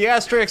champion with the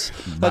asterisk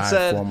that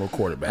said former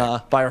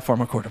quarterback. By our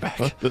former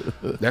quarterback.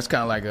 That's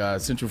kind of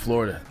like Central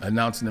Florida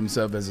announcing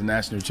themselves as the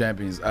national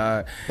champions.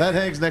 That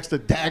hangs next to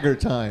Dagger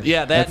Time.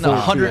 Yeah, that and a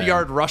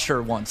 100-yard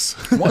rusher once.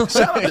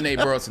 Shout out to Nate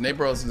Burleson. Nate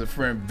Burleson is a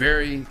friend,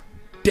 very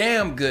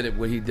damn good at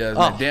what he does,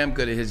 damn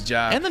good at his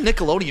job. And the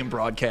Nickelodeon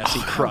broadcast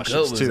he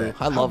crushes, too.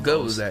 I love those. How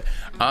good was that?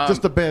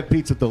 Just a bad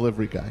pizza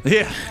delivery guy.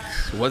 Yeah.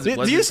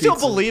 Do you still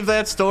believe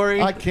that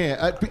story? I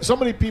can't. So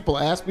many people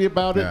ask me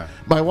about it. Yeah.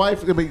 My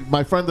wife,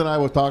 my friend and I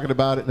were talking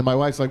about it, and my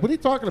wife's like, what are you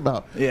talking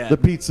about? Yeah. The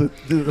pizza.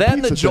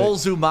 The Joel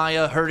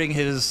Zumaya hurting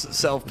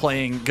himself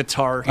playing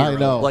Guitar Hero. I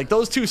know. Like,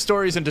 those two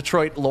stories in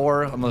Detroit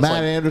lore.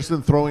 Matt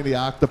Anderson throwing the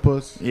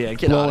octopus. Yeah,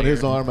 get blowing out of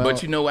his here. arm out.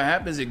 But you know what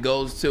happens? It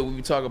goes to, when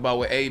we talk about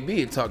with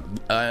AB,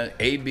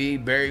 AB,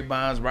 Barry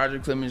Bonds, Roger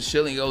Clemens,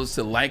 Schilling, goes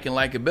to like and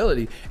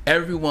likability.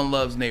 Everyone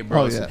loves Nate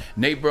Burleson. Yeah.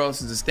 Nate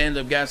Burleson is a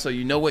stand-up guy, so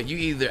you know what? You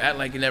either act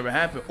like it never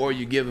happened or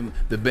you give him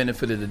the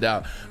benefit of the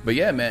doubt. But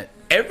yeah, man,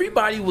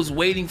 everybody was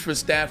waiting for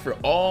Stafford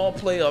all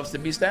playoffs to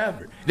be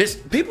Stafford.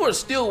 People are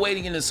still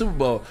waiting in the Super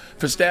Bowl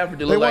for Stafford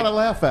to look like... They want to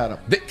laugh at him.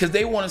 Because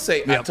they want to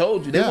say, I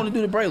told you. They want to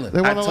do the Braylon.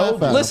 They want to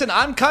laugh at him. Listen,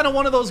 I'm kind of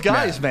one of those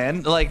guys,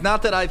 man. Like,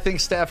 not that I think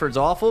Stafford's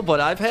awful, but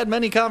I've had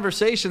many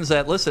conversations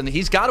that, listen,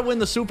 he's got to win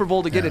the Super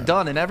Bowl to get it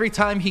done. And every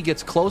time he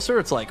gets closer,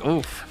 it's like,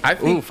 oof, I'm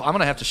going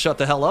to have to shut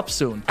the hell up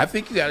soon. I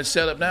think you got to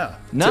shut up now.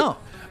 No.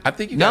 I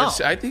think you got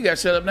to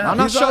shut up now. I'm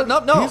not shutting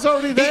up. No, he's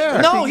already there.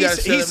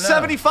 He's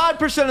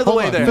 75% of the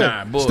way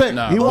there.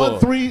 He won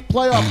 3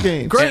 playoff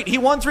games. Great, he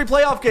won 3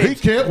 playoff games. He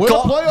can't win a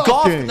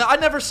playoff game. I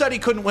never said he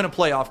couldn't win a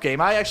playoff game.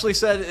 I actually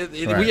said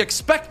we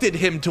expected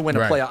him to win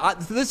a playoff.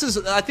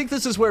 I think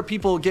this is where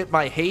people get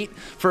my hate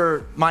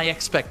for my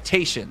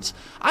expectations.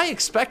 I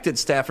expected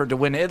Stafford to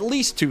win at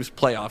least 2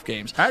 playoff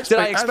games. Did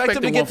I expect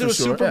him to get to a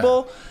Super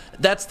Bowl?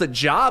 That's the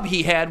job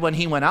he had when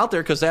he went out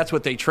there because that's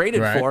what they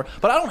traded for.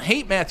 But I don't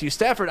hate Matthew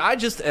Stafford.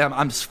 Stafford,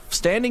 I'm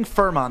standing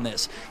firm on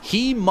this.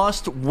 He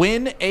must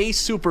win a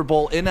Super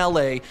Bowl in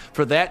L.A.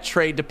 for that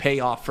trade to pay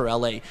off for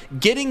L.A.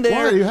 Getting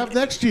there. Why? You have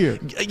next year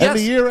yes, and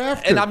the year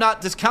after. And I'm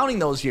not discounting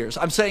those years.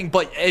 I'm saying,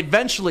 but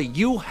eventually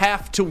you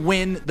have to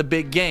win the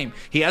big game.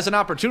 He has an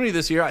opportunity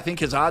this year. I think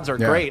his odds are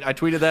great. I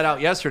tweeted that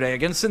out yesterday.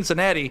 Against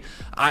Cincinnati,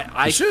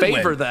 I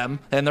favor them,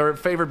 and they're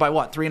favored by,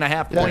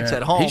 3.5 points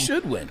at home. He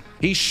should win.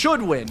 He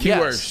should win.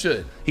 Keyword yes.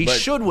 should. He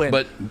should win.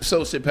 But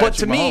so should Patrick Mahomes.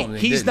 But to me,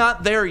 he's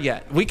not there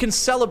yet. We can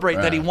celebrate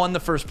that he won the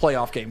first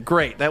playoff game.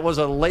 Great. That was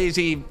a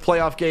lazy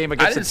playoff game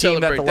against a team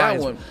that the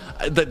Lions.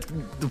 The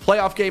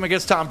playoff game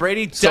against Tom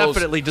Brady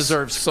definitely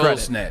deserves credit.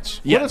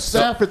 Snatch. What if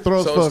Stafford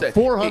throws for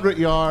 400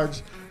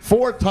 yards,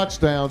 4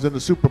 touchdowns in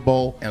the Super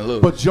Bowl,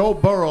 but Joe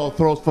Burrow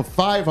throws for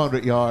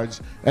 500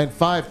 yards and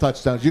 5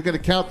 touchdowns? You're going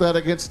to count that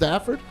against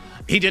Stafford?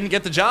 He didn't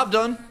get the job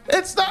done.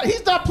 It's not.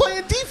 He's not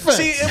playing defense.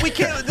 See,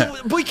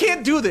 we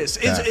can't do this.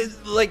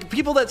 It's like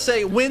people that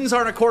say wins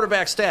aren't a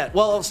quarterback stat.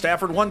 Well,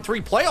 Stafford won 3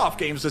 playoff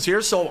games this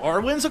year, so are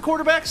wins a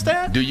quarterback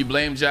stat? Do you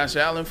blame Josh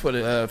Allen for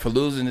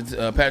losing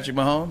to Patrick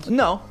Mahomes?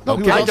 No,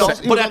 okay. I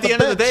don't. But at the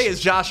end of the day, is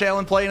Josh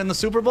Allen playing in the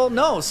Super Bowl?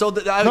 No. So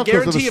I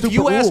guarantee if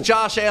you ask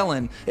Josh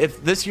Allen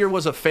if this year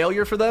was a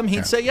failure for them,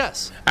 he'd say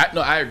yes.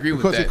 I agree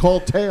with that. Because he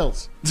called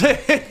tails.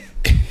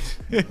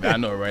 I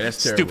know, right?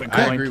 That's terrible. Stupid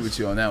coin. I agree with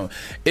you on that one.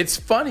 It's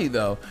funny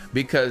though,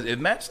 because if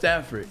Matt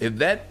Stafford, if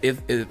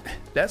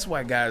that's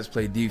why guys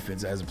play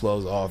defense as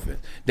opposed to offense.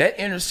 That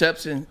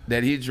interception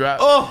that he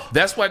dropped,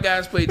 that's why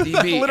guys play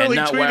DB and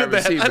not wide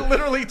receiver. I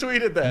literally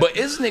tweeted that. But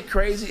isn't it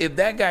crazy if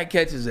that guy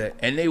catches that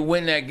and they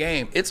win that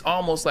game? It's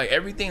almost like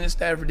everything that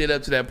Stafford did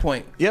up to that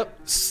point.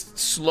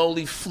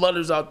 Slowly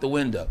flutters out the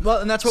window. Well,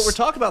 and that's what we're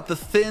talking about, the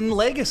thin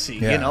legacy.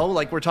 You know,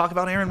 like we're talking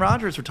about Aaron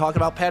Rodgers. We're talking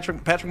about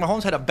Patrick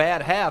Mahomes had a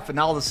bad half, and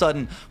now all of a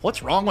sudden,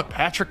 what's wrong with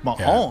Patrick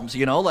Mahomes?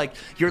 You know, like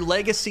your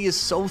legacy is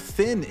so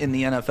thin in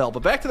the NFL.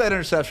 But back to that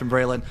interception,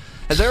 Braylon.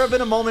 Has there ever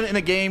been a moment in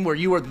a game where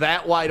you were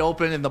that wide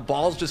open and the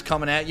ball's just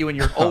coming at you and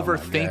you're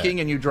overthinking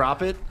and you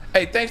drop it?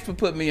 Hey, thanks for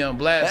putting me on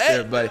blast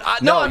there, buddy.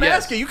 I'm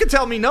asking. You can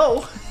tell me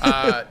no.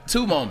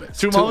 2 moments.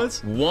 2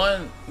 moments?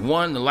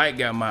 One, the light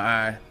got my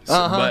eye,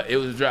 but it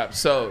was dropped.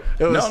 So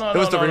it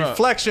was the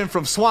reflection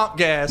from swamp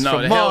gas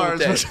from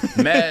Mars.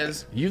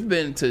 Maz, you've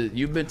been to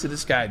the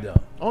Sky Dome.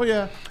 Oh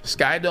yeah.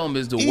 Sky Dome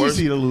is the worst.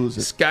 Easy to lose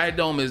it. Sky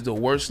Dome is the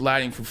worst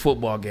lighting for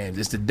football games.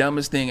 It's the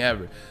dumbest thing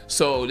ever.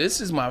 So this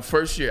is my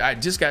first year. I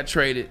just got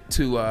traded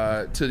to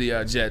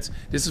the Jets.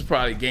 This is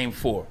probably game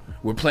 4.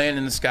 We're playing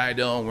in the Sky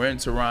Dome. We're in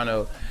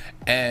Toronto.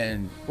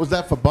 And was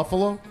that for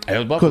Buffalo? It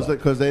was Buffalo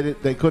because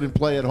they couldn't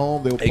play at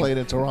home. They were playing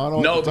in Toronto.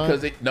 No, at the time?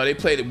 because they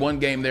played it one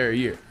game there a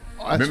year.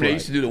 Remember they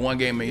used to do the one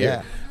game a year.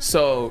 Yeah.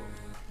 So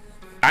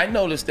I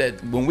noticed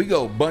that when we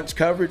go bunch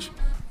coverage,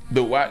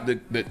 the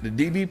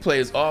DB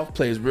plays off,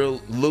 plays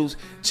real loose,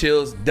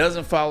 chills,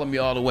 doesn't follow me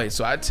all the way.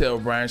 So I tell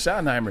Brian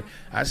Schottenheimer,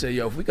 I say,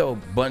 if we go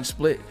bunch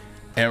split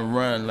and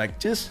run like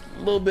just a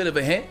little bit of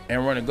a hint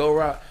and run a go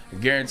route, I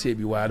guarantee it'd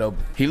be wide open.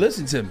 He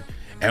listened to me.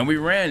 And we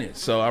ran it.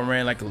 So I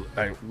ran like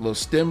a little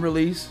stem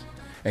release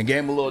and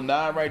gave him a little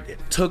nod right there.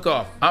 Took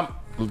off. I'm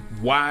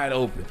wide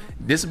open.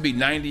 This would be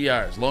 90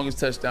 yards, longest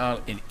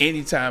touchdown in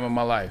any time in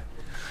my life.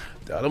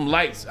 Them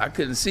lights, I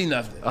couldn't see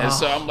nothing. And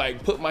so I'm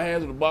like, put my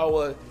hands where the ball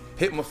was,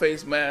 hit my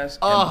face mask,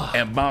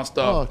 and bounced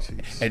off.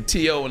 And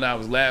T.O. and I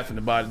was laughing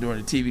about it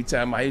during the TV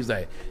time. He was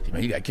like,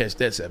 man, you got to catch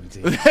that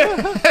 17.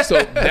 So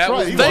that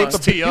was thanks,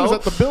 T.O. He was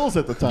at the Bills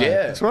at the time.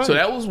 Yeah. That's right. So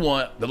that was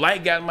one. The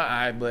light got in my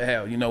eye, but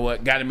hell, you know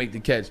what? Got to make the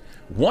catch.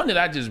 One that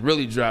I just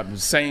really dropped, the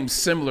same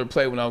similar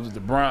play when I was with the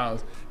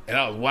Browns, and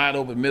I was wide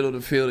open middle of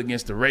the field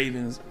against the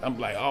Ravens. I'm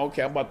like,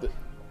 okay, I'm about to.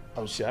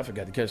 Oh shit, I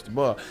forgot to catch the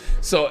ball.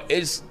 So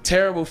it's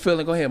terrible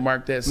feeling. Go ahead and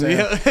mark that, Sam.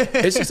 Yeah.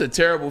 It's just a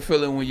terrible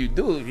feeling when you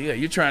do it. Yeah,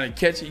 you're trying to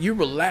catch it. You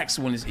relax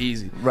when it's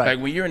easy. Right.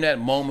 Like when you're in that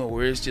moment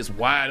where it's just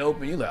wide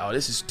open, you're like, oh,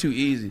 this is too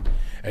easy.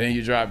 And then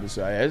you drop it.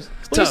 So it's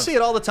tough. You see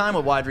it all the time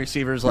with wide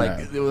receivers.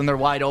 Like when they're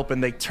wide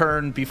open, they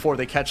turn before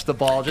they catch the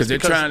ball. Just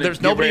because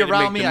there's nobody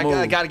around me,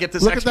 I got to get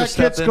this extra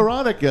step in. Look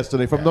at that kid Skoranek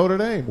yesterday from Notre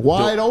Dame.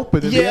 Wide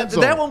open in the end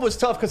zone. That one was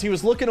tough because he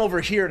was looking over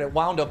here and it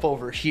wound up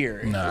over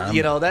here.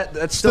 You know,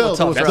 that's still a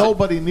tough. There was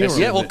nobody near him.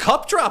 Yeah, well,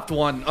 Kupp dropped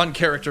one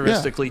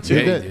uncharacteristically too.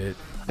 He did.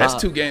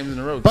 That's 2 games in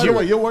a row. By the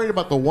way, you're worried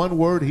about the one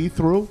word he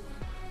threw?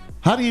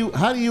 How do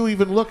you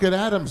even look at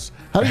Adams?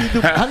 How do you do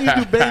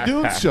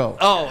Baydoun's show?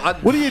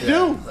 What do you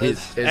do?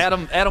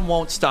 Adam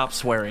won't stop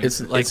swearing.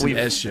 It's like an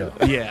S show.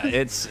 Yeah,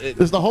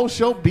 is the whole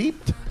show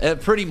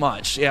beeped? Pretty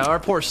much. Yeah, our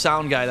poor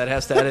sound guy that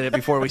has to edit it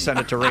before we send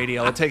it to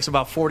radio. It takes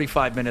about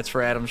 45 minutes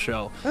for Adam's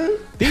show.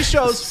 These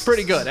shows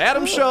pretty good.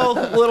 Adam's show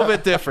a little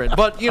bit different,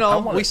 but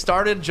we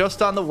started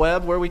just on the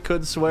web where we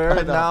could swear,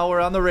 and now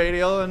we're on the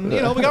radio, and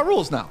we got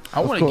rules now.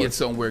 I want to get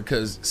somewhere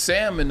because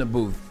Sam in the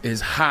booth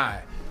is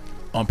high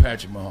on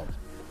Patrick Mahomes.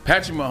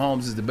 Patrick Mahomes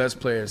is the best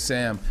player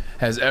Sam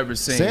has ever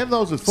seen. Sam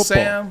knows his football.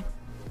 Sam,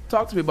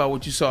 talk to me about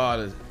what you saw out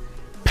of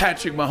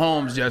Patrick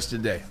Mahomes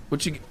yesterday.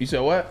 You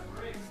said what?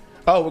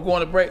 Oh, we're going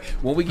to break.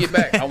 When we get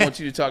back, I want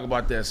you to talk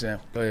about that, Sam.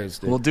 Go ahead,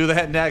 Stick. We'll do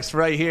that next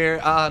right here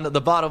on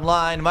The Bottom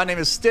Line. My name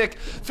is Stick,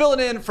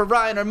 filling in for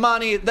Ryan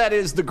Armani. That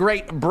is the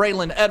great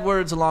Braylon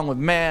Edwards, along with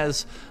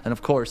Maz, and,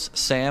 of course,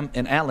 Sam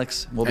and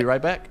Alex. We'll be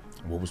right back.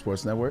 Woodward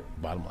Sports Network,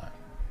 Bottom Line.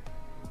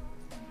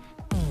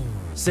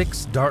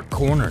 6 dark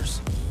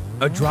corners,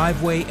 a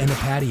driveway and a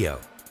patio,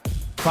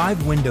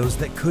 5 windows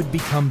that could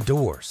become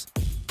doors.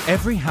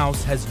 Every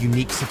house has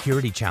unique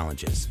security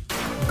challenges.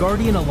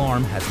 Guardian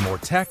Alarm has more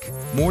tech,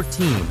 more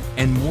team,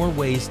 and more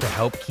ways to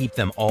help keep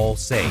them all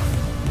safe.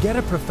 Get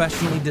a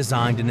professionally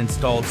designed and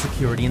installed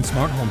security and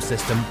smart home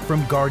system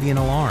from Guardian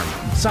Alarm.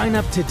 Sign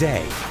up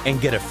today and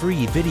get a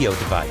free video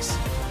device.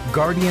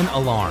 Guardian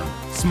Alarm.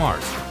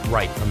 Smart,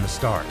 right from the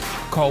start.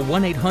 Call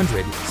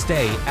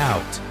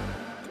 1-800-STAY-OUT.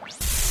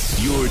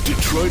 Your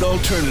Detroit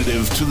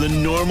alternative to the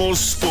normal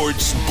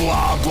sports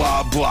blah,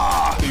 blah,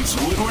 blah. It's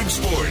Woodward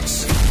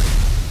Sports.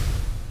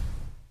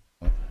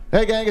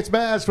 Hey, gang, it's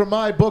Maz from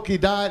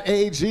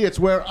MyBookie.ag. It's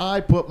where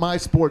I put my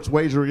sports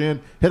wagering in.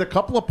 Hit a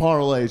couple of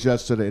parlays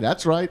yesterday.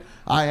 That's right.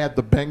 I had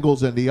the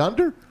Bengals and the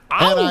under,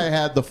 and I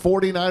had the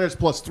 49ers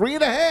plus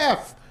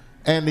 3.5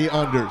 and the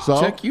under.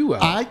 So check you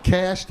out. I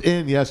cashed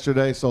in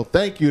yesterday, so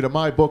thank you to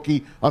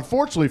MyBookie.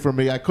 Unfortunately for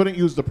me, I couldn't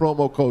use the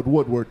promo code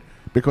Woodward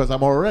because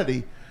I'm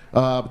already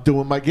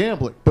doing my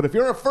gambling. But if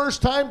you're a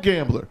first-time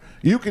gambler,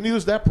 you can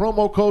use that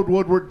promo code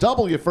Woodward,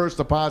 double your first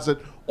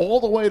deposit all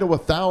the way to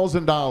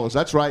 $1,000.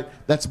 That's right.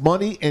 That's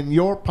money in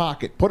your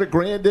pocket. Put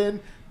 $1,000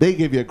 in, they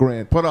give you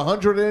 $1,000. Put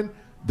 $100 in,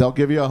 they'll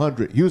give you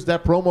 $100. Use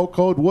that promo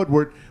code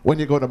Woodward when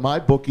you go to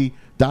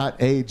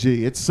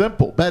mybookie.ag. It's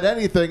simple. Bet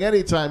anything,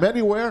 anytime,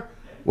 anywhere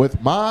with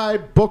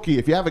MyBookie.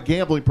 If you have a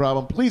gambling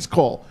problem, please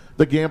call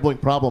the Gambling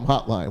Problem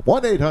Hotline,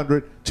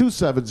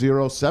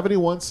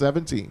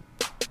 1-800-270-7117.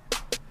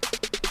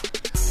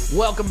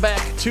 Welcome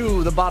back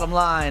to The Bottom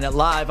Line,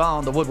 live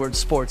on the Woodward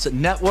Sports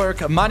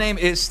Network. My name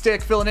is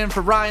Stick, filling in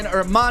for Ryan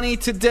Armani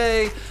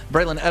today.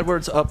 Braylon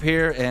Edwards up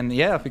here, and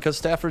yeah, because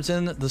Stafford's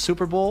in the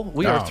Super Bowl,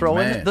 we are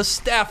throwing the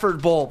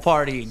Stafford Bowl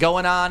party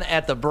going on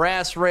at the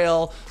Brass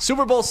Rail.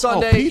 Super Bowl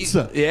Sunday. Oh,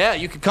 pizza. Yeah,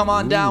 you can come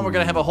on down. We're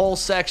going to have a whole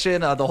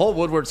section. The whole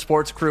Woodward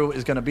Sports crew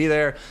is going to be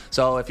there.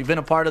 So if you've been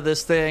a part of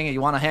this thing and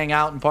you want to hang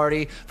out and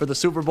party for the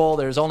Super Bowl,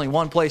 there's only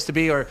one place to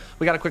be, or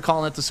we got to quit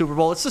calling it the Super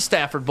Bowl. It's the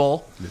Stafford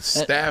Bowl. The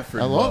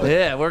Stafford Bowl.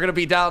 Yeah, we're going to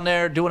be down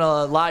there doing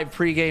a live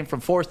pregame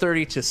from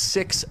 4:30 to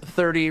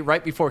 6:30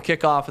 right before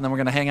kickoff, and then we're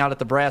going to hang out at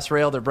the Brass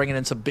Rail. They're bringing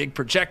in some big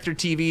projector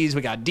TVs.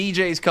 We got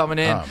DJs coming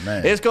in. Oh,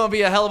 man. It's going to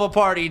be a hell of a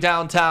party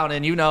downtown,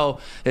 and you know,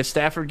 if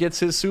Stafford gets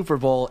his Super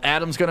Bowl,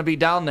 Adam's going to be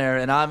down there,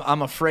 and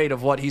I'm afraid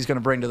of what he's going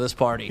to bring to this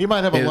party. He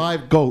might have a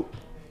live goat.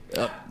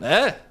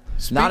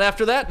 Not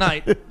after that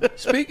night.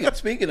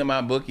 Speaking of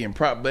my bookie and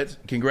prop bets,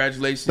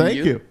 congratulations Thank to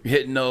you. you.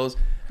 Hitting those.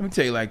 Let me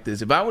tell you like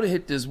this. If I would have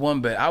hit this one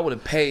bet, I would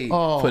have paid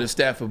for the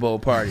Stafford Bowl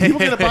party. You were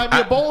going to buy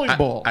me a bowling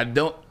ball. I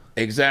don't.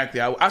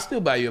 Exactly. I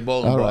still buy you a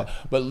bowling ball. Right.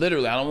 But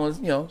literally, I don't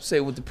want to say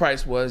what the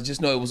price was.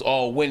 Just know it was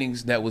all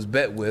winnings that was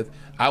bet with.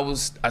 I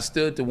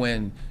stood to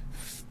win,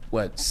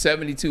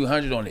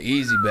 $7,200 on the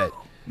easy bet.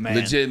 Man.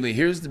 Legitimately.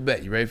 Here's the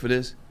bet. You ready for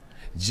this?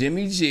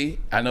 Jimmy G,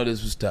 I know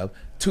this was tough,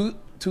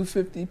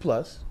 250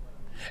 plus.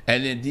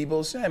 And then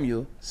Deebo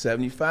Samuel,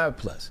 75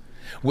 plus.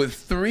 With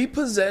 3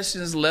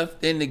 possessions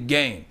left in the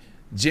game,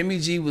 Jimmy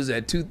G was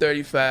at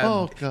 235.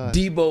 Oh, God.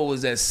 Deebo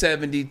was at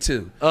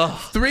 72.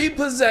 3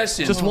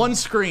 possessions. Just one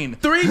screen.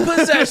 3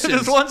 possessions.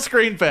 Just one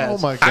screen pass. Oh,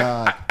 my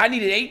God. I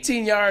needed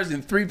 18 yards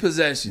and 3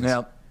 possessions.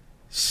 Yeah.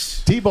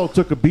 Tebow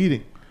took a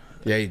beating.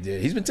 Yeah, he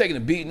did. He's been taking a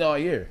beating all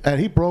year. And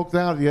he broke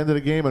down at the end of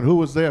the game, and who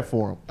was there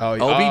for him?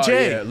 OBJ.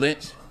 Yeah,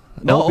 Lynch.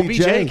 No,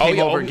 OBJ came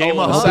over and gave him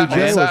a hug.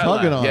 OBJ was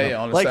hugging on him.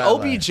 Yeah, on the like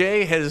sideline. OBJ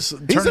has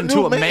turned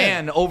into a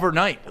man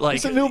overnight. Like,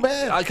 he's a new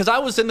man. Because I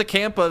was in the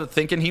camp of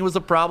thinking he was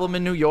a problem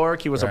in New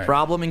York, he was a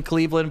problem in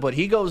Cleveland, but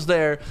he goes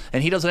there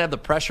and he doesn't have the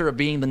pressure of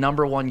being the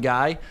number one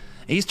guy.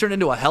 He's turned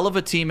into a hell of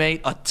a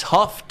teammate, a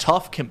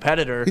tough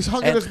competitor. He's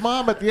hugging his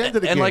mom at the end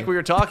of the game. And like we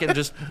were talking,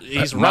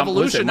 he's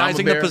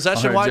revolutionizing the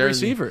possession wide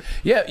receiver.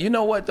 Yeah, you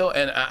know what though,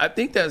 and I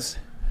think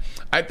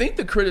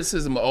the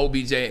criticism of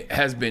OBJ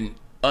has been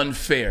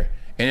unfair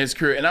in his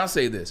career, and I'll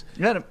say this: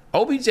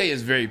 OBJ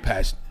is very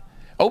passionate.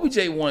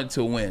 OBJ wanted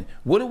to win.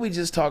 What did we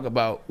just talk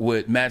about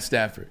with Matt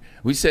Stafford?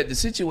 We said the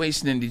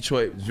situation in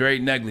Detroit was very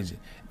negligent.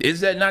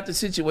 Is that not the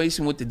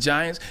situation with the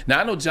Giants?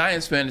 Now, I know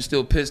Giants fans are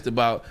still pissed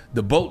about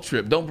the boat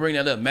trip. Don't bring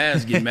that up.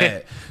 Maz get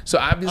mad. So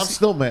obviously, I'm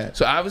still mad.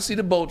 So obviously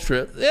the boat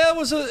trip. Yeah, it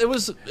was a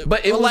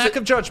lack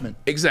of judgment.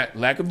 Exactly.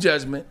 Lack of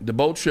judgment. The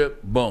boat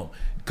trip, boom.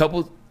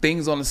 Couple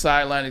things on the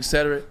sideline,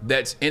 etc.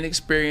 That's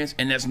inexperienced,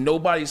 and that's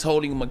nobody's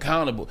holding him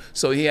accountable.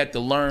 So he had to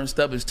learn,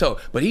 stub his toe.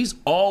 But he's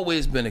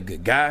always been a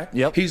good guy.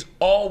 Yep. He's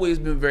always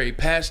been very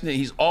passionate.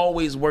 He's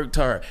always worked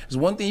hard. There's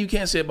one thing you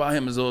can't say about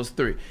him is those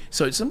 3.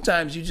 So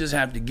sometimes you just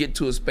have to get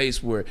to a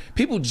space where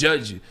people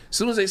judge you. As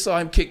soon as they saw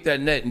him kick that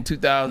net in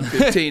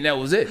 2015, that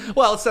was it.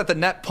 Well, it's that the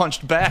net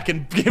punched back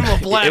and gave him a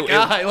black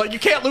eye. Like, you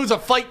can't lose a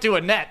fight to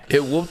a net.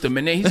 It whooped him.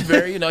 And then he's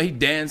very, he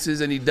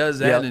dances and he does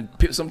that. Yep.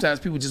 And sometimes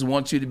people just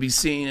want you to be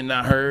seen and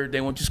not heard. hurt.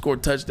 They want you to score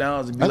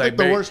touchdowns. And be I like think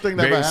the worst thing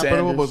that ever happened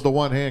to him was the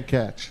one-hand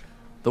catch.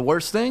 The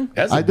worst thing?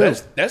 That's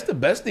the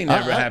best thing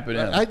that ever happened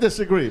to him. I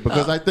disagree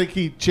because I think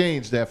he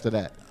changed after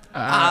that.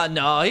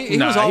 No, he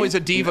was always a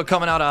diva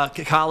coming out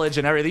of college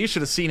and everything. You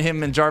should have seen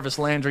him and Jarvis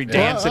Landry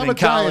dancing in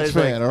college. I'm a Giants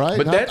fan, all right?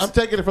 But I'm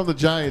taking it from the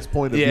Giants'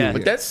 point of view.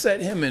 But that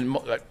set him in.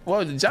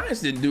 Well, the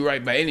Giants didn't do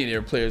right by any of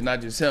their players,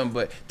 not just him.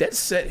 But that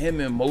set him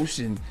in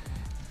motion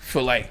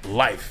for like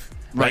life.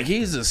 Right. Like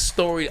he's a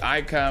storied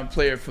icon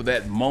player for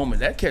that moment.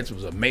 That catch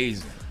was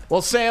amazing.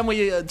 Well, Sam,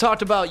 we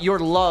talked about your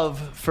love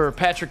for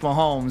Patrick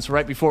Mahomes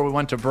right before we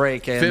went to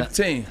break. And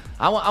 15.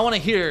 I want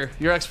to hear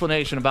your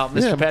explanation about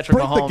Mr. Patrick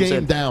break Mahomes. the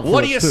game down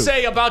what for do you us, too.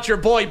 say about your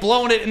boy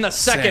blowing it in the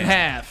second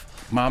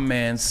half? My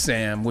man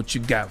Sam, what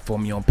you got for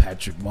me on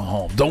Patrick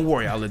Mahomes? Don't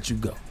worry, I'll let you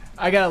go.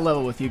 I got to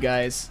level with you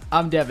guys.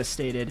 I'm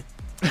devastated.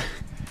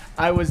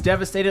 I was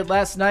devastated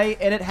last night,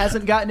 and it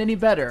hasn't gotten any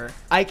better.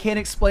 I can't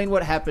explain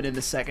what happened in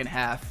the second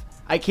half.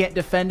 I can't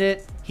defend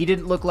it. He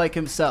didn't look like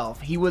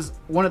himself. He was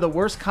one of the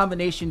worst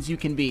combinations you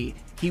can be.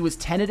 He was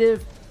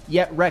tentative,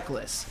 yet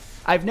reckless.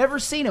 I've never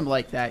seen him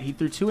like that. He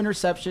threw 2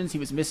 interceptions. He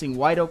was missing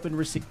wide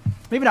open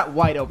maybe not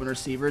wide open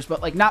receivers,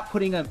 but like not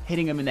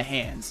hitting him in the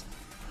hands.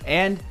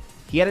 And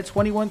he had a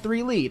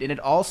 21-3 lead, and it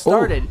all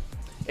started.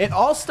 It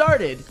all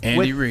started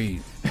Andy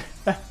Reid.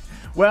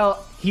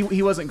 Well,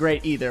 he wasn't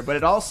great either, but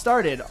it all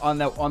started on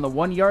the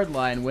 1 yard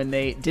line when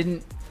they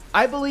didn't.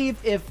 I believe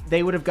if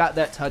they would have got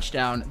that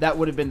touchdown, that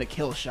would have been the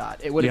kill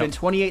shot. It would have been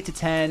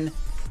 28-10.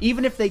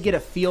 Even if they get a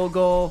field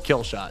goal,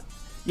 kill shot.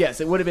 Yes,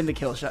 it would have been the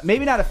kill shot.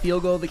 Maybe not a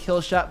field goal, the kill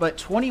shot, but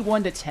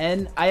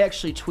 21-10. I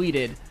actually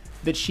tweeted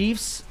the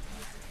Chiefs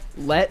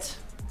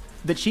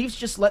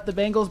just let the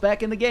Bengals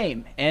back in the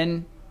game,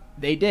 and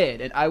they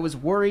did. And I was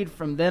worried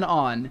from then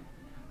on.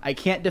 I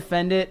can't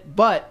defend it,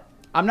 but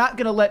I'm not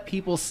going to let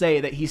people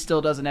say that he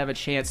still doesn't have a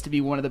chance to be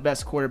one of the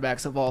best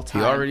quarterbacks of all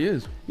time. He already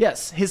is.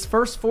 Yes, his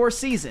first 4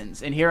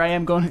 seasons, and here I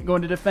am going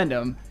to defend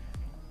him.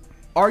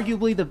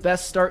 Arguably the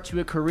best start to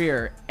a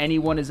career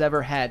anyone has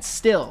ever had.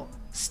 Still,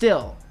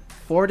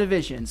 4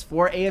 divisions,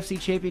 4 AFC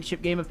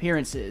Championship game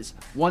appearances,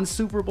 1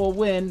 Super Bowl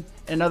win,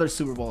 and another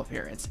Super Bowl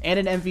appearance,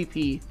 and an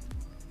MVP,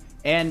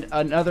 and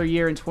another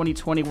year in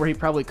 2020 where he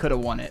probably could have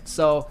won it.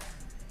 So,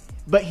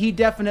 but he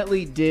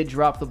definitely did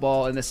drop the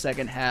ball in the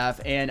second half,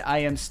 and I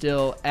am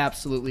still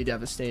absolutely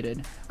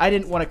devastated. I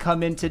didn't want to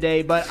come in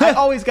today, but I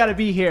always got to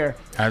be here.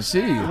 I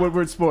see you.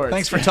 Woodward Sports.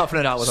 Thanks for toughing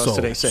it out with us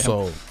today,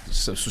 Sam.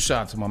 So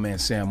shout out to my man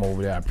Sam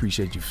over there. I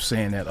appreciate you for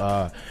saying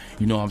that.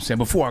 You know what I'm saying?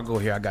 Before I go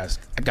here, I got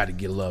to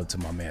give love to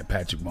my man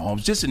Patrick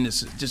Mahomes. Just in the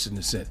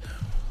sense,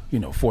 you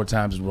know, 4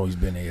 times in a row he's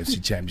been in the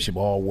AFC Championship.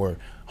 All were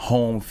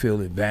home field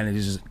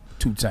advantages.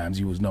 2 times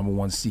he was number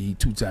 1 seed,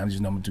 2 times he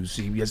was number 2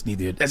 seed. That's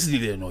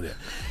neither here nor there.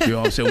 You know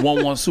what I'm saying?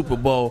 Won Super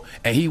Bowl,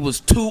 and he was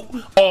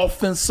 2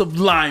 offensive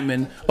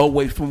linemen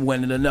away from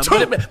winning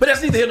another. But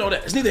that's neither here nor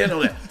there. It's neither here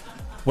nor there.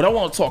 What I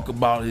want to talk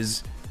about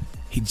is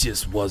he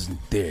just wasn't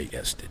there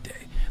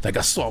yesterday. Like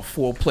I saw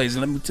 4 plays,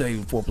 and let me tell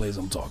you the 4 plays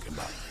I'm talking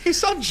about. He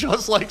sounds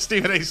just like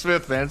Stephen A.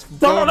 Smith, man.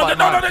 No. You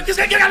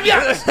gotta be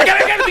honest. I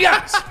gotta be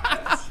honest.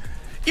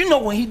 You know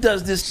when he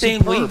does this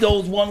thing where he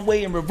goes one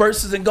way and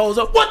reverses and goes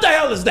up? What the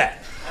hell is that?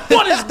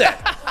 What is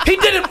that? He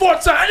did it 4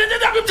 times.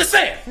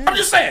 I'm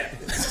just saying.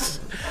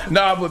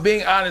 No, but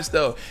being honest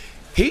though,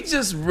 he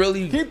just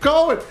really keep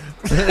going.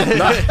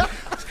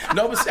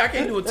 No, but see, I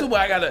can't do it too, but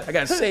I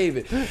gotta save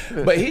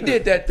it. But he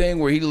did that thing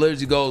where he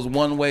literally goes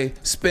one way,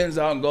 spins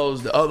out and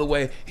goes the other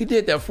way. He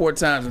did that 4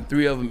 times, and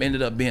 3 of them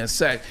ended up being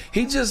sacked.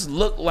 He just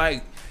looked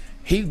like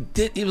he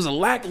was a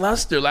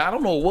lackluster. Like I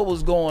don't know what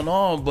was going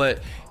on,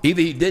 but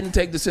either he didn't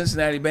take the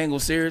Cincinnati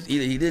Bengals serious,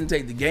 either he didn't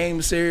take the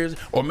game serious,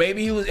 or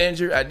maybe he was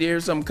injured. I did hear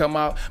something come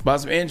out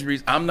about some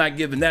injuries. I'm not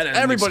giving that as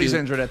Everybody's an excuse.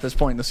 injured at this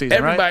point in the season,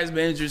 Everybody's right?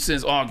 been injured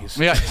since August.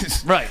 Yeah,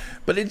 right.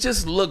 But it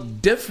just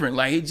looked different.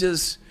 Like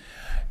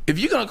if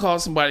you're gonna call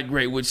somebody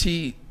great, which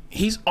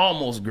he's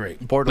almost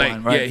great.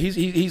 Borderline, right? Yeah,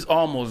 he's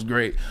almost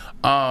great.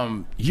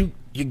 You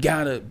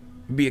gotta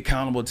be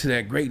accountable to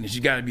that greatness.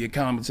 You gotta be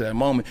accountable to that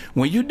moment.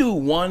 When you do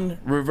one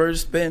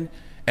reverse spin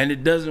and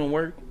it doesn't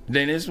work,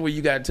 then this is where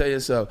you gotta tell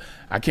yourself,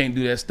 I can't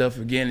do that stuff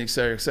again, et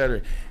cetera, et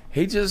cetera.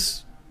 He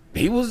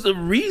was the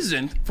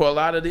reason for a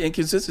lot of the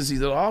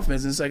inconsistencies of the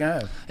offense in the second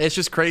half. It's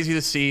just crazy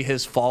to see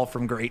his fall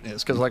from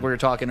greatness because, like we were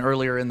talking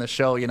earlier in the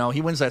show, you know,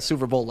 he wins that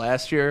Super Bowl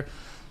last year.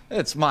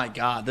 It's my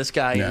God, this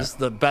guy is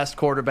the best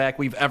quarterback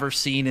we've ever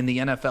seen in the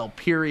NFL,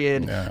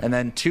 period. Yeah. And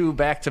then 2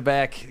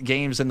 back-to-back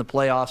games in the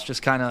playoffs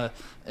just kind of,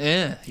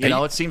 You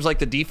know, it seems like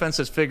the defense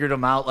has figured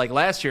him out. Like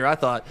last year, I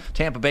thought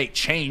Tampa Bay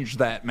changed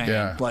that, man.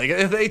 Yeah. Like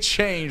they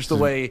changed the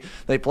way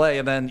they play.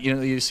 And then, you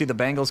know, you see the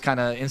Bengals kind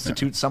of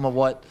institute some of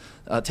what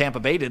Tampa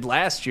Bay did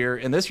last year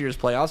in this year's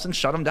playoffs and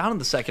shut them down in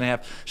the second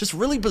half. Just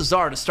really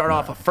bizarre to start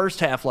off a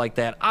first half like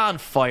that on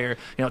fire.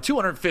 You know,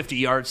 250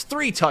 yards,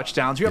 3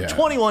 touchdowns. You have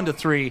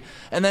 21-3,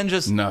 and then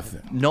just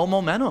nothing. No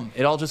momentum.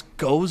 It all just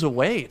goes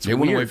away. It's they weird.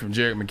 went away from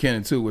Jerick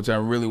McKinnon too, which I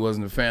really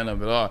wasn't a fan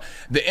of at all.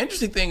 The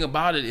interesting thing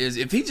about it is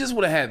if he just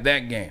would have had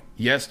that game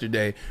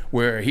yesterday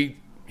where he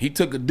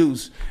took a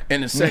deuce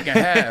in the second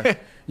half,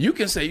 you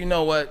can say, you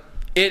know what?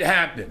 It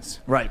happens.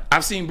 Right.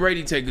 I've seen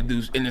Brady take a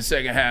deuce in the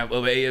second half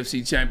of an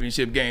AFC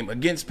championship game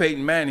against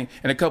Peyton Manning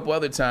and a couple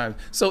other times.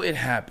 So it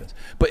happens.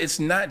 But it's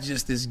not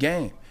just this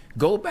game.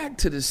 Go back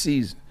to the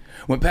season.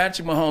 When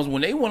Patrick Mahomes,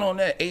 when they went on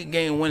that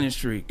 8-game winning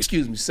streak,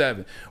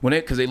 7,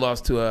 because they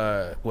lost to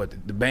the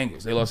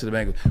Bengals. They lost to the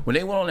Bengals. When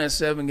they went on that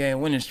 7-game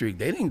winning streak,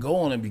 they didn't go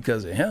on it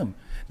because of him.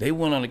 They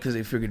went on it because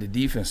they figured the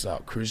defense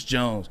out. Chris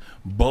Jones,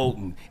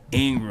 Bolton,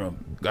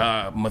 Ingram,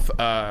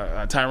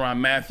 Tyrann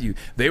Mathieu.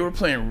 They were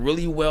playing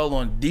really well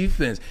on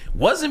defense.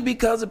 Wasn't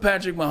because of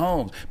Patrick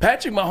Mahomes.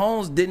 Patrick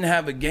Mahomes didn't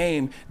have a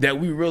game that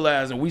we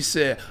realized and we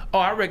said, oh,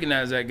 I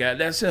recognize that guy.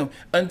 That's him.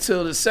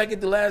 Until the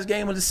second to last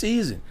game of the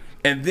season.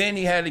 And then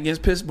he had it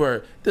against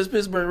Pittsburgh. Does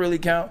Pittsburgh really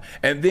count?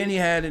 And then he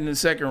had it in the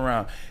second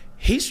round.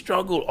 He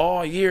struggled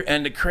all year.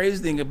 And the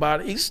crazy thing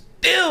about it, he's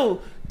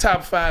still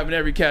top 5 in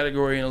every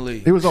category in the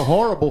league. He was a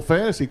horrible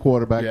fantasy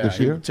quarterback this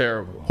year.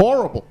 Terrible.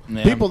 Horrible.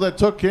 Yeah. People that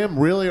took him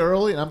really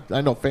early,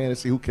 I know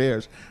fantasy, who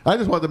cares? I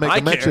just wanted to make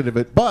a mention of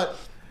it. But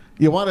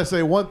you want to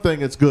say one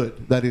thing, it's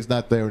good that he's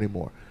not there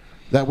anymore.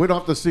 That we don't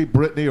have to see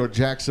Brittany or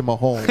Jackson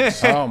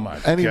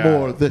Mahomes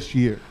anymore this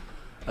year.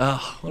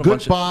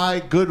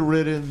 Goodbye, good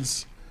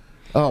riddance.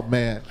 Oh,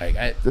 man.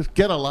 Just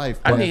get a life,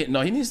 he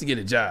needs to get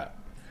a job.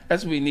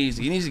 That's what he needs.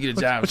 He needs to get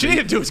a job. What you need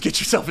to do is get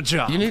yourself a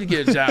job. You need to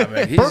get a job,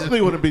 man. Berkeley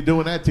wouldn't be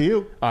doing that to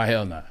you. Oh,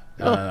 hell no.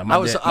 I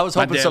was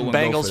hoping some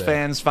Bengals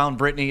fans found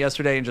Brittany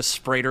yesterday and just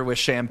sprayed her with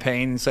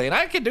champagne and saying,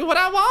 I can do what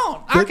I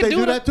want. Did they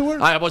do that to her?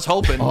 I was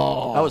hoping.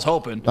 Oh, I was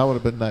hoping. That would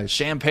have been nice.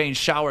 Champagne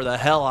shower the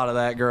hell out of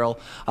that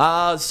girl.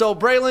 So,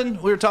 Braylon,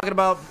 we were talking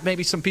about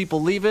maybe some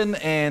people leaving,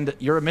 and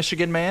you're a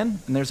Michigan man,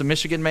 and there's a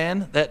Michigan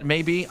man that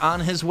may be on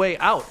his way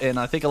out. And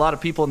I think a lot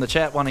of people in the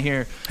chat want to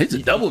hear. He's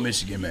a double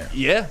Michigan man.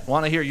 Yeah,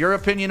 want to hear your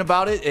opinion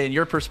about it and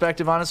your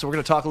perspective on it. So we're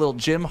going to talk a little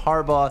Jim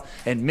Harbaugh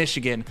and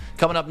Michigan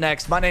coming up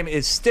next. My name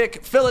is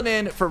Stick, filling in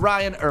for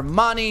Ryan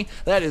Ermani.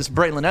 That is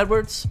Braylon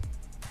Edwards.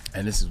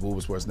 And this is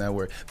Woodward Sports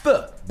Network,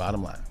 the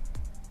bottom line.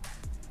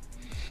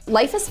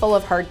 Life is full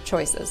of hard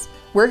choices.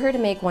 We're here to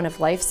make one of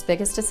life's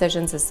biggest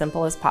decisions as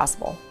simple as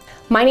possible.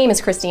 My name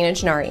is Christina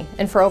Gennari,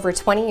 and for over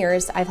 20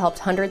 years, I've helped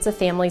hundreds of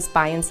families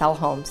buy and sell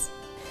homes.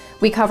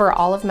 We cover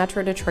all of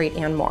Metro Detroit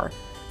and more,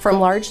 from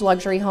large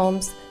luxury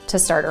homes to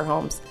starter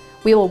homes.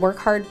 We will work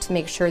hard to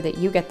make sure that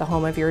you get the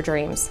home of your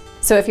dreams.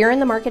 So if you're in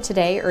the market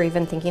today or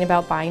even thinking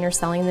about buying or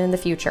selling in the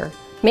future,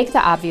 make the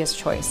obvious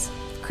choice.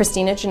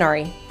 Christina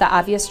Gennari, the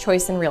obvious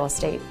choice in real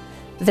estate.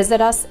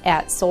 Visit us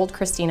at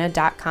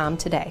soldchristina.com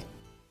today.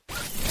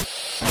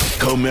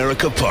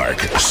 Comerica Park,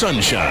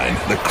 sunshine,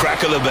 the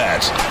crack of the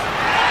bat.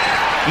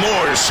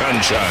 More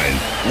sunshine,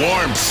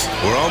 warmth.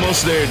 We're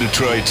almost there,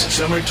 Detroit.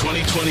 Summer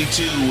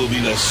 2022 will be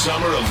the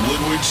summer of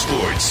Woodward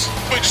Sports.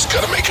 We just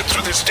gotta make it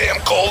through this damn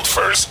cold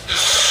first.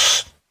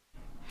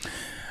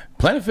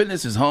 Planet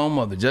Fitness is home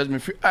of the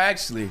Judgment Free.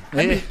 Actually,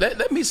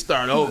 let me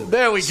start over.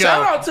 There we go.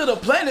 Shout out to the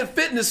Planet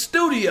Fitness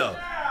studio.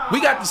 We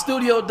got the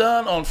studio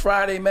done on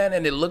Friday, man,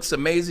 and it looks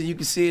amazing. You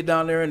can see it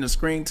down there in the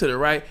screen to the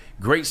right.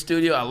 Great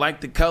studio. I like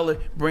the color.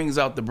 Brings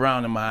out the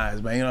brown in my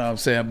eyes, man. You know what I'm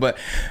saying? But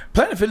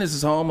Planet Fitness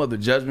is home of the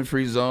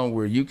judgment-free zone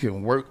where you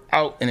can work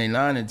out in a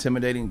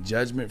non-intimidating,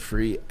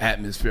 judgment-free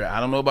atmosphere. I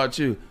don't know about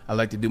you. I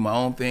like to do my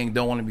own thing.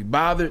 Don't want to be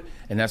bothered,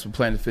 and that's what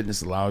Planet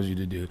Fitness allows you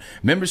to do.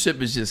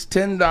 Membership is just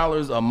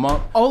 $10 a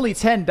month. Only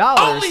 $10?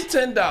 Only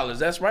 $10.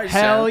 That's right,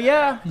 Hell Sharon.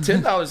 yeah.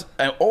 $10,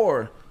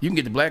 or you can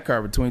get the black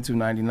card for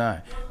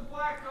 $22.99.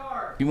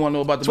 You want to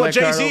know about the black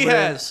card? That's what Jay-Z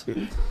has.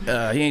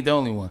 He ain't the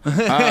only one.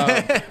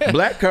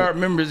 Black card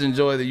members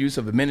enjoy the use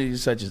of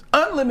amenities such as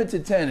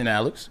unlimited tanning,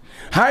 Alex,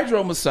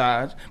 hydro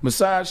massage,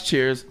 massage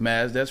chairs.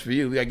 Maz, that's for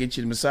you. We got to get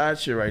you the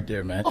massage chair right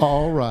there, man.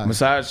 All right.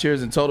 Massage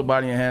chairs and total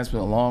body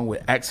enhancement along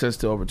with access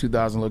to over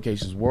 2,000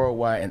 locations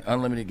worldwide and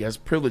unlimited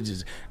guest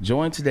privileges.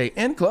 Join today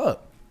in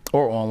club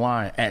or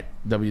online at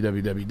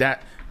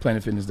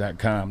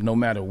www.planetfitness.com. No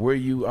matter where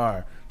you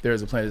are, there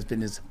is a Planet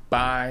Fitness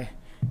by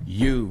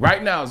you.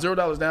 Right now,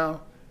 $0 down,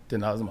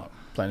 $10 a month.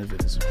 Planet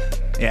Fitness.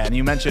 Yeah, and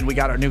you mentioned we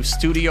got our new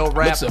studio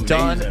wrap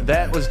done.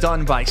 That was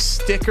done by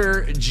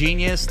Sticker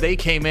Genius. They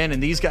came in,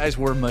 and these guys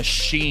were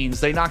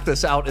machines. They knocked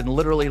this out in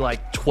literally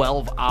like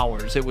 12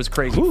 hours. It was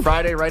crazy. Ooh.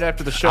 Friday, right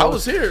after the show, I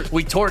was here.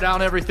 We tore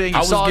down everything. I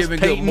was giving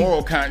good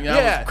moral content.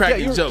 I was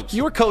cracking jokes.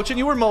 You were coaching.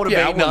 You were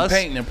motivating us. I wasn't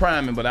painting and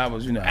priming, but I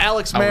was,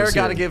 Alex Mayer,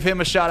 got to give him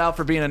a shout out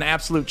for being an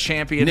absolute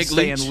champion. Nick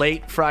staying Leach.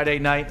 Late Friday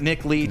night.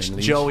 Nick Leach.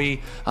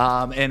 Joey,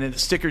 and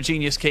Sticker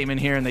Genius came in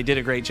here, and they did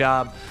a great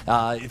job.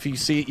 If you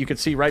see, you can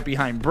see right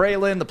behind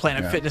Braylon, the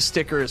Planet Fitness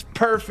sticker is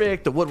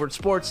perfect. The Woodward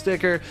Sports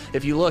sticker.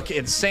 If you look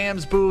in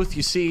Sam's booth,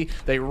 you see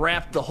they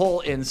wrapped the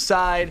whole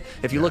inside.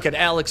 If you look at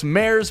Alex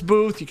Mayer's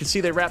booth, you can see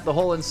they wrapped the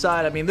whole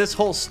inside. I mean, this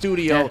whole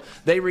studio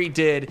they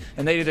redid,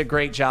 and they did a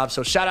great job.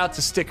 So shout out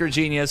to Sticker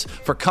Genius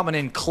for coming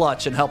in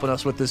clutch and helping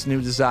us with this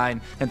new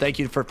design. And thank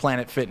you for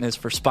Planet Fitness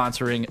for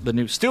sponsoring the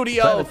new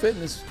studio. Planet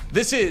Fitness.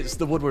 This is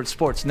the Woodward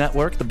Sports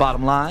Network, the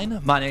bottom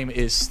line. My name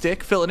is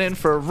Stick, filling in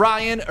for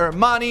Ryan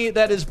Ermani.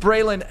 That is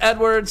Braylon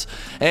Edwards.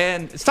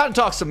 And it's time to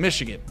to talk some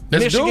Michigan.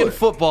 Let's Michigan do it.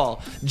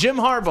 football. Jim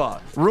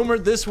Harbaugh,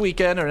 rumored this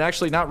weekend, or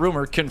actually not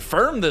rumored,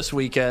 confirmed this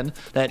weekend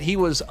that he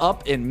was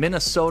up in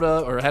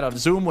Minnesota or had a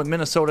Zoom with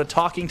Minnesota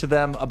talking to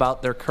them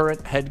about their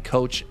current head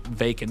coach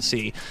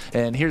vacancy.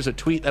 And here's a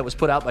tweet that was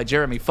put out by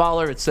Jeremy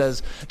Fowler. It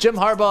says, Jim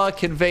Harbaugh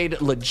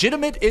conveyed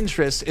legitimate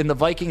interest in the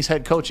Vikings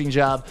head coaching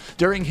job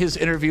during his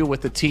interview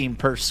with the team,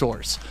 per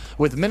source.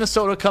 With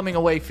Minnesota coming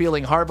away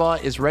feeling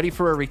Harbaugh is ready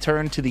for a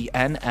return to the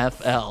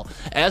NFL.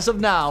 As of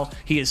now,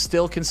 he is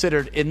still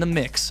considered in the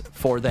mix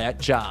for that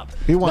job.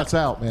 He wants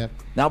out, man.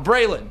 Now,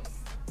 Braylon.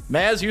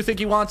 Maz, you think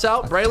he wants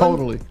out? Braylon?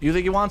 Totally. You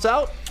think he wants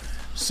out?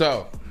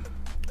 So,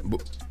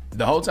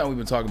 the whole time we've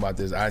been talking about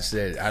this, I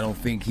said I don't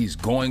think he's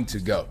going to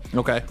go.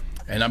 Okay.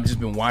 And I've just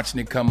been watching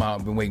it come out.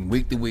 I've been waiting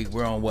week to week.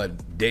 We're on,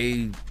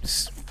 day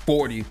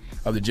 40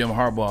 of the Jim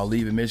Harbaugh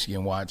leaving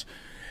Michigan watch.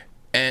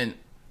 And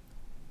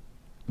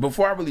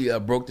before I really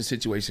broke the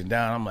situation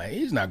down, I'm like,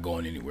 he's not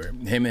going anywhere.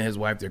 Him and his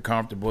wife, they're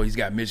comfortable. He's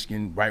got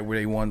Michigan right where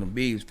they want him to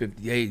be. He's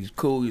 58. He's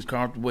cool. He's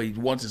comfortable. He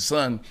wants his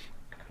son.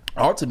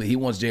 Ultimately, he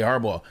wants Jay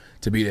Harbaugh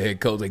to be the head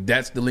coach. Like,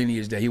 that's the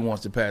lineage that he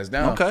wants to pass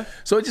down. Okay.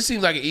 So it just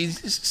seems like an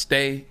easy, just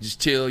stay, just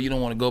chill. You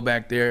don't want to go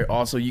back there.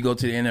 Also, you go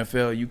to the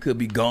NFL, you could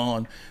be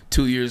gone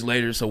 2 years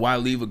later. So why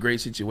leave a great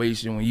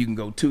situation when you can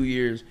go 2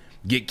 years,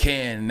 get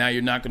canned, and now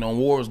you're knocking on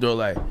Ward's door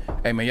like,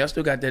 hey, man, y'all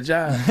still got that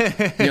job.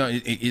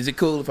 Is it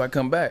cool if I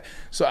come back?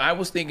 So I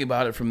was thinking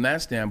about it from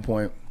that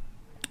standpoint.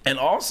 And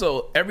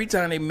also, every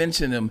time they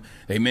mention him,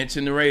 they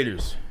mention the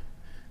Raiders.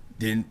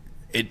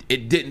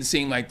 It didn't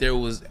seem like there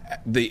was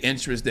the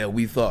interest that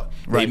we thought.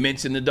 Right. They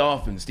mentioned the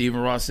Dolphins. Stephen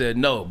Ross said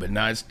no, but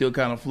now it's still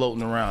kind of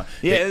floating around.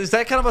 Yeah, is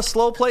that kind of a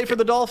slow play for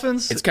the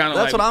Dolphins? It's kind of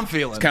that's like, what I'm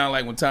feeling. It's kind of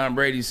like when Tom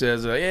Brady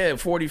says,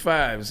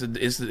 45.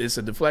 It's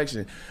a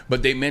deflection.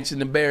 But they mentioned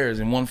the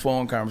Bears in one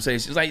phone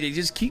conversation. It's like they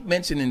just keep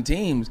mentioning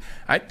teams.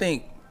 I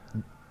think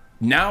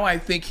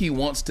he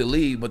wants to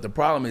leave, but the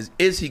problem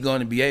is he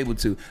going to be able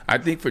to? I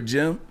think for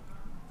Jim,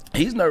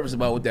 he's nervous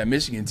about what that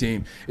Michigan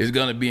team is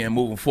going to be in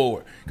moving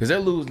forward because they're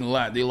losing a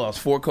lot. They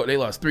lost they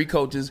lost 3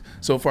 coaches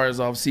so far this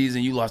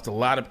offseason. You lost a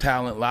lot of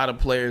talent, a lot of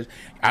players.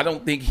 I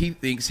don't think he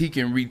thinks he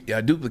can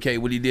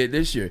duplicate what he did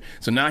this year.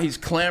 So now he's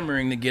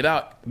clamoring to get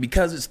out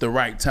because it's the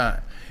right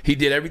time. He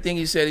did everything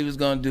he said he was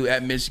going to do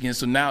at Michigan,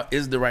 so now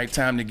is the right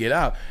time to get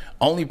out.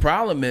 Only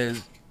problem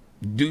is,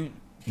 do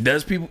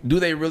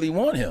they really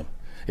want him?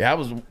 Yeah, I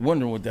was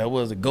wondering what that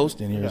was, a ghost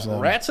in here or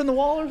something. Rats in the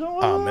wall or something?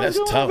 Oh, man, that's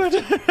tough.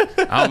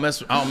 I don't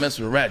mess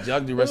with rats. Y'all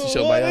can do the rest of the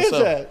show by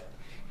yourself.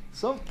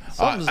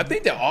 I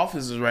think the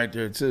office is right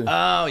there, too.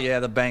 Oh, yeah,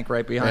 the bank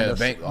right behind us.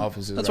 The bank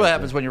office is That's right what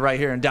happens when you're right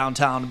here in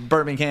downtown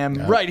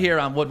Birmingham, right here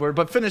on Woodward.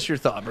 But finish your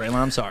thought, Braylon.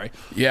 I'm sorry.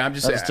 Yeah, I'm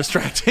just saying. That's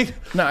distracting.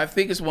 No, I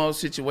think it's one of those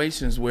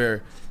situations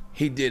where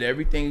he did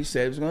everything he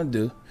said he was going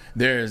to do.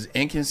 There's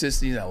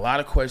inconsistency and a lot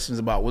of questions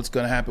about what's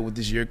going to happen with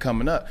this year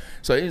coming up.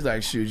 So he's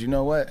like, shoot, you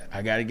know what?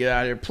 I got to get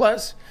out of here.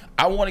 Plus,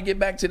 I want to get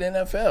back to the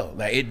NFL.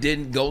 Like, it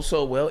didn't go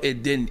so well.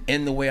 It didn't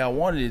end the way I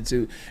wanted it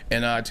to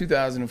in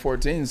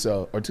 2014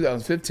 or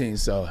 2015.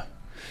 So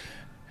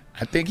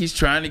I think he's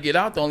trying to get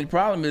out. The only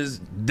problem is,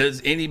 does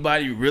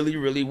anybody really,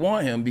 really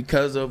want him?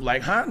 Because of,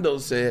 like Hondo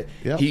said,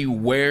 he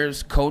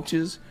wears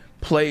coaches,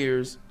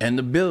 players, and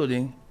the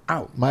building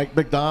out. Mike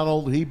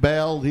McDonald, he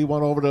bailed. He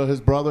went over to his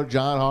brother,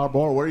 John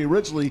Harbaugh, where he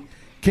originally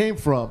came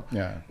from.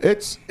 Yeah.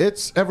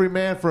 It's every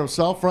man for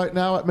himself right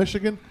now at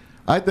Michigan.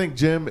 I think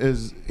Jim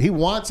he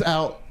wants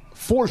out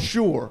for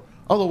sure.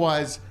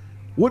 Otherwise,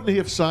 wouldn't he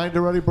have signed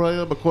already,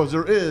 Brian? Because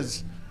there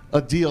is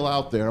a deal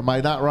out there. Am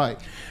I not right?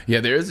 Yeah,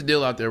 there is a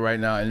deal out there right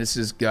now, and this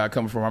is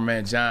coming from our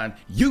man John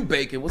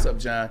Bacon. What's up,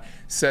 John?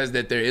 Says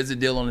that there is a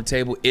deal on the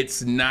table.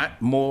 It's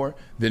not more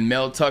than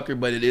Mel Tucker,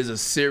 but it is a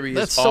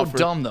serious offer. That's so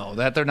dumb, though,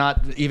 that they're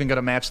not even going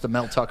to match the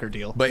Mel Tucker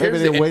deal. But maybe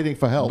they're waiting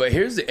for help. But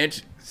here's the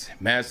interest.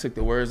 Matt took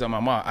the words out of my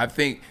mouth. I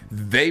think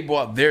they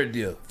bought their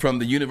deal from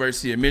the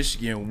University of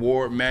Michigan,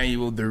 Ward,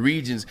 Manual, the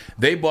Regents.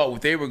 They bought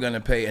what they were going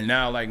to pay, and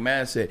now, like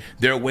Matt said,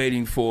 they're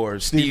waiting for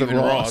Stephen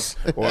Ross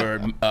or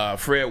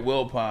Fred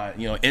Wilpon.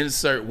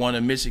 Insert one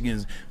of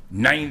Michigan's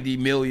 90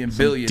 million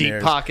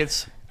billionaires. Deep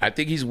pockets. I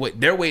think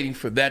they're waiting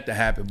for that to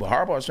happen, but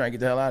Harbaugh's trying to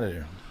get the hell out of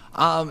there.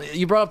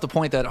 You brought up the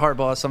point that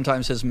Harbaugh,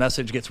 sometimes his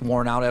message gets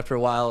worn out after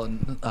a while,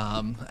 and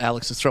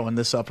Alex is throwing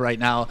this up right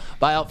now.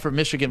 Buyout for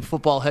Michigan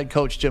football head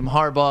coach Jim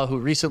Harbaugh, who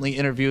recently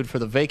interviewed for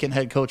the vacant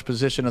head coach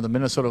position of the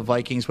Minnesota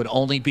Vikings, would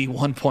only be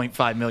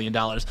 $1.5 million.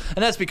 And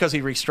that's because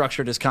he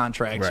restructured his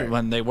contract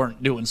when they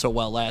weren't doing so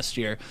well last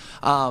year.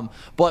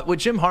 But with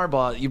Jim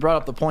Harbaugh, you brought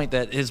up the point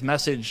that his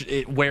message,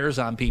 it wears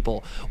on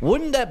people.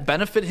 Wouldn't that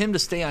benefit him to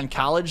stay on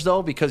college,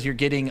 though, because you're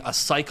getting a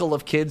cycle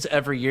of kids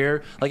every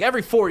year? Like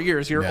every 4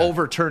 years, you're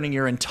overturning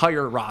your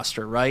entire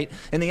roster, right?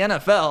 In the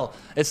NFL,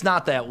 it's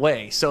not that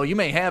way. So you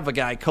may have a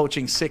guy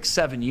coaching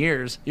 6-7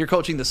 years. You're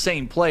coaching the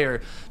same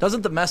player.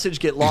 Doesn't the message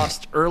get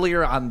lost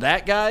earlier on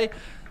that guy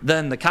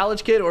than the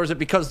college kid, or is it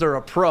because they're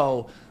a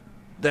pro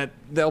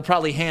they'll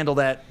probably handle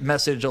that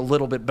message a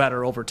little bit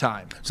better over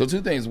time. So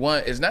 2 things.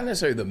 One, it's not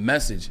necessarily the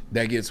message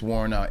that gets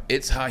worn out.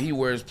 It's how he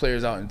wears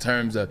players out in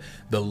terms of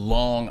the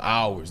long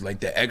hours, like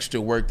the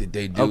extra work that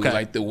they do,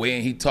 like the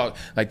way he talk,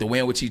 like the way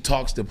in which he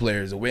talks to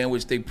players, the way in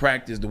which they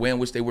practice, the way in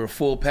which they wear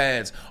full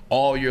pads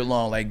all year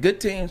long. Like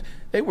good teams,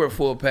 they wear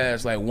full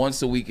pads like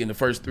once a week in the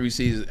first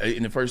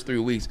 3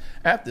 weeks.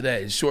 After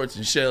that, it's shorts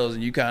and shells,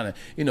 and you kind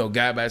of,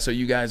 guy by so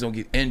you guys don't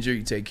get injured.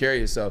 You take care of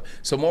yourself.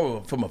 So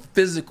more from a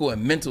physical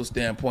and mental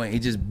standpoint, he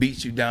just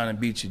beats you down and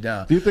beats you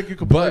down. Do you think you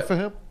could play for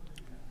him?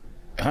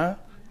 Huh?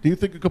 Do you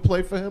think you could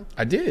play for him?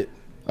 I did.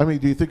 I mean,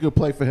 do you think you'll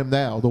play for him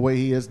now, the way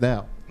he is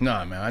now?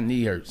 Nah, man, my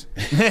knee hurts.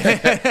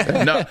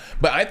 No,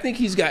 but I think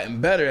he's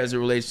gotten better as it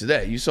relates to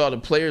that. You saw the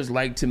players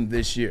liked him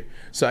this year.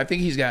 So I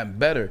think he's gotten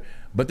better.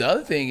 But the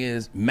other thing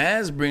is,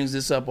 Maz brings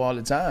this up all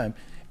the time.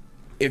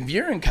 If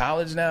you're in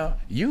college now,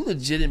 you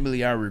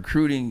legitimately are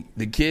recruiting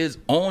the kids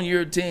on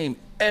your team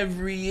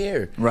every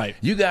year. Right.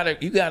 You gotta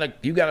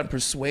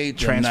persuade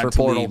them not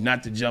to leave,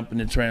 not to jump in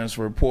the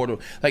transfer portal.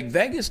 Like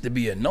that gets to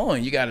be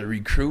annoying. You gotta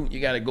recruit.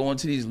 You gotta go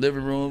into these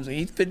living rooms.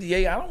 He's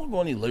 58. I don't want to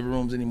go in these living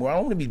rooms anymore. I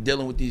don't want to be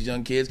dealing with these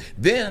young kids.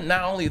 Then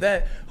not only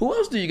that, who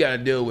else do you gotta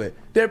deal with?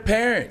 Their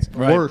parents.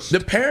 Right. Worst. The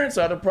parents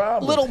are the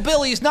problem. Little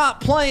Billy's not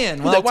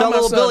playing. Well, tell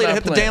little Billy to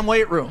hit the damn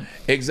weight room.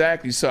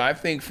 Exactly. So I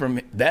think from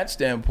that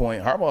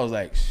standpoint, Harbaugh was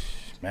like,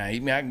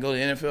 man, I can go to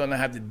the NFL and not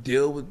have to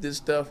deal with this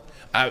stuff.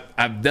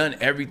 I've done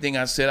everything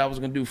I said I was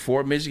going to do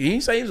for Michigan. He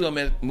didn't say he was going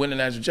to win the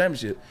national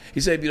championship. He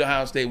said beat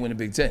Ohio State, win the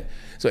Big Ten.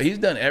 So he's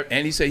done,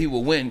 and he said he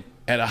will win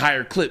at a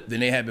higher clip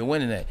than they have been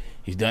winning at.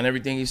 He's done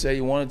everything he said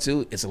he wanted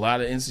to. It's a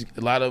lot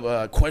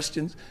of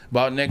questions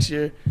about next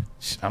year.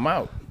 I'm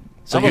out.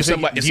 So you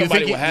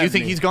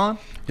think he's gone?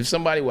 If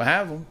somebody will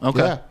have him. Okay.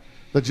 Yeah.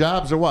 The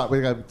jobs are what?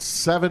 We got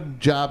 7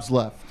 jobs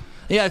left.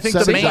 Yeah, I think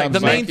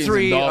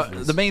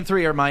the main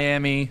three are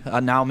Miami,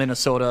 now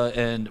Minnesota,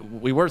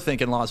 and we were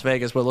thinking Las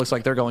Vegas, but it looks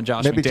like they're going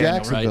Josh Maybe McDaniel,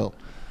 Jacksonville.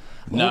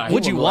 Right? Nah,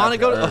 would you want to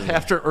go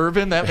after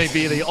Urban? That may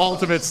be the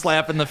ultimate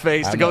slap in the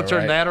face to go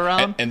turn that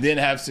around. And then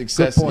have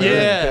success. Good point.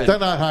 Yeah. They're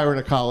not hiring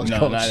a college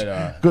coach. No, not at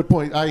all. Good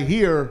point. I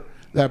hear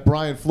that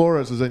Brian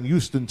Flores is in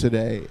Houston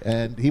today,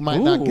 and he might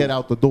not get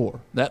out the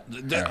door.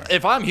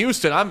 If I'm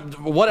Houston,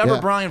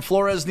 whatever Brian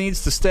Flores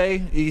needs to stay,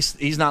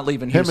 he's not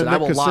leaving Houston. Him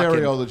and Nick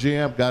Caserio, the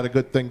GM, got a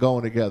good thing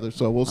going together,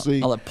 so we'll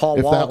see. I'll let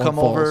Paul Wall come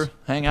over,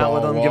 hang out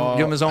with him,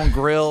 give him his own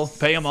grill,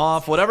 pay him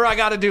off, whatever I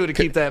got to do to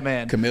keep that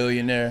man.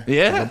 Chameleon there.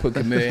 Yeah. I'll put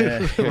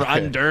Chameleon there.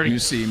 Riding dirty. You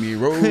see me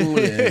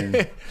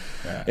rolling.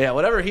 Yeah,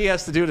 whatever he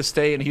has to do to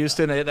stay in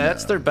Houston,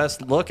 that's their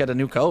best look at a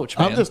new coach,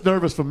 man. I'm just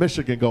nervous for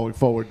Michigan going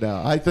forward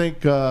now. I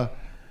think,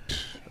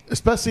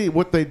 especially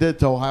what they did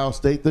to Ohio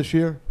State this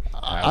year.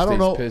 I don't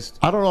know.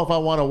 I don't know if I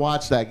want to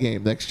watch that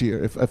game next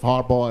year if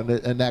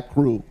Harbaugh and that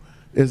crew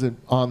isn't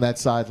on that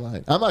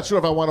sideline. I'm not sure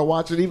if I want to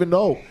watch it, even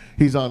though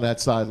he's on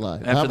that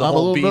sideline. After the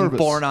whole being nervous.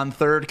 Born on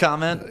third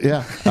comment.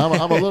 Yeah,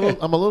 I'm a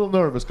little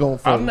nervous going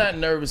forward. I'm not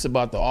nervous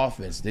about the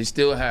offense. They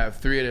still have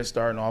 3 of their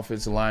starting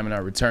offensive linemen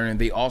are returning.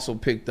 They also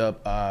picked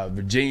up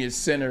Virginia's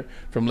center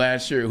from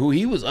last year, who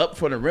he was up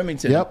for the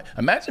Remington. Yep.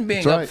 Imagine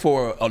being up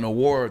for an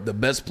award, the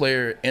best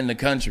player in the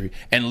country,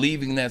 and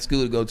leaving that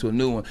school to go to a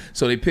new one.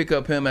 So they pick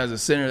up him as a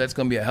center. That's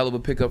going to be a hell of a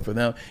pickup for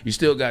them. You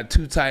still got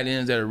 2 tight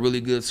ends that are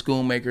really good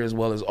schoolmakers as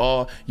well as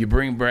all. You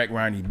bring back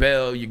Ronnie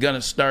Bell. You're going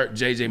to start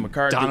J.J.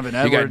 McCarthy. Donovan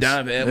Edwards. You got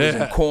Donovan Edwards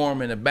and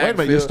Corm in the backfield. Wait a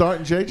minute, you're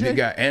starting J.J.? You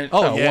got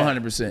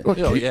 100%.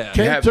 Well,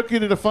 Kane took you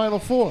to the Final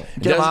Four.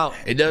 Get him out.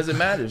 It doesn't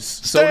matter.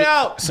 Stay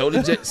out. So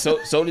did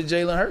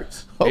Jalen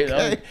Hurts.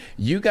 Okay.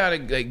 You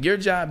gotta your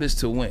job is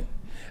to win.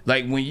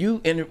 Like when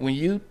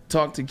you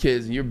talk to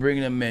kids and you're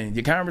bringing them in,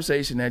 the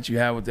conversation that you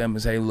have with them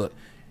is, hey, look,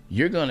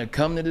 you're gonna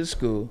come to this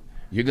school.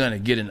 You're gonna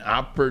get an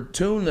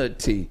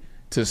opportunity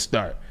to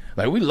start.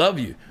 Like, we love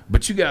you,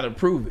 but you got to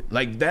prove it.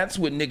 Like, that's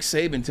what Nick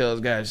Saban tells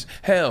guys.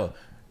 Hell,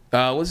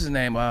 what's his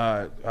name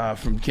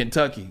from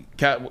Kentucky?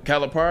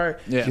 Calipari?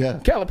 Yeah.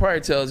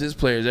 Calipari tells his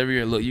players every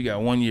year, look, you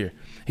got 1 year.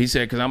 He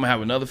said, because I'm going to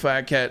have another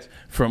 5 cats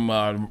from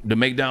the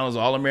McDonald's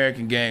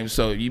All-American game,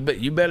 so you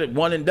better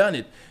one and done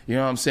it. You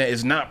know what I'm saying?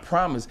 It's not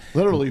promised.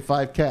 Literally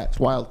 5 cats,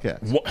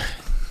 Wildcats.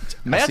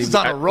 Matt's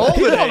on a roll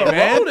today,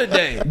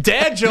 man.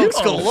 Dad jokes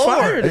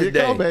galore today.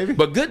 Go, baby.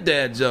 But good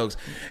dad jokes.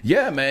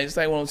 Yeah, man. It's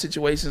like one of those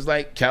situations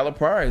like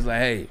Calipari is like,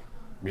 hey,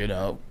 I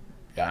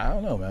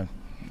don't know, man.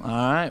 All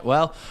right.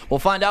 Well, we'll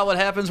find out what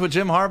happens with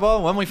Jim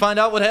Harbaugh when we find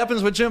out what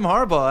happens with Jim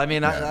Harbaugh. I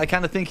mean, I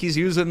kind of think he's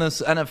using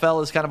this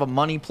NFL as kind of a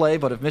money play,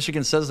 but if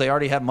Michigan says they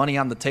already have money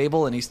on the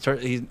table and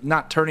he's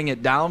not turning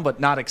it down but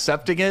not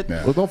accepting it.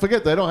 Yeah. Well, don't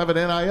forget, they don't have an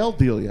NIL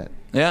deal yet.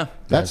 Yeah.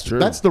 That's true.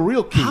 That's the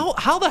real key.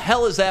 How the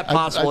hell is that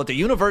possible at the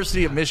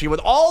University of Michigan with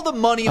all the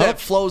money that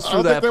flows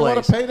through that place? They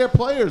want to pay their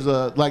players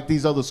like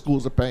these other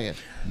schools are paying.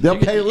 They'll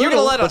pay little. You're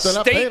going to let a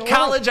state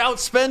college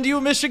outspend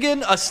you,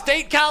 Michigan? A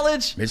state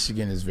college?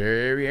 Michigan is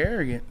very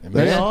arrogant.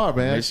 They are,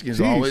 man.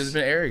 Michigan's always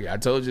been arrogant. I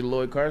told you the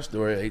Lloyd Carr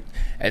story.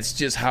 That's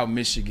just how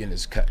Michigan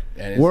is cut.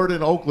 Word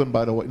in Oakland,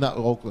 by the way, not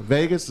Oakland,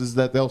 Vegas, is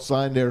that they'll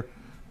sign their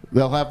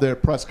They'll have their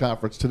press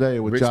conference today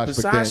with Rich Josh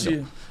Bisaccia.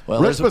 McDaniel.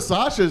 Well, Rich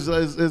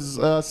Bisaccia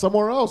is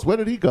somewhere else. Where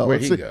did he go?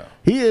 Where'd he go?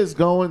 He is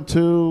going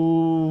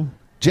to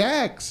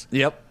Jags.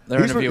 Yep,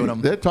 they're interviewing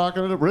him. They're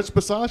talking to Rich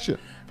Bisaccia.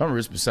 If I'm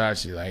Rich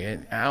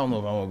Bisaccia, I don't know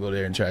if I want to go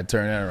there and try to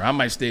turn that around. I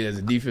might stay as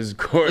a defensive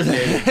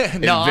coordinator.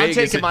 No, I'm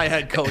Vegas. taking my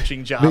head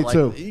coaching job. Me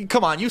too.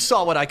 Come on, you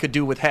saw what I could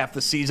do with half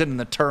the season and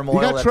the turmoil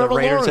You got that Trevor the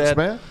Raiders Lawrence, had.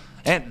 man.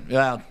 And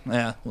well,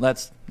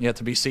 that's yet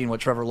to be seen what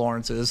Trevor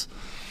Lawrence is.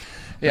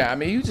 Yeah, I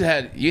mean,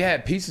 you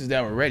had pieces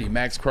that were ready.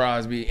 Max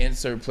Crosby,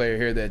 insert player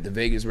here that the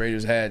Vegas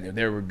Raiders had.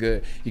 They were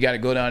good. You got to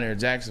go down there to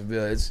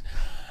Jacksonville.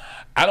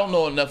 I don't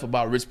know enough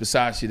about Rich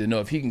Bisaccia to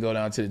know if he can go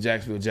down to the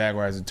Jacksonville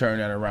Jaguars and turn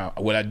that around.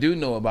 What I do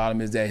know about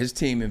him is that his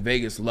team in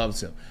Vegas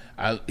loves him.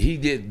 He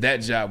did that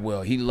job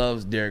well. He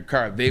loves Derek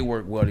Carr. They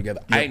work well together.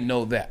 Yep. I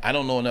know that. I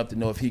don't know enough to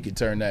know if he can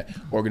turn that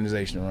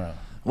organization around.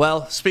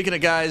 Well, speaking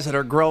of guys that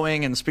are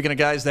growing and speaking of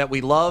guys that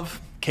we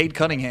love, Cade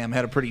Cunningham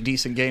had a pretty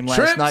decent game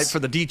last night for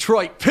the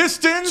Detroit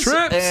Pistons.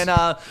 And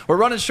we're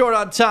running short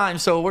on time,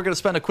 so we're going to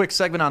spend a quick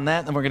segment on that,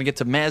 and then we're going to get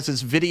to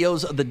Maz's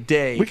videos of the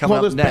day coming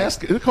up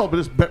next. We call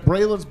this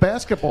Braylon's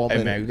basketball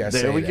minute. Hey, man, we got to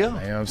save that. There we go.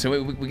 Man, you know what I'm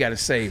saying? We got to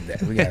save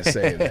that. We got to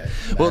save that.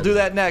 We'll do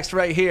that next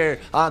right here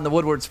on the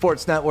Woodward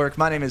Sports Network.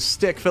 My name is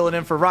Stick, filling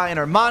in for Ryan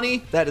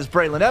Armani. That is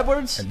Braylon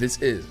Edwards. And this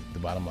is The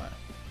Bottom Line.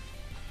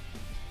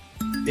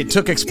 It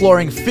took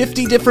exploring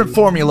 50 different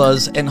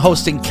formulas and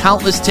hosting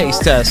countless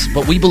taste tests,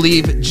 but we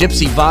believe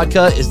Gypsy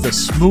Vodka is the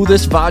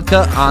smoothest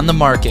vodka on the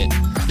market.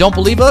 Don't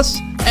believe us?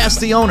 Ask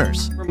the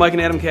owners. We're Mike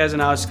and Adam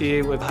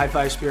Kazanowski with High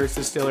Five Spirits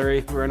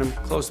Distillery. We're in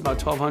close to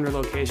about 1,200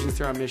 locations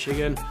throughout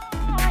Michigan. We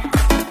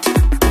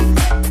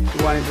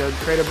wanted to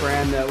create a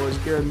brand that was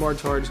geared more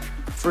towards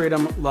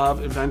freedom,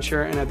 love,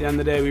 adventure, and at the end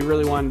of the day, we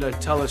really wanted to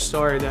tell a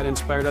story that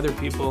inspired other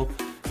people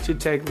to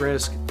take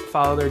risk,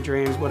 follow their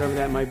dreams, whatever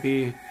that might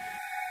be.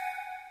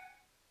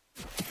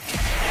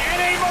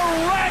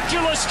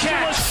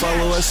 Catch.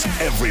 Follow us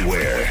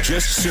everywhere.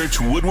 Just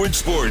search Woodward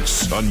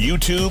Sports on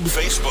YouTube,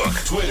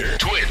 Facebook, Twitter,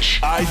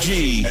 Twitch,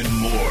 IG, and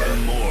more.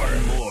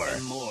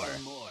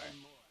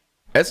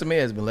 SMA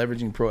has been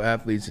leveraging pro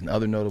athletes and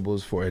other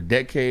notables for a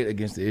decade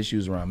against the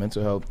issues around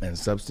mental health and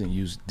substance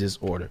use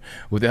disorder.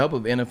 With the help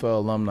of NFL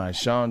alumni,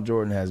 Sean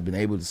Jordan has been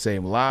able to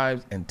save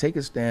lives and take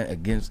a stand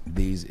against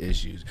these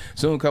issues.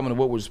 Soon coming to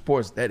Woodward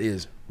Sports, that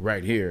is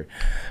right here,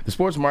 the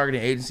Sports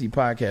Marketing Agency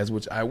podcast,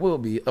 which I will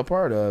be a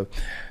part of.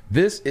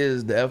 This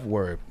is the F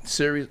Word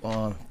series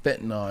on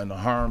fentanyl and the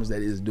harms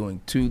that it is doing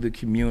to the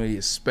community,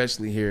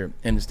 especially here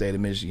in the state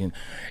of Michigan.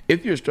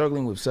 If you're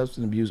struggling with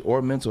substance abuse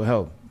or mental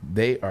health,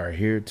 they are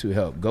here to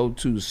help. Go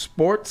to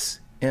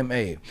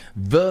SportsMA,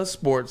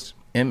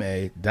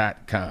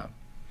 thesportsma.com.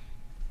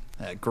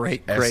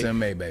 Great.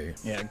 SMA, baby.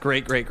 Yeah,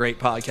 great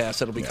podcast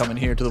that'll be coming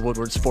here to the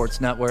Woodward Sports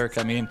Network.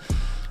 I mean,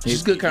 it's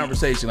just good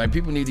conversation. Like,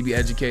 people need to be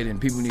educated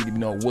and people need to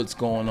know what's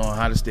going on,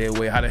 how to stay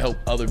away, how to help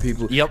other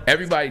people. Yep.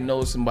 Everybody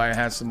knows somebody,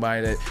 has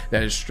somebody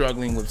that is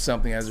struggling with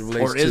something as it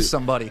relates to. Or is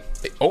somebody.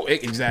 Oh,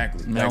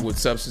 exactly. No. Like with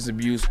substance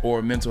abuse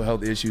or mental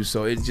health issues.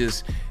 So it's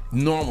just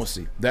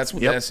normalcy. That's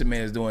what the SMA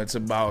is doing. It's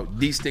about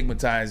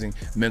destigmatizing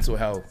mental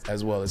health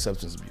as well as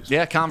substance abuse.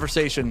 Yeah,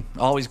 conversation.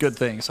 Always good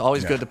things.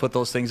 Always good to put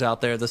those things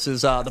out there. This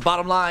is The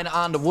Bottom Line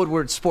on the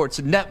Woodward Sports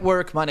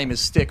Network. My name is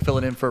Stick,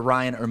 filling in for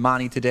Ryan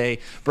Armani today.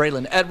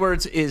 Braylon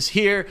Edwards is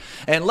here.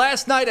 And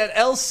last night at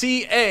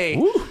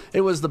LCA,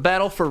 it was the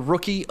battle for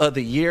Rookie of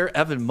the Year,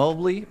 Evan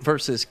Mobley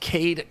versus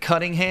Cade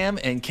Cunningham.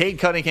 And Cade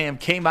Cunningham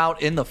came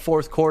out in the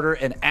fourth quarter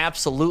and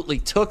absolutely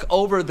took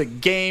over the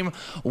game.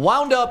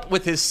 Wound up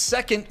with his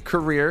second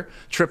career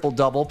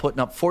triple-double, putting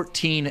up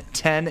 14,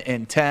 10,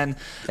 and 10.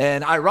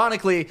 And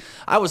ironically,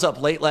 I was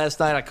up late last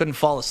night. I couldn't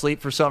fall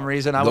asleep for some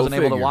reason. I wasn't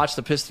able to watch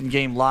the Piston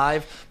game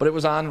live, but it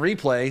was on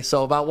replay.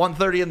 So about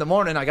 1:30 in the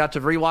morning, I got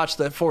to rewatch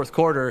that fourth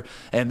quarter,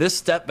 and this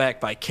step back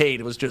by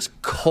Cade was just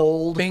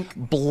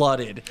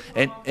cold-blooded.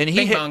 And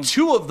he hit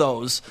two of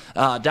those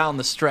down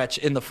the stretch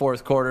in the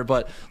fourth quarter.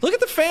 But look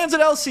at the fans at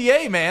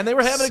LCA, man. They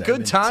were having a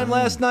good time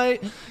last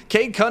night.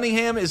 Cade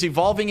Cunningham is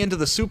evolving into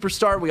the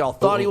superstar we all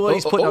thought he was.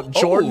 He's putting up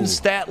Jordan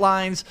stat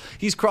lines.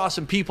 He's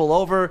crossing people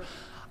over.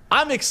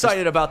 I'm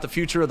excited about the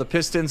future of the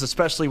Pistons,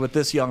 especially with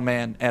this young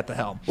man at the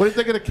helm. What do you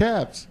think of the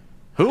Cavs?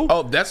 Who?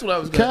 Oh, that's what I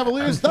was going to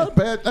Cavaliers.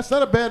 That's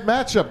not a bad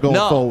matchup going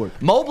forward.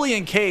 Mobley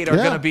and Cade are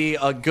going to be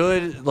a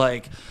good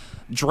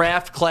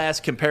draft class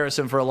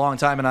comparison for a long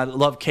time, and I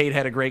love Cade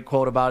had a great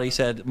quote about it. He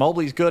said,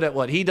 Mobley's good at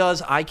what he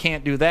does. I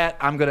can't do that.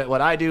 I'm good at what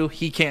I do.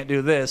 He can't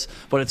do this,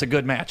 but it's a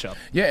good matchup.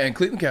 Yeah, and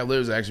Cleveland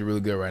Cavaliers are actually really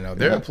good right now.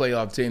 They're a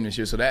playoff team this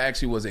year, so that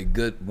actually was a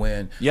good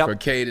win for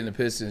Cade and the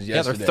Pistons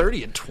yesterday. Yeah, they're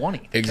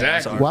 30-20.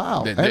 Exactly.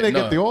 Wow. And they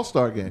get the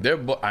All-Star game.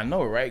 I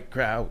know, right?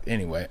 Crowd.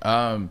 Anyway,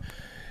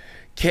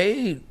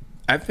 Cade,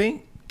 I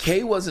think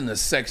Cade wasn't a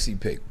sexy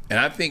pick. And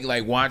I think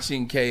like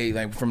watching K,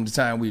 like from the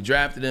time we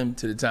drafted him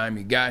to the time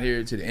he got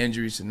here to the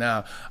injuries to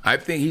now, I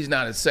think he's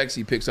not a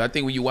sexy pick. So I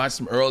think when you watch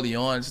him early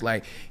on, it's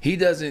like he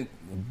doesn't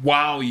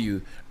wow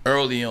you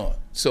early on.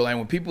 So like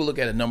when people look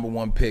at a number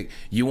 1 pick,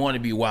 you want to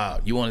be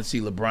wild. You want to see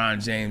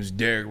LeBron James,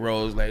 Derrick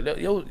Rose, like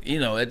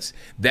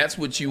that's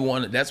what you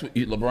want. That's what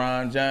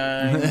LeBron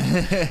James.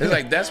 It's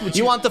like that's what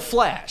you want. The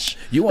flash.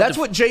 That's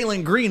what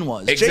Jalen Green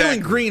was. Exactly.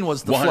 Jalen Green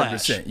was the 100%.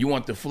 flash. You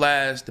want the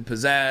flash, the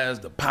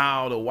pizzazz, the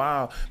pow, the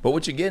wow. But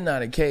what you're getting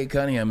out of Cade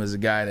Cunningham is a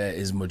guy that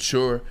is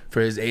mature for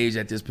his age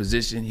at this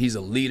position. He's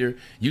a leader.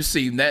 You've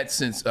seen that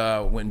since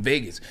when the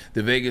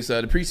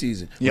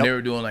preseason, when they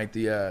were doing like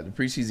the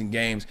preseason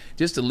games.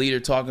 Just a leader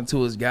talking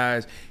to his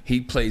guys. He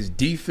plays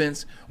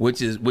defense,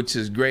 which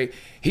is great.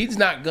 He's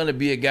not going to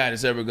be a guy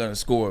that's ever going to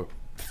score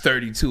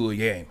 32 a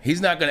game.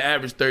 He's not going to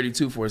average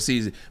 32 for a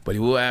season, but he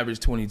will average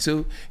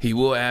 22. He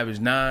will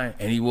average 9,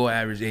 and he will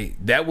average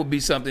 8. That would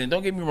be something.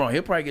 Don't get me wrong.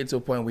 He'll probably get to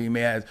a point where he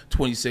may have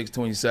 26,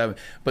 27.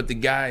 But the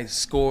guy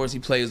scores. He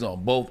plays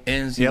on both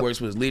ends. He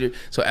works with his leader.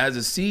 So as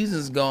the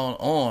season's gone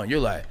on, you're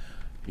like,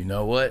 you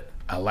know what?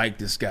 I like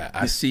this guy.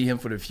 I see him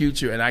for the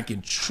future, and I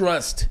can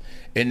trust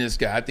in this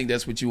guy. I think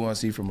that's what you want to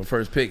see from a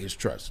first pick is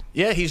trust.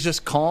 Yeah, he's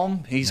just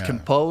calm. He's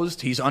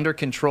composed. He's under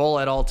control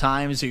at all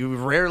times. You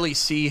rarely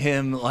see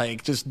him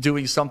like just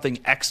doing something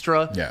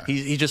extra. Yeah.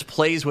 He just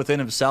plays within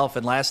himself.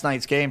 And last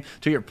night's game,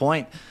 to your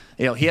point,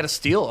 he had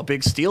a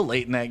big steal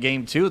late in that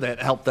game too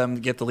that helped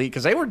them get the lead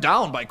because they were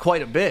down by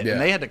quite a bit and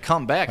they had to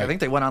come back. I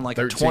think they went on like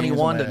a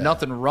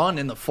 21-0 run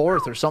in the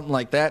 4th or something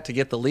like that to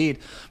get the lead.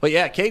 But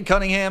yeah, Cade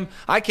Cunningham,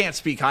 I can't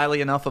speak highly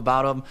enough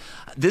about him.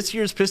 This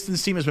year's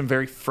Pistons team has been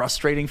very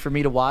frustrating for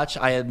me to watch.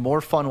 I had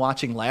more fun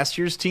watching last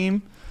year's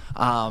team,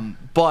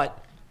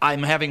 but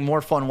I'm having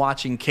more fun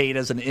watching Cade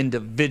as an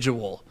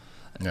individual.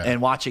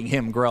 And watching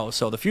him grow.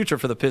 So the future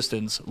for the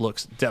Pistons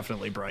looks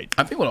definitely bright.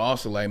 I think what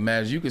also, like,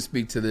 Maz, you can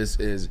speak to this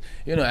is,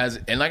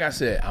 and like I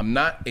said, I'm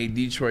not a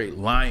Detroit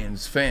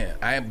Lions fan,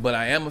 but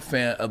I am a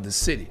fan of the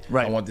city.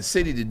 Right. I want the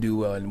city to do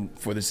well, and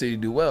for the city to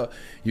do well,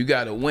 you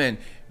got to win.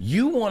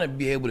 You want to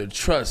be able to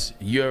trust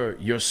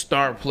your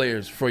star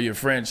players for your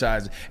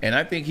franchise. And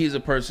I think he's a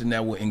person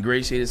that will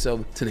ingratiate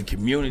himself to the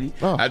community.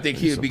 I think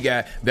he'll be a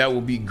guy that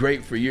will be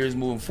great for years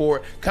moving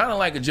forward, kind of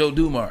like a Joe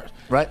Dumars.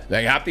 Right.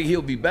 Like, I think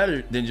he'll be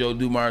better than Joe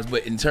Dumars,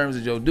 but in terms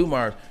of Joe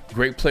Dumars,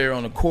 great player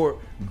on the court,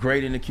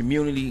 great in the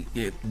community,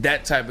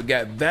 that type of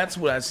guy. That's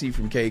what I see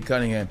from Cade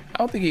Cunningham. I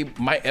don't think he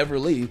might ever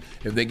leave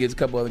if they get a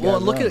couple other guys. Well,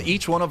 and look around. at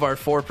each one of our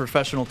 4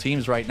 professional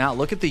teams right now.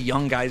 Look at the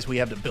young guys we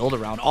have to build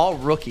around. All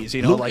rookies,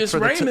 Lucas like for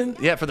Raymond.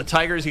 for the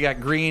Tigers, you got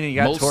Green, you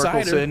got Mo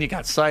Torkelson, Sider. you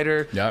got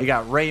Sider, you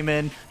got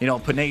Raymond,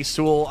 Panay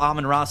Sewell,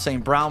 Amon-Ra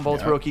St. Brown,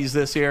 both rookies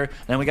this year,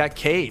 and then we got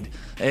Cade.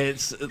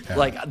 It's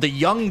like the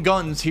young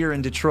guns here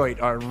in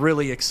Detroit are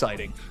really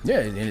exciting. Yeah,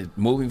 and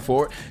moving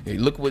forward,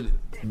 look what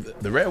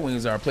the Red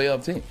Wings are a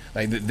playoff team.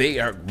 Like, they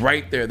are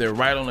right there. They're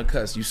right on the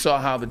cusp. You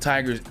saw how the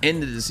Tigers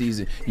ended the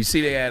season. You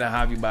see they had a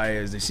Javi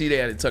Baez. They see they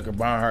had a Tucker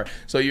Barnhart.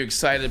 So you're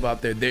excited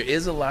about that. There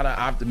is a lot of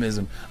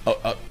optimism.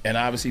 And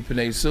obviously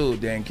Panay Sewell,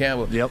 Dan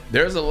Campbell.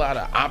 There's a lot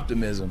of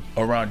optimism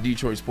around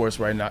Detroit sports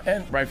right now,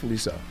 and rightfully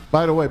so.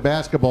 By the way,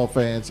 basketball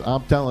fans,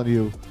 I'm telling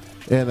you,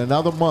 in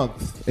another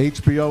month,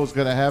 HBO is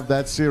going to have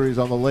that series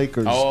on the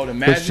Lakers. Oh, the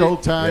Magic? The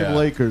Showtime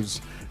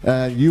Lakers.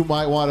 And you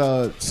might want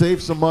to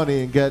save some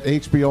money and get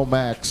HBO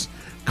Max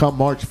come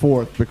March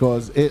 4th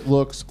because it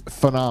looks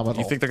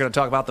phenomenal. You think they're going to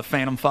talk about the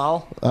Phantom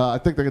Foul? I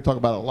think they're going to talk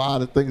about a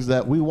lot of things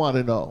that we want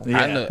to know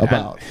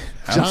about.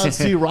 John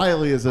C.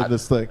 Reilly is in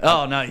this thing.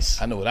 Oh,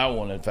 nice. I know what I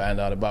want to find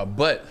out about.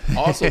 But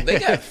also, they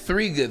got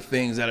 3 good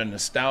things that are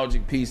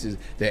nostalgic pieces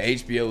that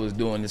HBO is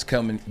doing this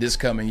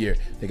coming year.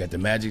 They got the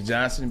Magic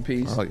Johnson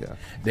piece. Oh, yeah.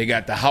 They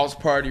got the House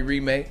Party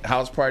remake,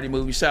 House Party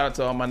movie. Shout out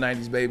to all my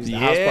 90s babies. The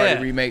House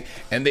Party remake.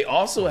 And they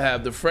also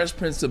have the Fresh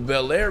Prince of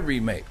Bel-Air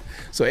remake.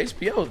 So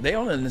HBO, they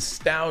on a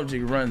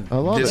nostalgic run. I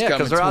love it. Yeah,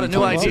 because they're out of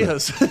new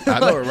ideas. I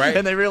know, right?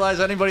 And they realize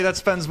anybody that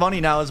spends money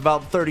now is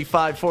about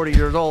 35, 40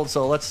 years old.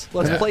 So let's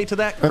play to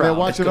that crowd. And they're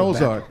watching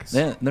Ozark.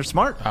 Yeah, they're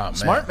smart. Oh,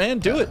 smart, man.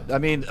 Do it. I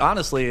mean,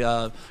 honestly,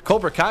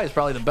 Cobra Kai is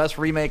probably the best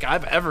remake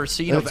I've ever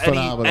seen of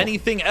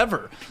anything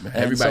ever.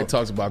 Everybody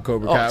talks about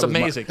Cobra Kai. It's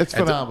amazing. It's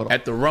phenomenal.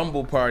 At the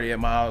Rumble party at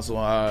my house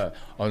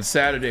on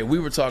Saturday, we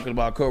were talking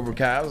about Cobra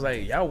Kai. I was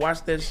like, y'all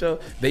watch that show?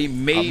 They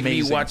made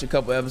me watch a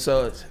couple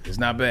episodes. It's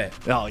not bad.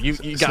 No, you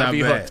got to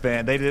be hooked,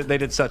 man. They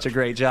did such a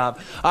great job.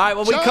 All right,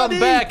 when we come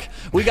back,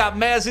 we got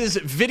Maz's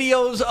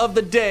videos of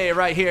the day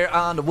right here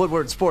on the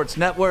Woodward Sports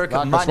Network.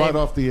 Knock us right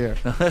off the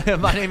air.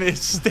 My name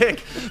is Stick.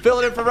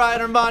 Filling in for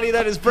Ryan Armani.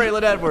 That is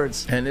Braylon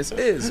Edwards. And this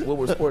is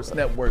Woodward Sports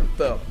Network,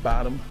 the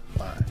bottom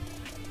line.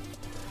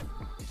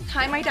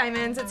 Hi, my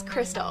diamonds. It's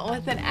Crystal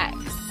with an X.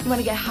 You want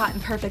to get hot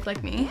and perfect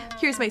like me?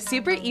 Here's my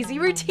super easy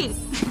routine.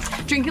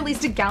 Drink at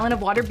least a gallon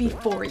of water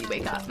before you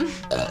wake up.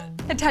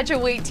 Attach a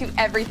weight to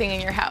everything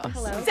in your house.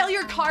 Hello? Sell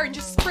your car and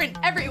just sprint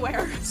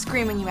everywhere.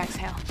 Scream when you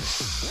exhale.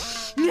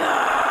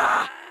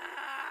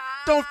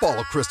 Don't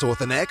follow Crystal with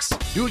an X.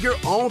 Do your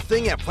own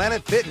thing at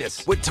Planet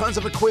Fitness with tons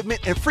of equipment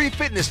and free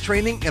fitness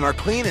training in our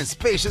clean and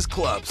spacious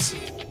clubs.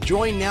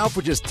 Join now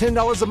for just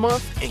 $10 a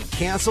month and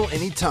cancel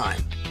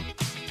anytime.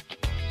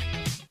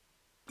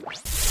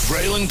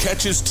 Braylon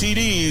catches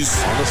TDs.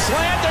 On the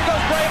slant, there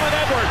goes Braylon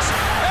Edwards.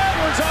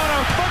 Edwards on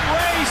a foot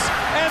race,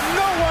 and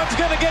no one's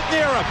going to get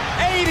near him.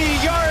 80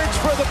 yards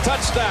for the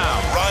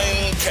touchdown.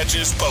 Ryan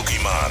catches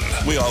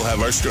Pokemon. We all have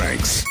our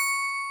strengths.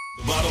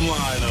 The bottom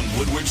line on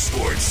Woodward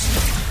Sports.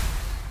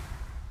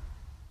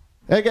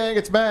 Hey, gang,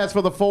 it's Maz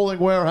for the Folding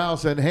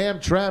Warehouse in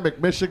Hamtramck,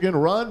 Michigan,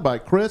 run by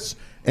Chris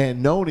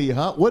and Noni.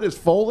 What is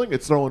folding?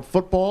 It's throwing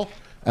football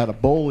out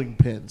of bowling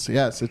pins.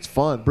 Yes, it's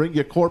fun. Bring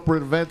your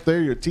corporate event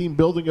there, your team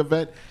building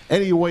event,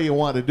 any way you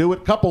want to do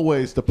it. Couple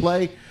ways to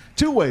play.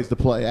 2 ways to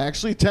play,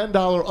 actually.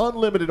 $10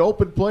 unlimited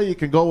open play. You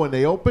can go when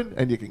they open,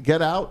 and you can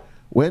get out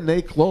when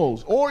they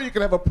close. Or you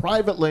can have a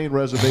private lane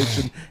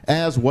reservation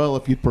as well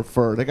if you'd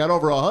prefer. They got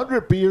over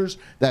 100 beers,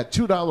 that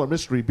 $2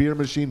 mystery beer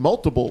machine,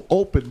 multiple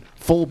open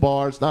full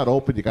bars. Not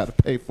open, you got to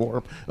pay for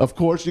them. Of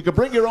course, you can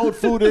bring your own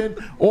food in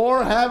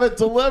or have it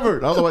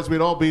delivered. Otherwise, we'd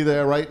all be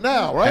there right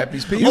now, right?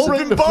 Happy's Pizza.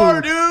 Open bar,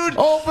 dude!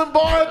 Open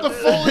bar at the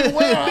Folding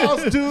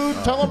Warehouse, dude.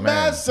 Tell them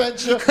Maz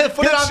sent you.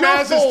 Put it on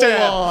Maz's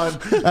tab. On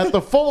at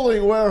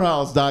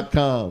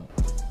thefoldingwarehouse.com.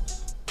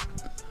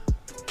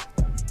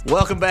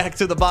 Welcome back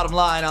to the bottom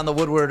line on the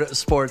Woodward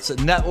Sports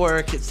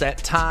Network. It's that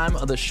time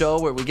of the show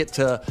where we get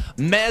to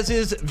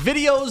Maz's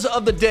videos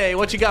of the day.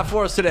 What you got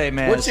for us today,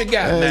 Maz? What you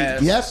got,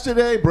 Maz?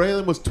 Yesterday,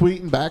 Braylon was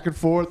tweeting back and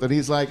forth, and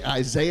he's like,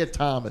 Isaiah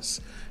Thomas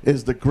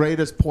is the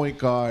greatest point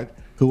guard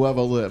who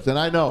ever lived. And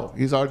I know,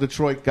 he's our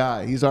Detroit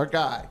guy. He's our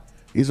guy.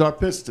 He's our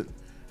Piston.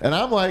 And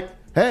I'm like,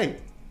 hey,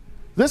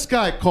 this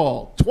guy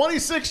called.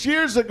 26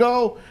 years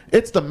ago,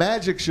 it's the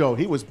Magic Show.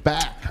 He was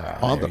back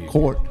on the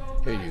court.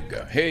 Here you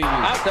go. Here you go.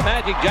 Out to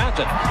Magic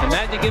Johnson. The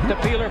Magic gives to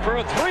Peeler for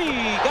a 3.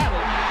 Got it.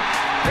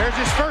 There's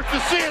his first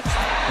assist.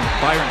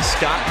 Byron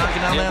Scott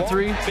knocking down that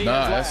 3?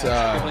 No, that's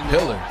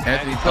Pillar.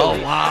 Anthony Pillar.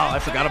 Oh, wow. I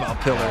forgot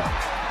about Pillar.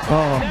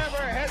 Oh,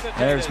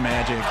 there's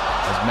Magic.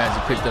 As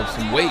Magic picked up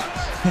some weight.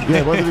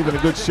 Yeah, it wasn't even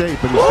in good shape.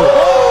 But look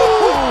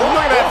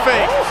at that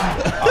fake.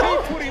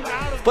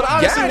 But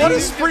honestly, what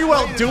is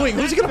Sprewell doing?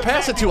 Who's he going to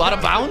pass it to? Out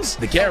of bounds?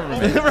 The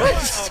cameraman.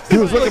 He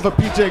was looking for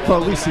PJ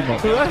Carlissimo.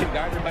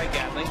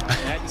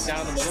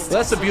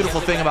 That's the beautiful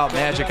thing about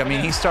Magic. I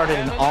mean, he started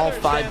in all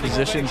 5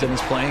 positions in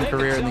his playing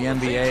career in the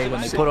NBA. When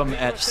they put him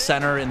at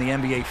center in the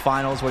NBA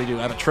Finals, what do you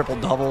do? Have a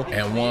triple-double?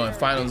 And won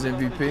Finals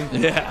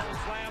MVP. Yeah.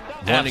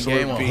 Won the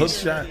game on hook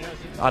shot.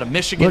 Out of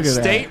Michigan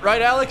State, that.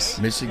 Right, Alex?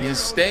 Michigan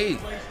State.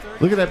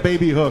 Look at that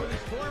baby hook.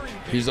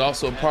 He's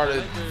also part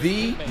of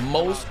the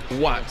most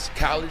watched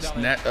college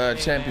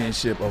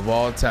championship of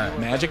all time.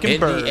 Magic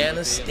and Bird.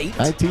 Indiana State.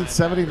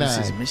 1979. This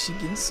is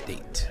Michigan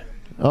State.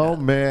 Oh,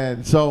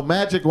 man. So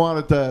Magic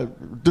wanted to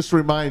just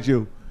remind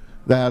you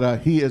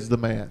that he is the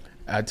man.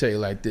 I tell you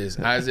like this,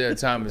 Isaiah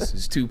Thomas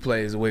is 2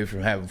 plays away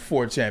from having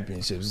 4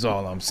 championships. That's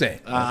all I'm saying.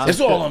 That's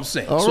all I'm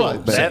saying. All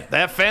right,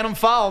 that phantom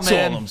foul, man.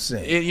 That's all I'm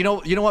saying. You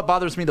know what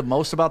bothers me the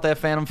most about that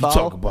phantom foul? You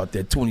talk about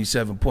that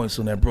 27 points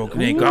on that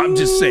broken ankle. I'm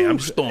just saying. I'm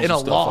just throwing in some a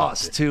stuff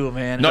loss out there. too,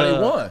 man. No,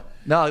 they won.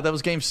 No, that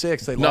was Game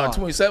 6. They lost.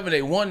 27,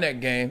 they won that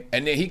game,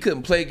 and then he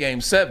couldn't play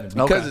Game 7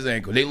 because of his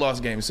ankle. They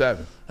lost Game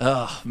 7.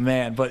 Oh,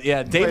 man. But,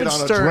 yeah, David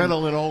Stern.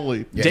 Adrenaline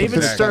only. Yeah,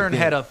 David Stern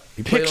had a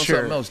he played on picture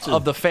something else, too.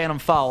 of the phantom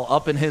foul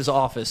up in his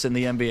office in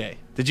the NBA.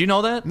 Did you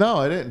know that? No,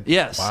 I didn't.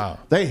 Yes. Wow.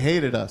 They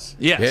hated us.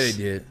 Yes. Yeah, they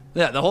did.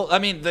 Yeah, I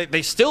mean,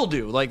 they still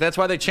do. Like, that's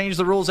why they changed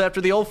the rules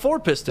after the 04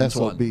 Pistons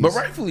won. But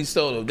rightfully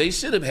so, though. They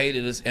should have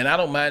hated us, and I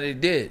don't mind they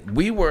did.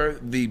 We were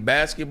the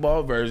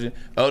basketball version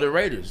of the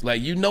Raiders.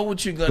 Like, you know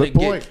what you're going to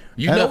get.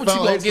 You know what you're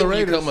going to get when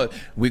you come up.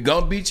 We're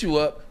going to beat you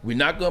up. We're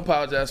not going to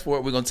apologize for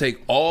it. We're going to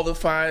take all the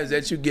fines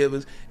that you give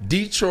us.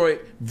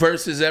 Detroit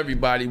versus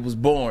everybody was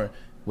born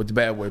with the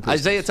bad boy Pistons.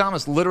 Isaiah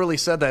Thomas literally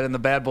said that in the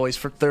Bad Boys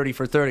for 30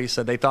 for 30. He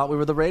said they thought we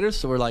were the Raiders,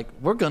 so we're like,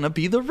 we're going to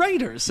be the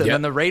Raiders. And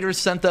then the Raiders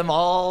sent them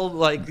all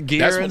like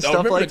gear and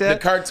stuff like that. The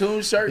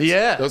cartoon shirts?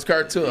 Yeah. Those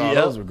cartoons,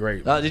 those were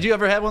great. Did you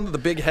ever have one of the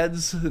big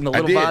heads and the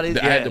little bodies?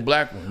 I had the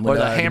black one. Or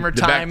the Hammer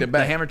Time,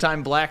 the Hammer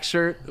Time black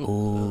shirt.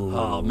 Ooh,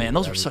 oh, man,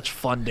 those were such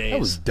fun days. That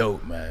was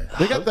dope, man.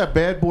 They got that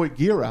bad boy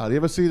gear out. You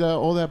ever see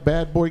all that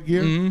bad boy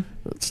gear? Mm-hmm.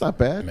 It's not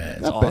bad. Man,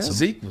 it's not awesome. bad.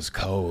 Zeke was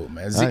cold,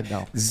 man. I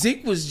know.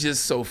 Zeke was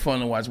just so fun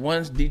to watch.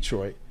 1,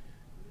 Detroit.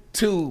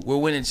 2, we're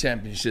winning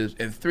championships.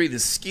 And 3, the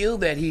skill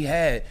that he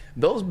had,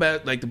 those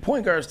like the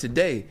point guards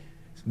today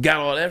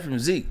got all that from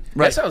Zeke.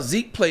 Right. That's how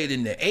Zeke played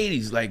in the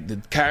 80s, like the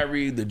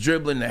Kyrie, the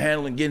dribbling, the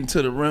handling, getting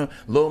to the rim,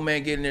 little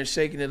man getting there,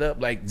 shaking it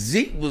up. Like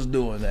Zeke was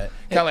doing that.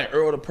 Kind of like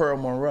Earl to Pearl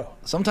Monroe.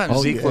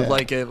 Sometimes Zeke looked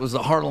like it was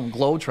the Harlem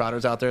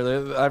Globetrotters out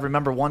there. I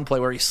remember one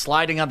play where he's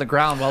sliding on the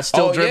ground while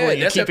still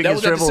dribbling and keeping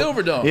his dribble. That was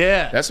at the Silverdome.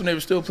 Yeah. That's when they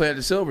were still playing at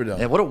the Silverdome.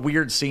 Yeah, what a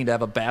weird scene to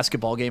have a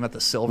basketball game at the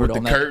Silverdome.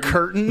 With the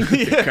curtain.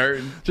 The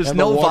curtain. Just and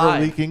no the water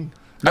vibe. leaking.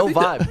 No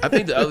vibe. I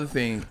think the other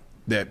thing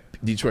that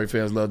Detroit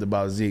fans loved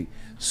about Zeke,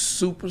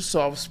 super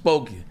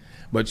soft-spoken,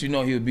 but you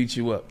know he'll beat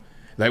you up.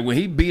 Like when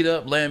he beat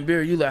up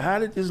Lambeer, you like, how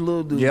did this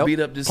little dude beat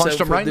up this? Punched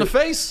him right in the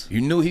face.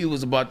 You knew he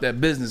was about that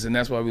business, and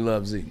that's why we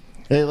love Zeke.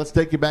 Hey, let's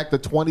take you back to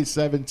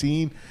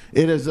 2017.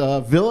 It is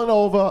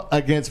Villanova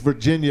against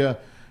Virginia.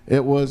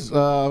 It was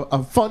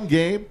a fun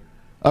game.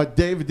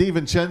 David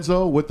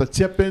DiVincenzo with the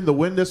tip-in to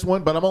win this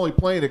one, but I'm only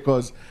playing it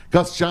because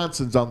Gus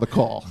Johnson's on the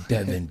call.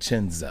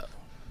 DiVincenzo.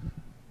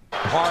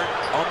 Hart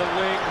on the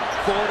wing,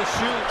 4 to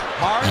shoot.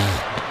 Hart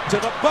to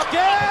the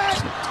bucket.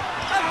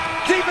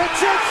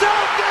 DiVincenzo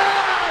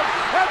good,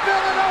 and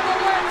Villanova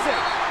wins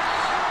it.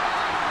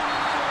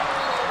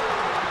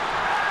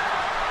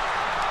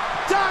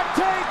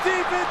 Dante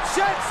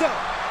DiVincenzo.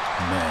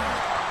 Man.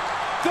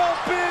 The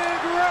big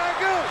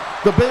ragu.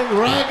 The big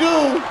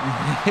ragu.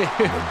 The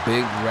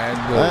big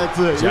ragu. That's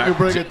it. You can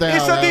bring it down.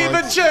 It's a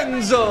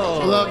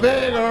DiVincenzo. The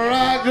big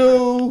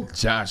ragu.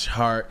 Josh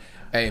Hart.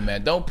 Hey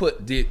man, don't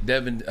put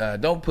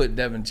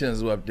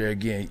DiVincenzo up there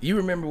again. You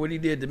remember what he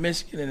did to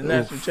Michigan in the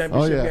national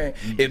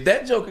championship game? If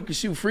that joker could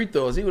shoot free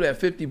throws, he would have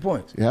 50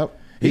 points. Yep.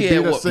 He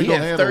had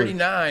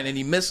 39 and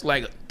he missed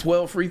like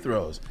 12 free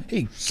throws.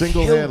 He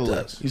single-handedly.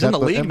 us. He's in the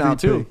league now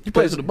too. He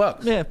plays with the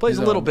Bucks. Yeah, plays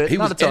a little bit. He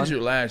not was a ton.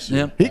 injured last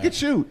year. He could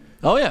shoot.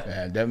 Oh yeah.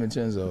 Yeah,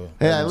 DiVincenzo.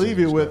 Hey, I leave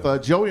you with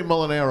Joey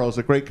Molinaro is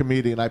a great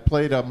comedian. I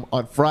played him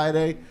on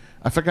Friday.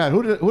 I forgot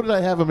who did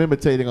I have him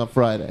imitating on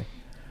Friday?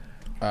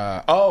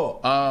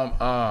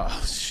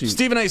 Shoot.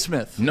 Stephen A.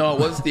 Smith. No, it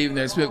wasn't Stephen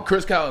A. Smith.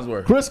 Chris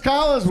Collinsworth. Chris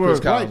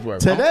Collinsworth. Right.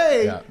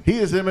 Today he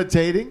is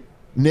imitating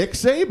Nick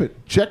Saban.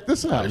 Check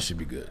this out. This should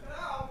be good.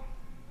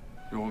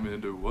 You want me to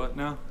do what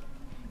now?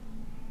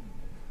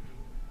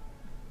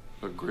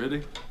 A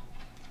gritty?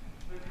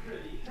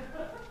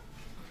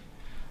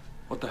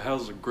 What the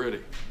hell's a gritty?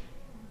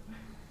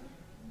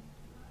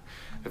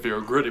 If you're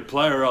a gritty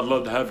player, I'd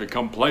love to have you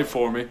come play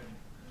for me.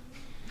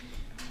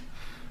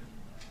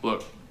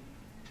 Look,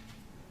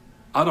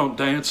 I don't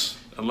dance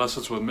unless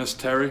it's with Miss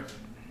Terry.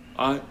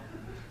 And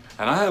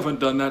I haven't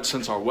done that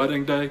since our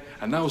wedding day,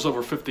 and that was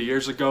over 50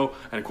 years ago,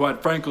 and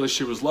quite frankly,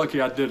 she was lucky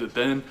I did it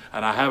then,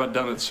 and I haven't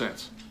done it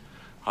since.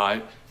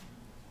 I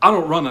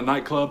don't run a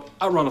nightclub,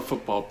 I run a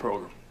football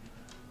program.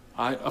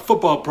 A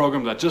football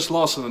program that just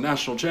lost in the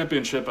national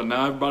championship, and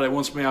now everybody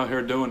wants me out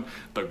here doing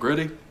the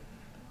gritty.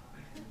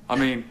 I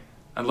mean,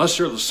 unless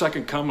you're the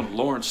second coming of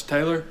Lawrence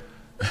Taylor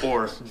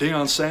or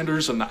Deion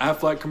Sanders in the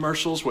Aflac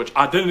commercials, which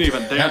I didn't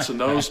even dance in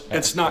those,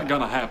 it's not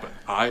going to happen,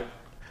 all right?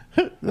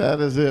 That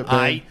is it,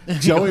 man.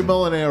 Joey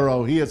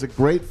Molinaro, he is a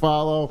great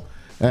follow,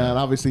 and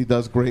obviously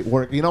does great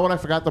work. You know what I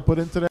forgot to put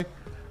in today?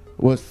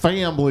 Was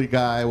Family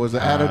Guy was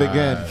at it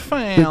again.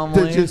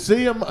 Family. Did you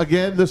see him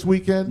again this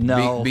weekend?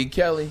 No. B.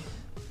 Kelly.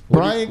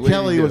 Brian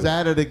Kelly was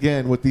at it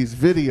again with these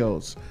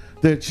videos.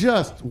 They're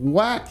just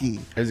wacky,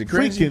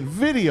 freaking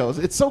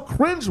videos. It's so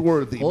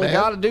cringeworthy, well, man.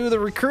 Got to do the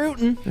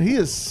recruiting. He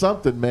is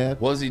something, man.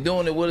 Was he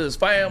doing it with his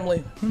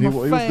family? He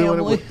was doing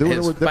it with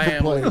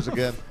different players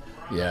again.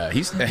 Yeah,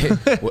 he's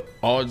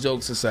all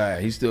jokes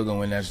aside, he's still going to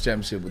win that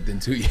championship within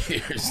 2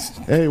 years.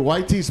 Hey,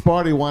 YT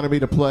Sparty wanted me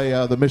to play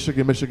the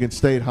Michigan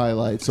State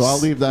highlights, so I'll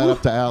leave that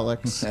up to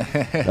Alex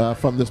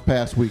from this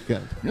past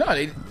weekend. No,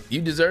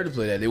 you deserve to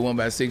play that. They won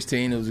by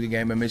 16. It was a good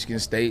game by Michigan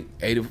State.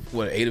 8 of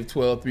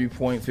 12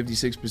 3-point,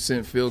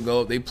 56% field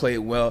goal. They played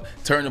well,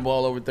 turned the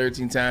ball over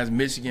 13 times.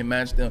 Michigan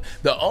matched them.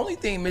 The only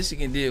thing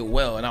Michigan did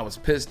well, and I was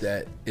pissed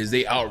at, is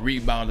they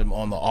out-rebounded them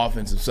on the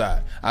offensive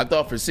side. I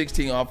thought for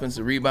 16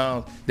 offensive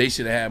rebounds, they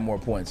should have had more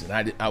points,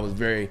 and I was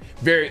very,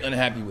 very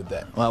unhappy with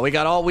that. Well, we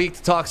got all week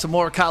to talk some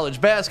more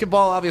college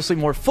basketball, obviously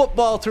more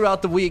football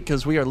throughout the week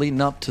because we are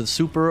leading up to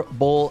Super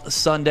Bowl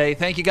Sunday.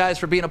 Thank you guys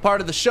for being a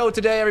part of the show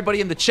today,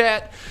 everybody in the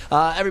chat,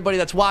 everybody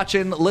that's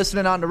watching,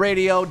 listening on the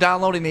radio,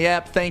 downloading the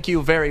app, thank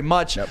you very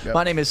much. Yep.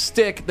 My name is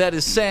Stick, that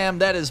is Sam,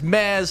 that is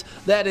Maz,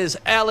 that is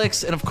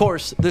Alex, and of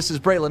course, this is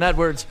Braylon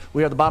Edwards.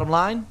 We are the Bottom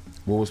Line.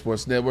 World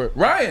Sports Network.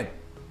 Ryan,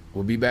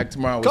 we'll be back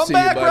tomorrow. We'll Come see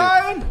back, you,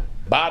 buddy. Ryan.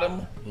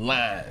 Bottom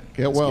Line.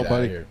 Get well,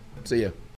 buddy. See ya.